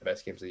of my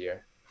best games of the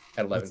year.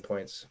 Had 11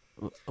 points.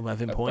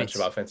 11 A points.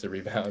 bunch of offensive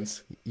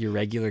rebounds. Your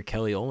regular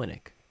Kelly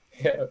Olynyk.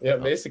 Yeah,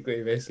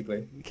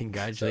 basically.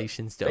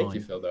 Congratulations to Thank Owen.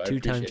 you, Phil, though. I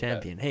Two-time appreciate that.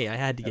 champion. Hey, I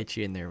had to get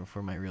you in there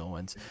for my real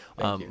ones.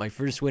 Thank you. My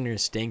first winner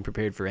is staying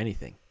prepared for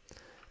anything.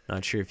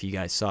 Not sure if you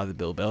guys saw the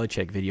Bill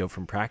Belichick video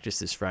from practice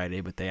this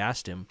Friday, but they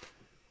asked him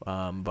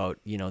about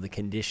the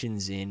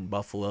conditions in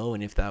Buffalo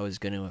and if that was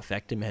going to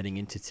affect him heading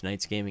into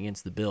tonight's game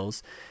against the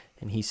Bills.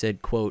 And he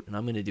said, quote, and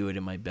I'm going to do it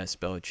in my best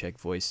Belichick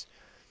voice,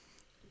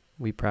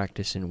 "We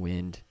practice in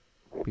wind.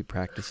 We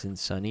practice in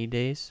sunny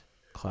days,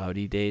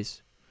 cloudy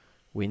days,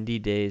 windy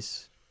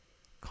days,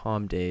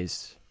 calm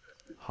days,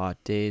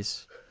 hot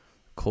days,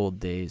 cold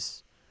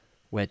days,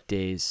 wet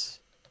days,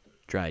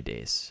 dry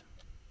days."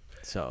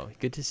 So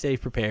good to stay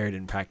prepared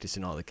and practice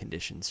in all the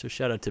conditions. So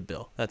shout out to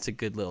Bill. That's a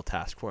good little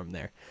task for him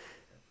there.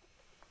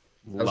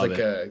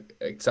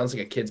 It sounds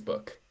like a kid's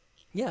book.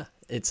 Yeah,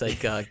 it's like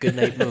Good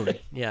Night Moon.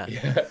 Yeah.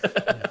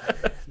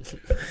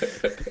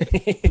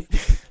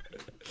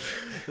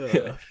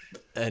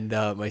 And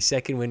my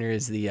second winner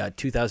is the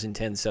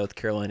 2010 South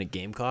Carolina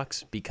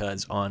Gamecocks,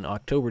 because on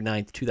October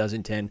 9th,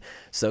 2010,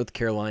 South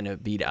Carolina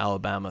beat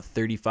Alabama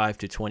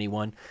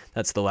 35-21.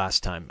 That's the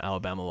last time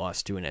Alabama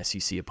lost to an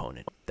SEC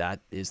opponent. that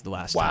is the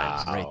last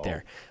time right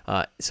there.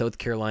 South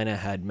Carolina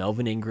had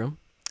Melvin Ingram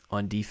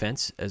on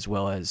defense, as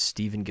well as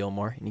Stephen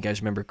Gilmore. And you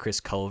guys remember Chris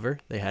Culver?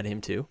 They had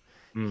him too.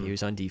 He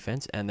was on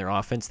defense. And their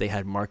offense, they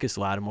had Marcus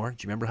Lattimore. Do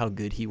you remember how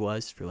good he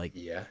was for like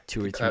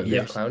 2 or 3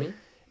 years? Clowney?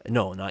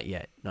 No, not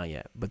yet.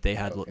 But they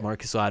had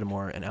Marcus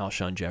Lattimore and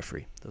Alshon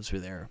Jeffrey. Those were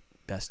their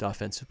best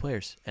offensive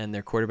players. And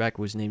their quarterback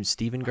was named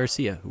Steven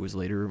Garcia, who was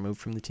later removed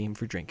from the team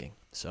for drinking.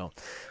 So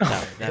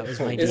that was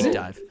my deep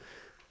dive.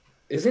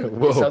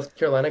 Isn't South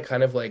Carolina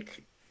kind of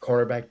like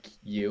cornerback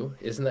U?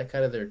 Isn't that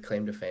kind of their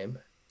claim to fame?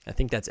 I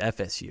think that's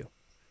FSU.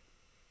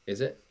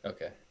 Is it?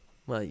 Okay.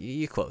 Well,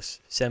 you're close.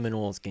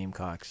 Seminoles,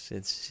 Gamecocks.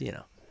 It's,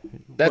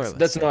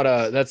 that's not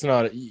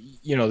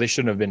they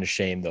shouldn't have been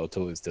ashamed though to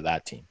lose to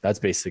that team. That's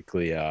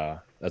basically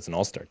that's an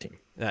all-star team.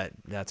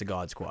 That's a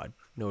God squad.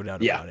 No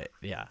doubt about it.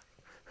 Yeah.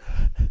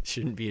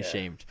 Shouldn't be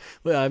ashamed.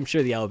 Well, I'm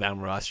sure the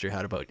Alabama roster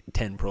had about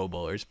 10 Pro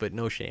Bowlers, but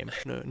no shame.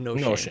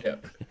 No shame.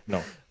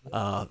 No.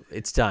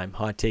 It's time.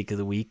 Hot take of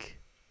the week,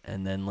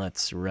 and then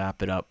let's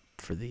wrap it up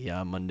for the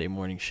Monday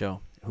morning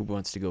show. Who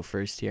wants to go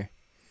first here?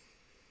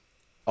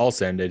 I'll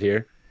send it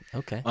here.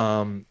 Okay.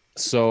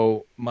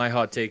 So my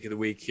hot take of the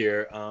week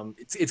here,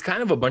 it's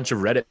kind of a bunch of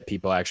Reddit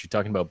people actually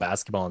talking about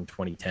basketball in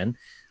 2010.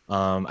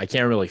 I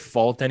can't really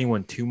fault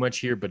anyone too much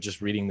here, but just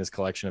reading this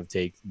collection of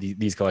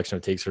these collection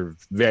of takes are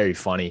very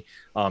funny.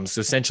 So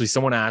essentially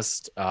someone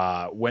asked,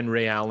 when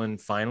Ray Allen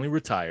finally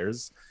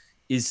retires,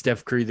 is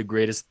Steph Curry the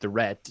greatest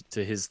threat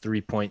to his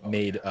 3-point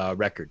made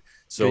record?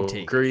 So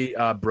Curry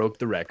broke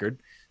the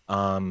record.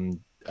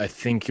 I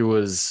think it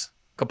was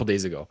a couple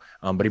days ago,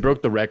 but he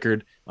broke the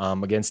record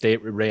against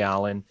Ray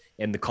Allen,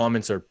 and the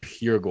comments are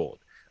pure gold.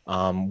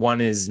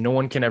 One is, no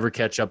one can ever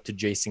catch up to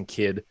Jason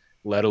Kidd,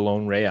 let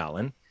alone Ray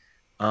Allen.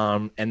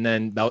 And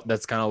then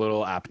that's kind of a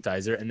little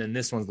appetizer. And then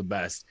this one's the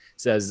best.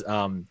 It says,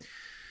 no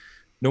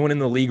one in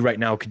the league right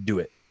now could do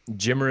it.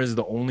 Jimmer is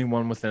the only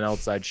one with an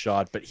outside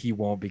shot, but he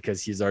won't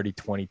because he's already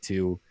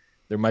 22.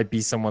 There might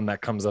be someone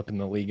that comes up in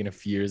the league in a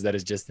few years that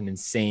is just an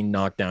insane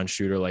knockdown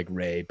shooter like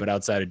Ray, but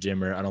outside of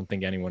Jimmer, I don't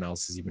think anyone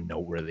else is even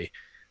noteworthy.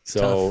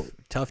 So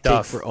tough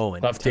take for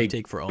Owen. Tough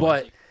take for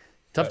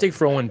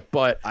Owen.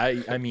 But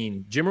I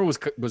mean, Jimmer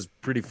was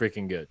pretty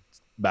freaking good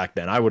back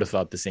then. I would have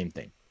thought the same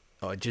thing.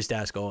 Oh, just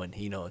ask Owen.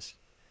 He knows.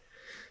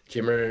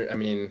 Jimmer, I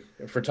mean,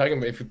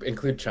 if you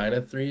include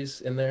China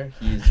threes in there,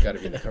 he's got to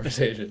be in the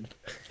conversation.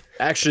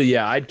 Actually,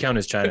 yeah, I'd count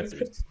his China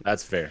threes.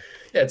 That's fair.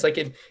 Yeah, it's like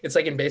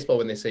in baseball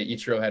when they say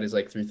Ichiro had his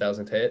like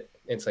 3,000th hit.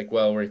 It's like,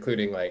 well, we're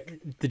including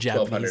like the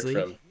Japanese league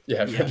from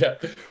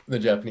the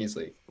Japanese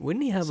league.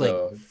 Wouldn't he have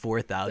like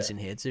 4,000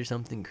 hits or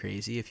something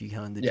crazy if you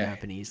count the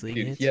Japanese league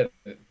hits? Yeah,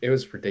 it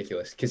was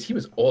ridiculous because he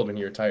was old when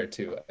he retired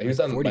too. He was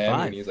on 45.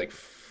 Miami when he was like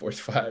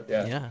 45.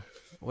 Yeah. Yeah.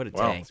 What a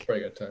tank. That's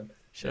pretty good time.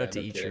 Shout out to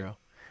Ichiro. Kidding.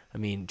 I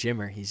mean,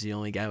 Jimmer, he's the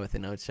only guy with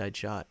an outside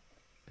shot.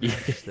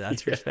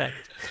 That's respect.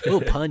 A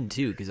little pun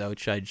too, because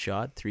outside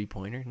shot,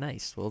 3-pointer,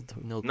 nice. Well,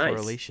 no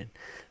correlation.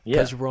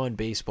 Because we're on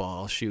baseball,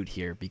 I'll shoot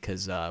here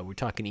because we're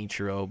talking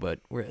Ichiro, but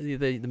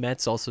the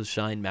Mets also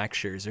signed Max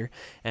Scherzer,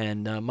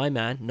 and my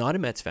man, not a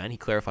Mets fan, he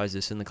clarifies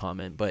this in the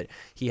comment, but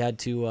he had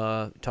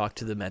to talk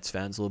to the Mets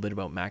fans a little bit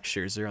about Max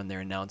Scherzer on their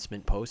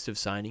announcement post of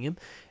signing him,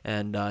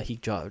 and he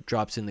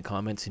drops in the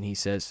comments and he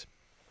says,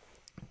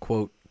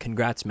 quote,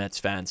 "Congrats, Mets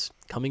fans.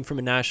 Coming from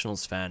a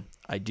Nationals fan,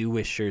 I do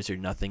wish Scherzer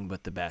nothing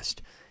but the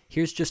best.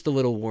 Here's just a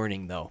little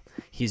warning, though.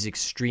 He's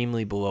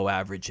extremely below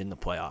average in the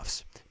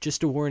playoffs.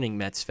 Just a warning,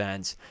 Mets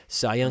fans.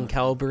 Cy Young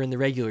caliber in the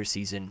regular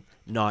season,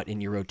 not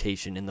in your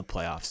rotation in the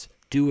playoffs.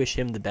 Do wish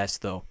him the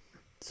best, though."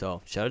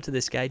 So shout out to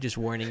this guy, just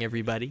warning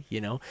everybody,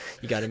 you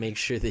got to make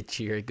sure that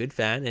you're a good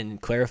fan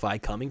and clarify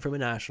coming from a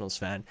Nationals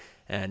fan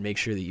and make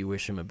sure that you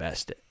wish him the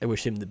best,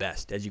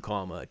 as you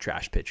call him a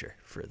trash pitcher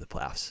for the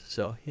playoffs.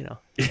 So,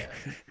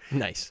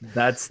 nice.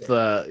 That's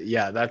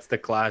the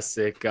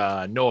classic,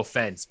 no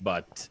offense,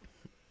 but,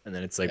 and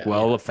then it's like,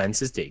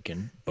 offense is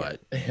taken,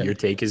 but your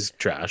take is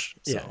trash.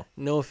 So. Yeah,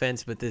 no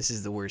offense, but this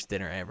is the worst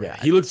dinner I ever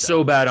had. He looked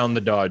so bad on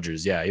the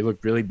Dodgers. Yeah, he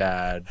looked really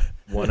bad.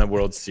 Won a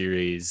World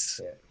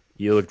Series. Yeah.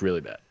 You looked really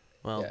bad.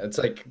 Well, it's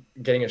like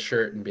getting a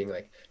shirt and being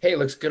like, "Hey, it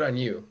looks good on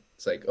you."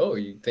 It's like, "Oh,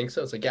 you think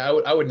so?" It's like, "Yeah,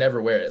 I would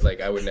never wear it.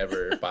 Like, I would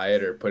never buy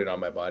it or put it on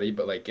my body,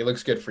 but like, it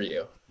looks good for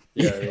you."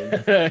 You know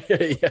what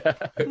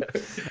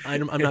I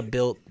mean? I'm not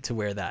built to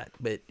wear that,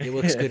 but it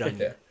looks good on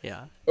you.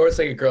 Yeah. Or it's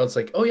like a girl. It's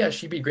like, "Oh yeah,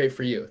 she'd be great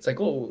for you." It's like,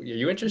 "Oh, are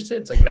you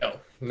interested?" It's like,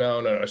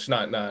 no, she's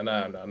not. No,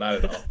 not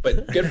at all.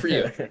 But good for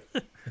you.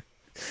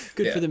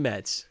 Good for the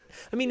Mets.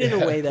 I mean, in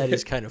a way, that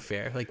is kind of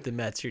fair. Like, the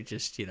Mets are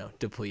just,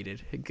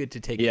 depleted. Good to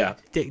take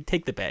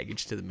the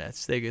baggage to the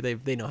Mets.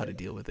 They know how to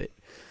deal with it.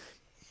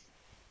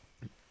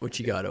 What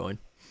you got, Owen?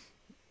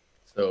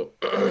 So,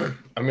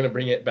 I'm going to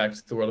bring it back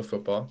to the world of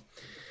football.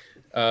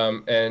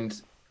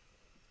 And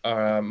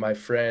my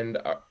friend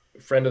of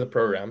the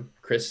program,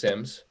 Chris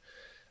Sims,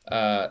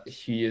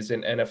 he is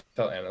an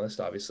NFL analyst,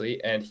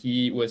 obviously, and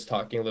he was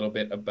talking a little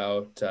bit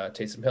about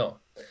Taysom Hill.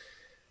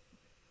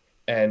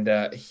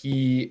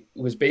 he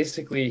was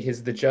basically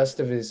the gist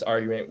of his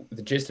argument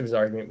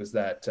was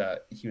that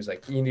he was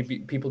like,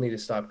 people need to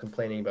stop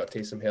complaining about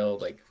Taysom Hill.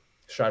 Like,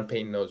 Sean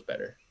Payton knows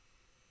better.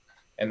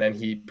 And then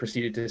he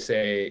proceeded to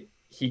say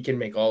he can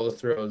make all the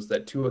throws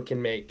that Tua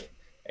can make,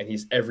 and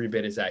he's every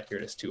bit as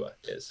accurate as Tua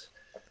is.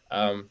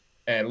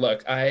 And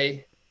look,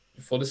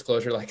 full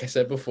disclosure, like I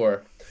said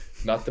before,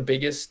 not the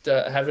biggest,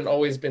 haven't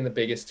always been the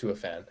biggest Tua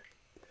fan.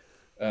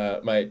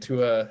 My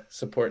Tua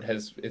support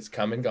it's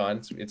come and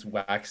gone. It's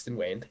waxed and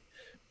waned.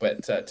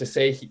 But to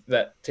say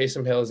that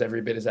Taysom Hill is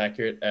every bit as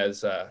accurate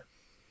as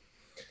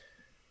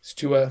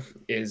Tua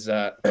is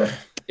a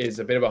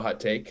bit of a hot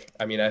take.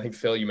 I mean, I think,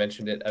 Phil, you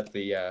mentioned it at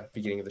the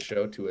beginning of the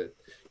show. Tua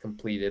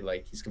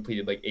he's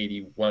completed like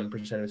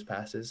 81% of his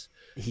passes.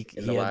 He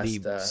had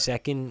the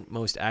second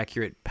most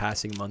accurate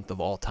passing month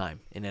of all time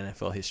in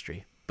NFL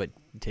history. But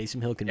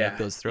Taysom Hill can make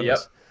those throws. Yep.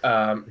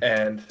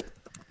 And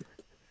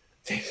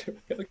Taysom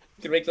Hill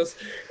can make those.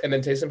 And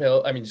then Taysom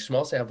Hill, I mean,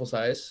 small sample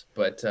size,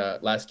 but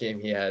last game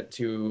he had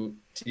 2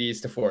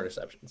 TDs to 4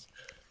 interceptions.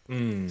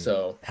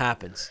 So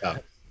happens.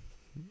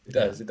 It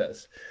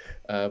does.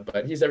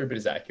 But he's every bit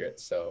as accurate.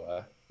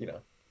 So,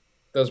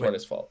 those weren't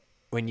his fault.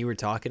 When you were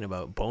talking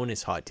about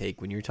bonus hot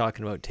take, when you were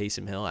talking about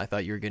Taysom Hill, I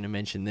thought you were going to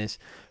mention this.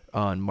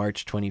 On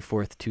March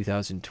 24th,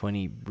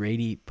 2020,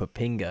 Brady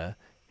Papinga,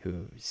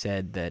 who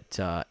said that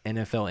NFL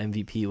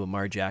MVP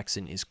Lamar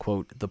Jackson is,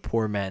 quote, the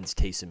poor man's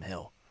Taysom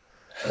Hill.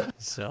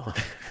 So,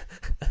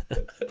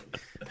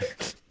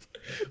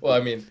 well,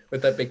 I mean,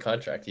 with that big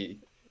contract, he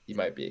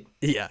might be.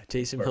 Yeah,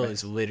 Taysom Hill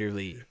is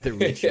literally the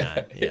rich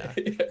man. Yeah.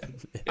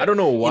 I don't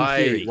know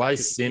why In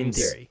Sims.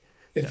 theory.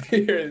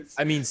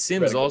 I mean,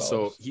 Sims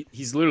also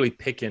he's literally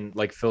picking,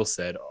 like Phil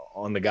said,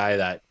 on the guy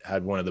that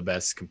had one of the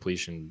best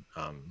completion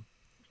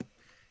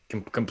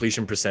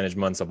percentage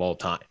months of all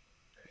time.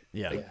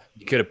 Yeah. Like,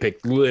 you could have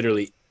picked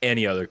literally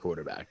any other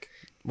quarterback.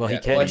 Well, he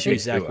can't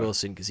choose Zach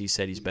Wilson because he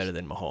said he's better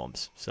than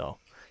Mahomes. So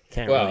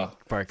can't really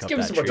bark up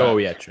that tree. Oh,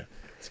 yeah, true.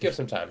 Let's give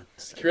some time.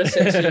 Chris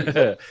says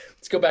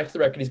let's go back to the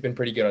record. He's been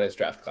pretty good on his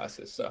draft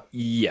classes. So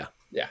yeah,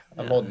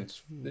 I'm holding.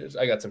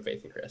 I got some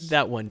faith in Chris.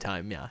 That one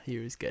time, yeah, he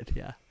was good.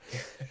 Yeah.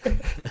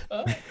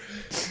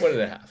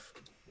 1.5.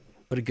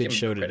 What a good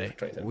show today.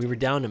 We were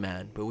down a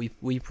man, but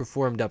we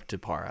performed up to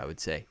par. I would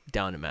say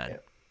down a man.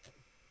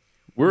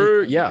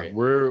 Yeah.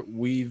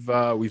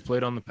 We've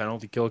played on the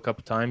penalty kill a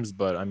couple times,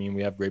 but I mean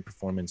we have great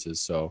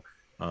performances, so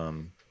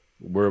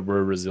we're a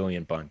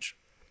resilient bunch.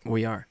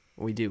 We are.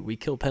 We do. We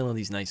kill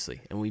penalties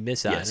nicely, and we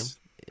miss Adam. Yes.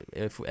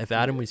 If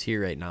Adam was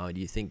here right now,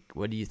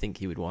 what do you think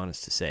he would want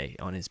us to say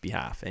on his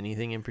behalf?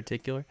 Anything in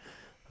particular,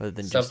 other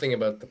than something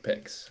about the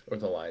picks or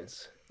the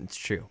lines? It's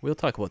true. We'll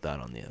talk about that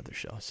on the other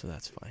show, so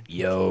that's fine.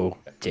 Yo,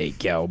 take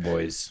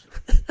Cowboys.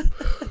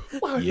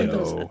 Wow,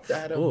 yo.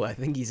 Oh, I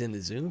think he's in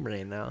the Zoom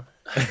right now.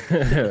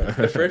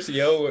 The first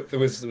yo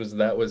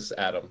was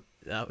Adam.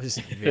 That was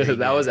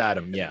that was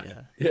Adam. Yeah.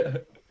 Yeah.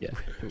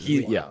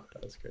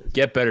 That was crazy.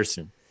 Get better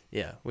soon.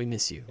 Yeah, we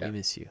miss you. Yeah. We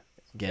miss you.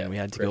 Again, we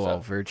had to go all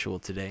virtual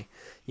today.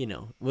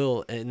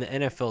 We'll, in the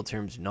NFL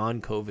terms,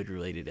 non-COVID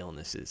related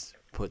illnesses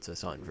puts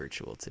us on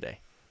virtual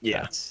today.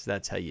 Yeah.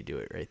 That's how you do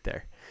it right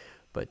there.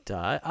 But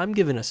I'm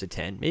giving us a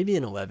 10, maybe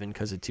an 11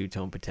 because of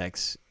Two-Tone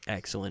Patek's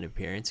excellent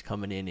appearance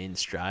coming in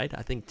stride.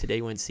 I think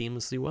today went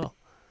seamlessly well.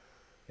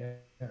 Yeah,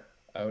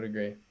 I would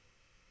agree.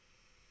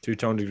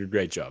 Two-Tone did a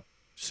great job.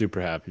 Super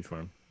happy for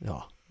him.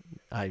 Oh,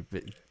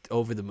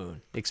 over the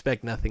moon.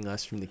 Expect nothing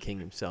less from the king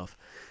himself.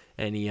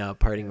 Any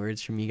parting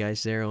words from you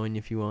guys there, Owen,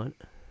 if you want?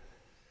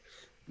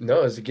 No,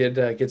 it was a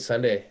good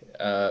Sunday.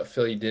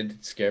 Phil, you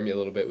did scare me a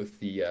little bit with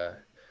the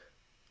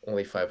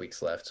only 5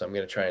 weeks left, so I'm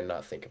going to try and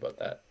not think about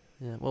that.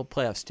 Yeah, well,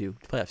 playoffs too.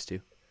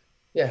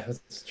 Yeah,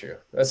 that's true.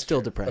 That's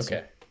still depressing.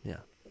 Okay. Yeah.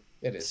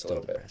 It is still a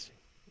little depressing.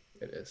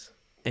 Bit. It is.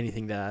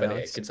 Anything to add, But hey,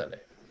 Alex? good Sunday.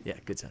 Yeah,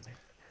 good Sunday.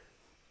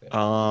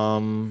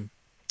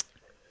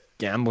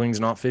 Gambling's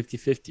not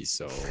 50-50,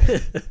 so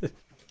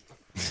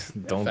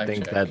don't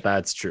think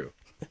that's true,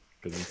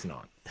 because it's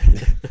not.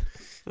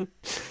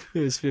 If it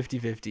was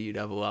 50-50, you'd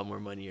have a lot more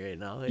money right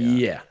now.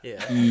 Yeah.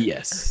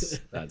 Yes,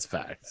 that's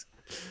fact.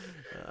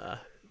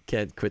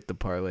 Can't quit the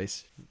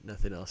parlays.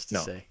 Nothing else to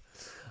say.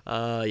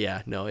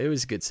 It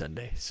was a good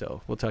Sunday.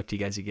 So we'll talk to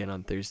you guys again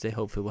on Thursday.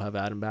 Hopefully we'll have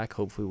Adam back.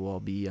 Hopefully we'll all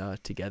be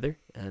together.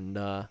 And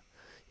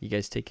you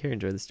guys take care.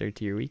 Enjoy the start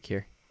to your week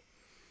here.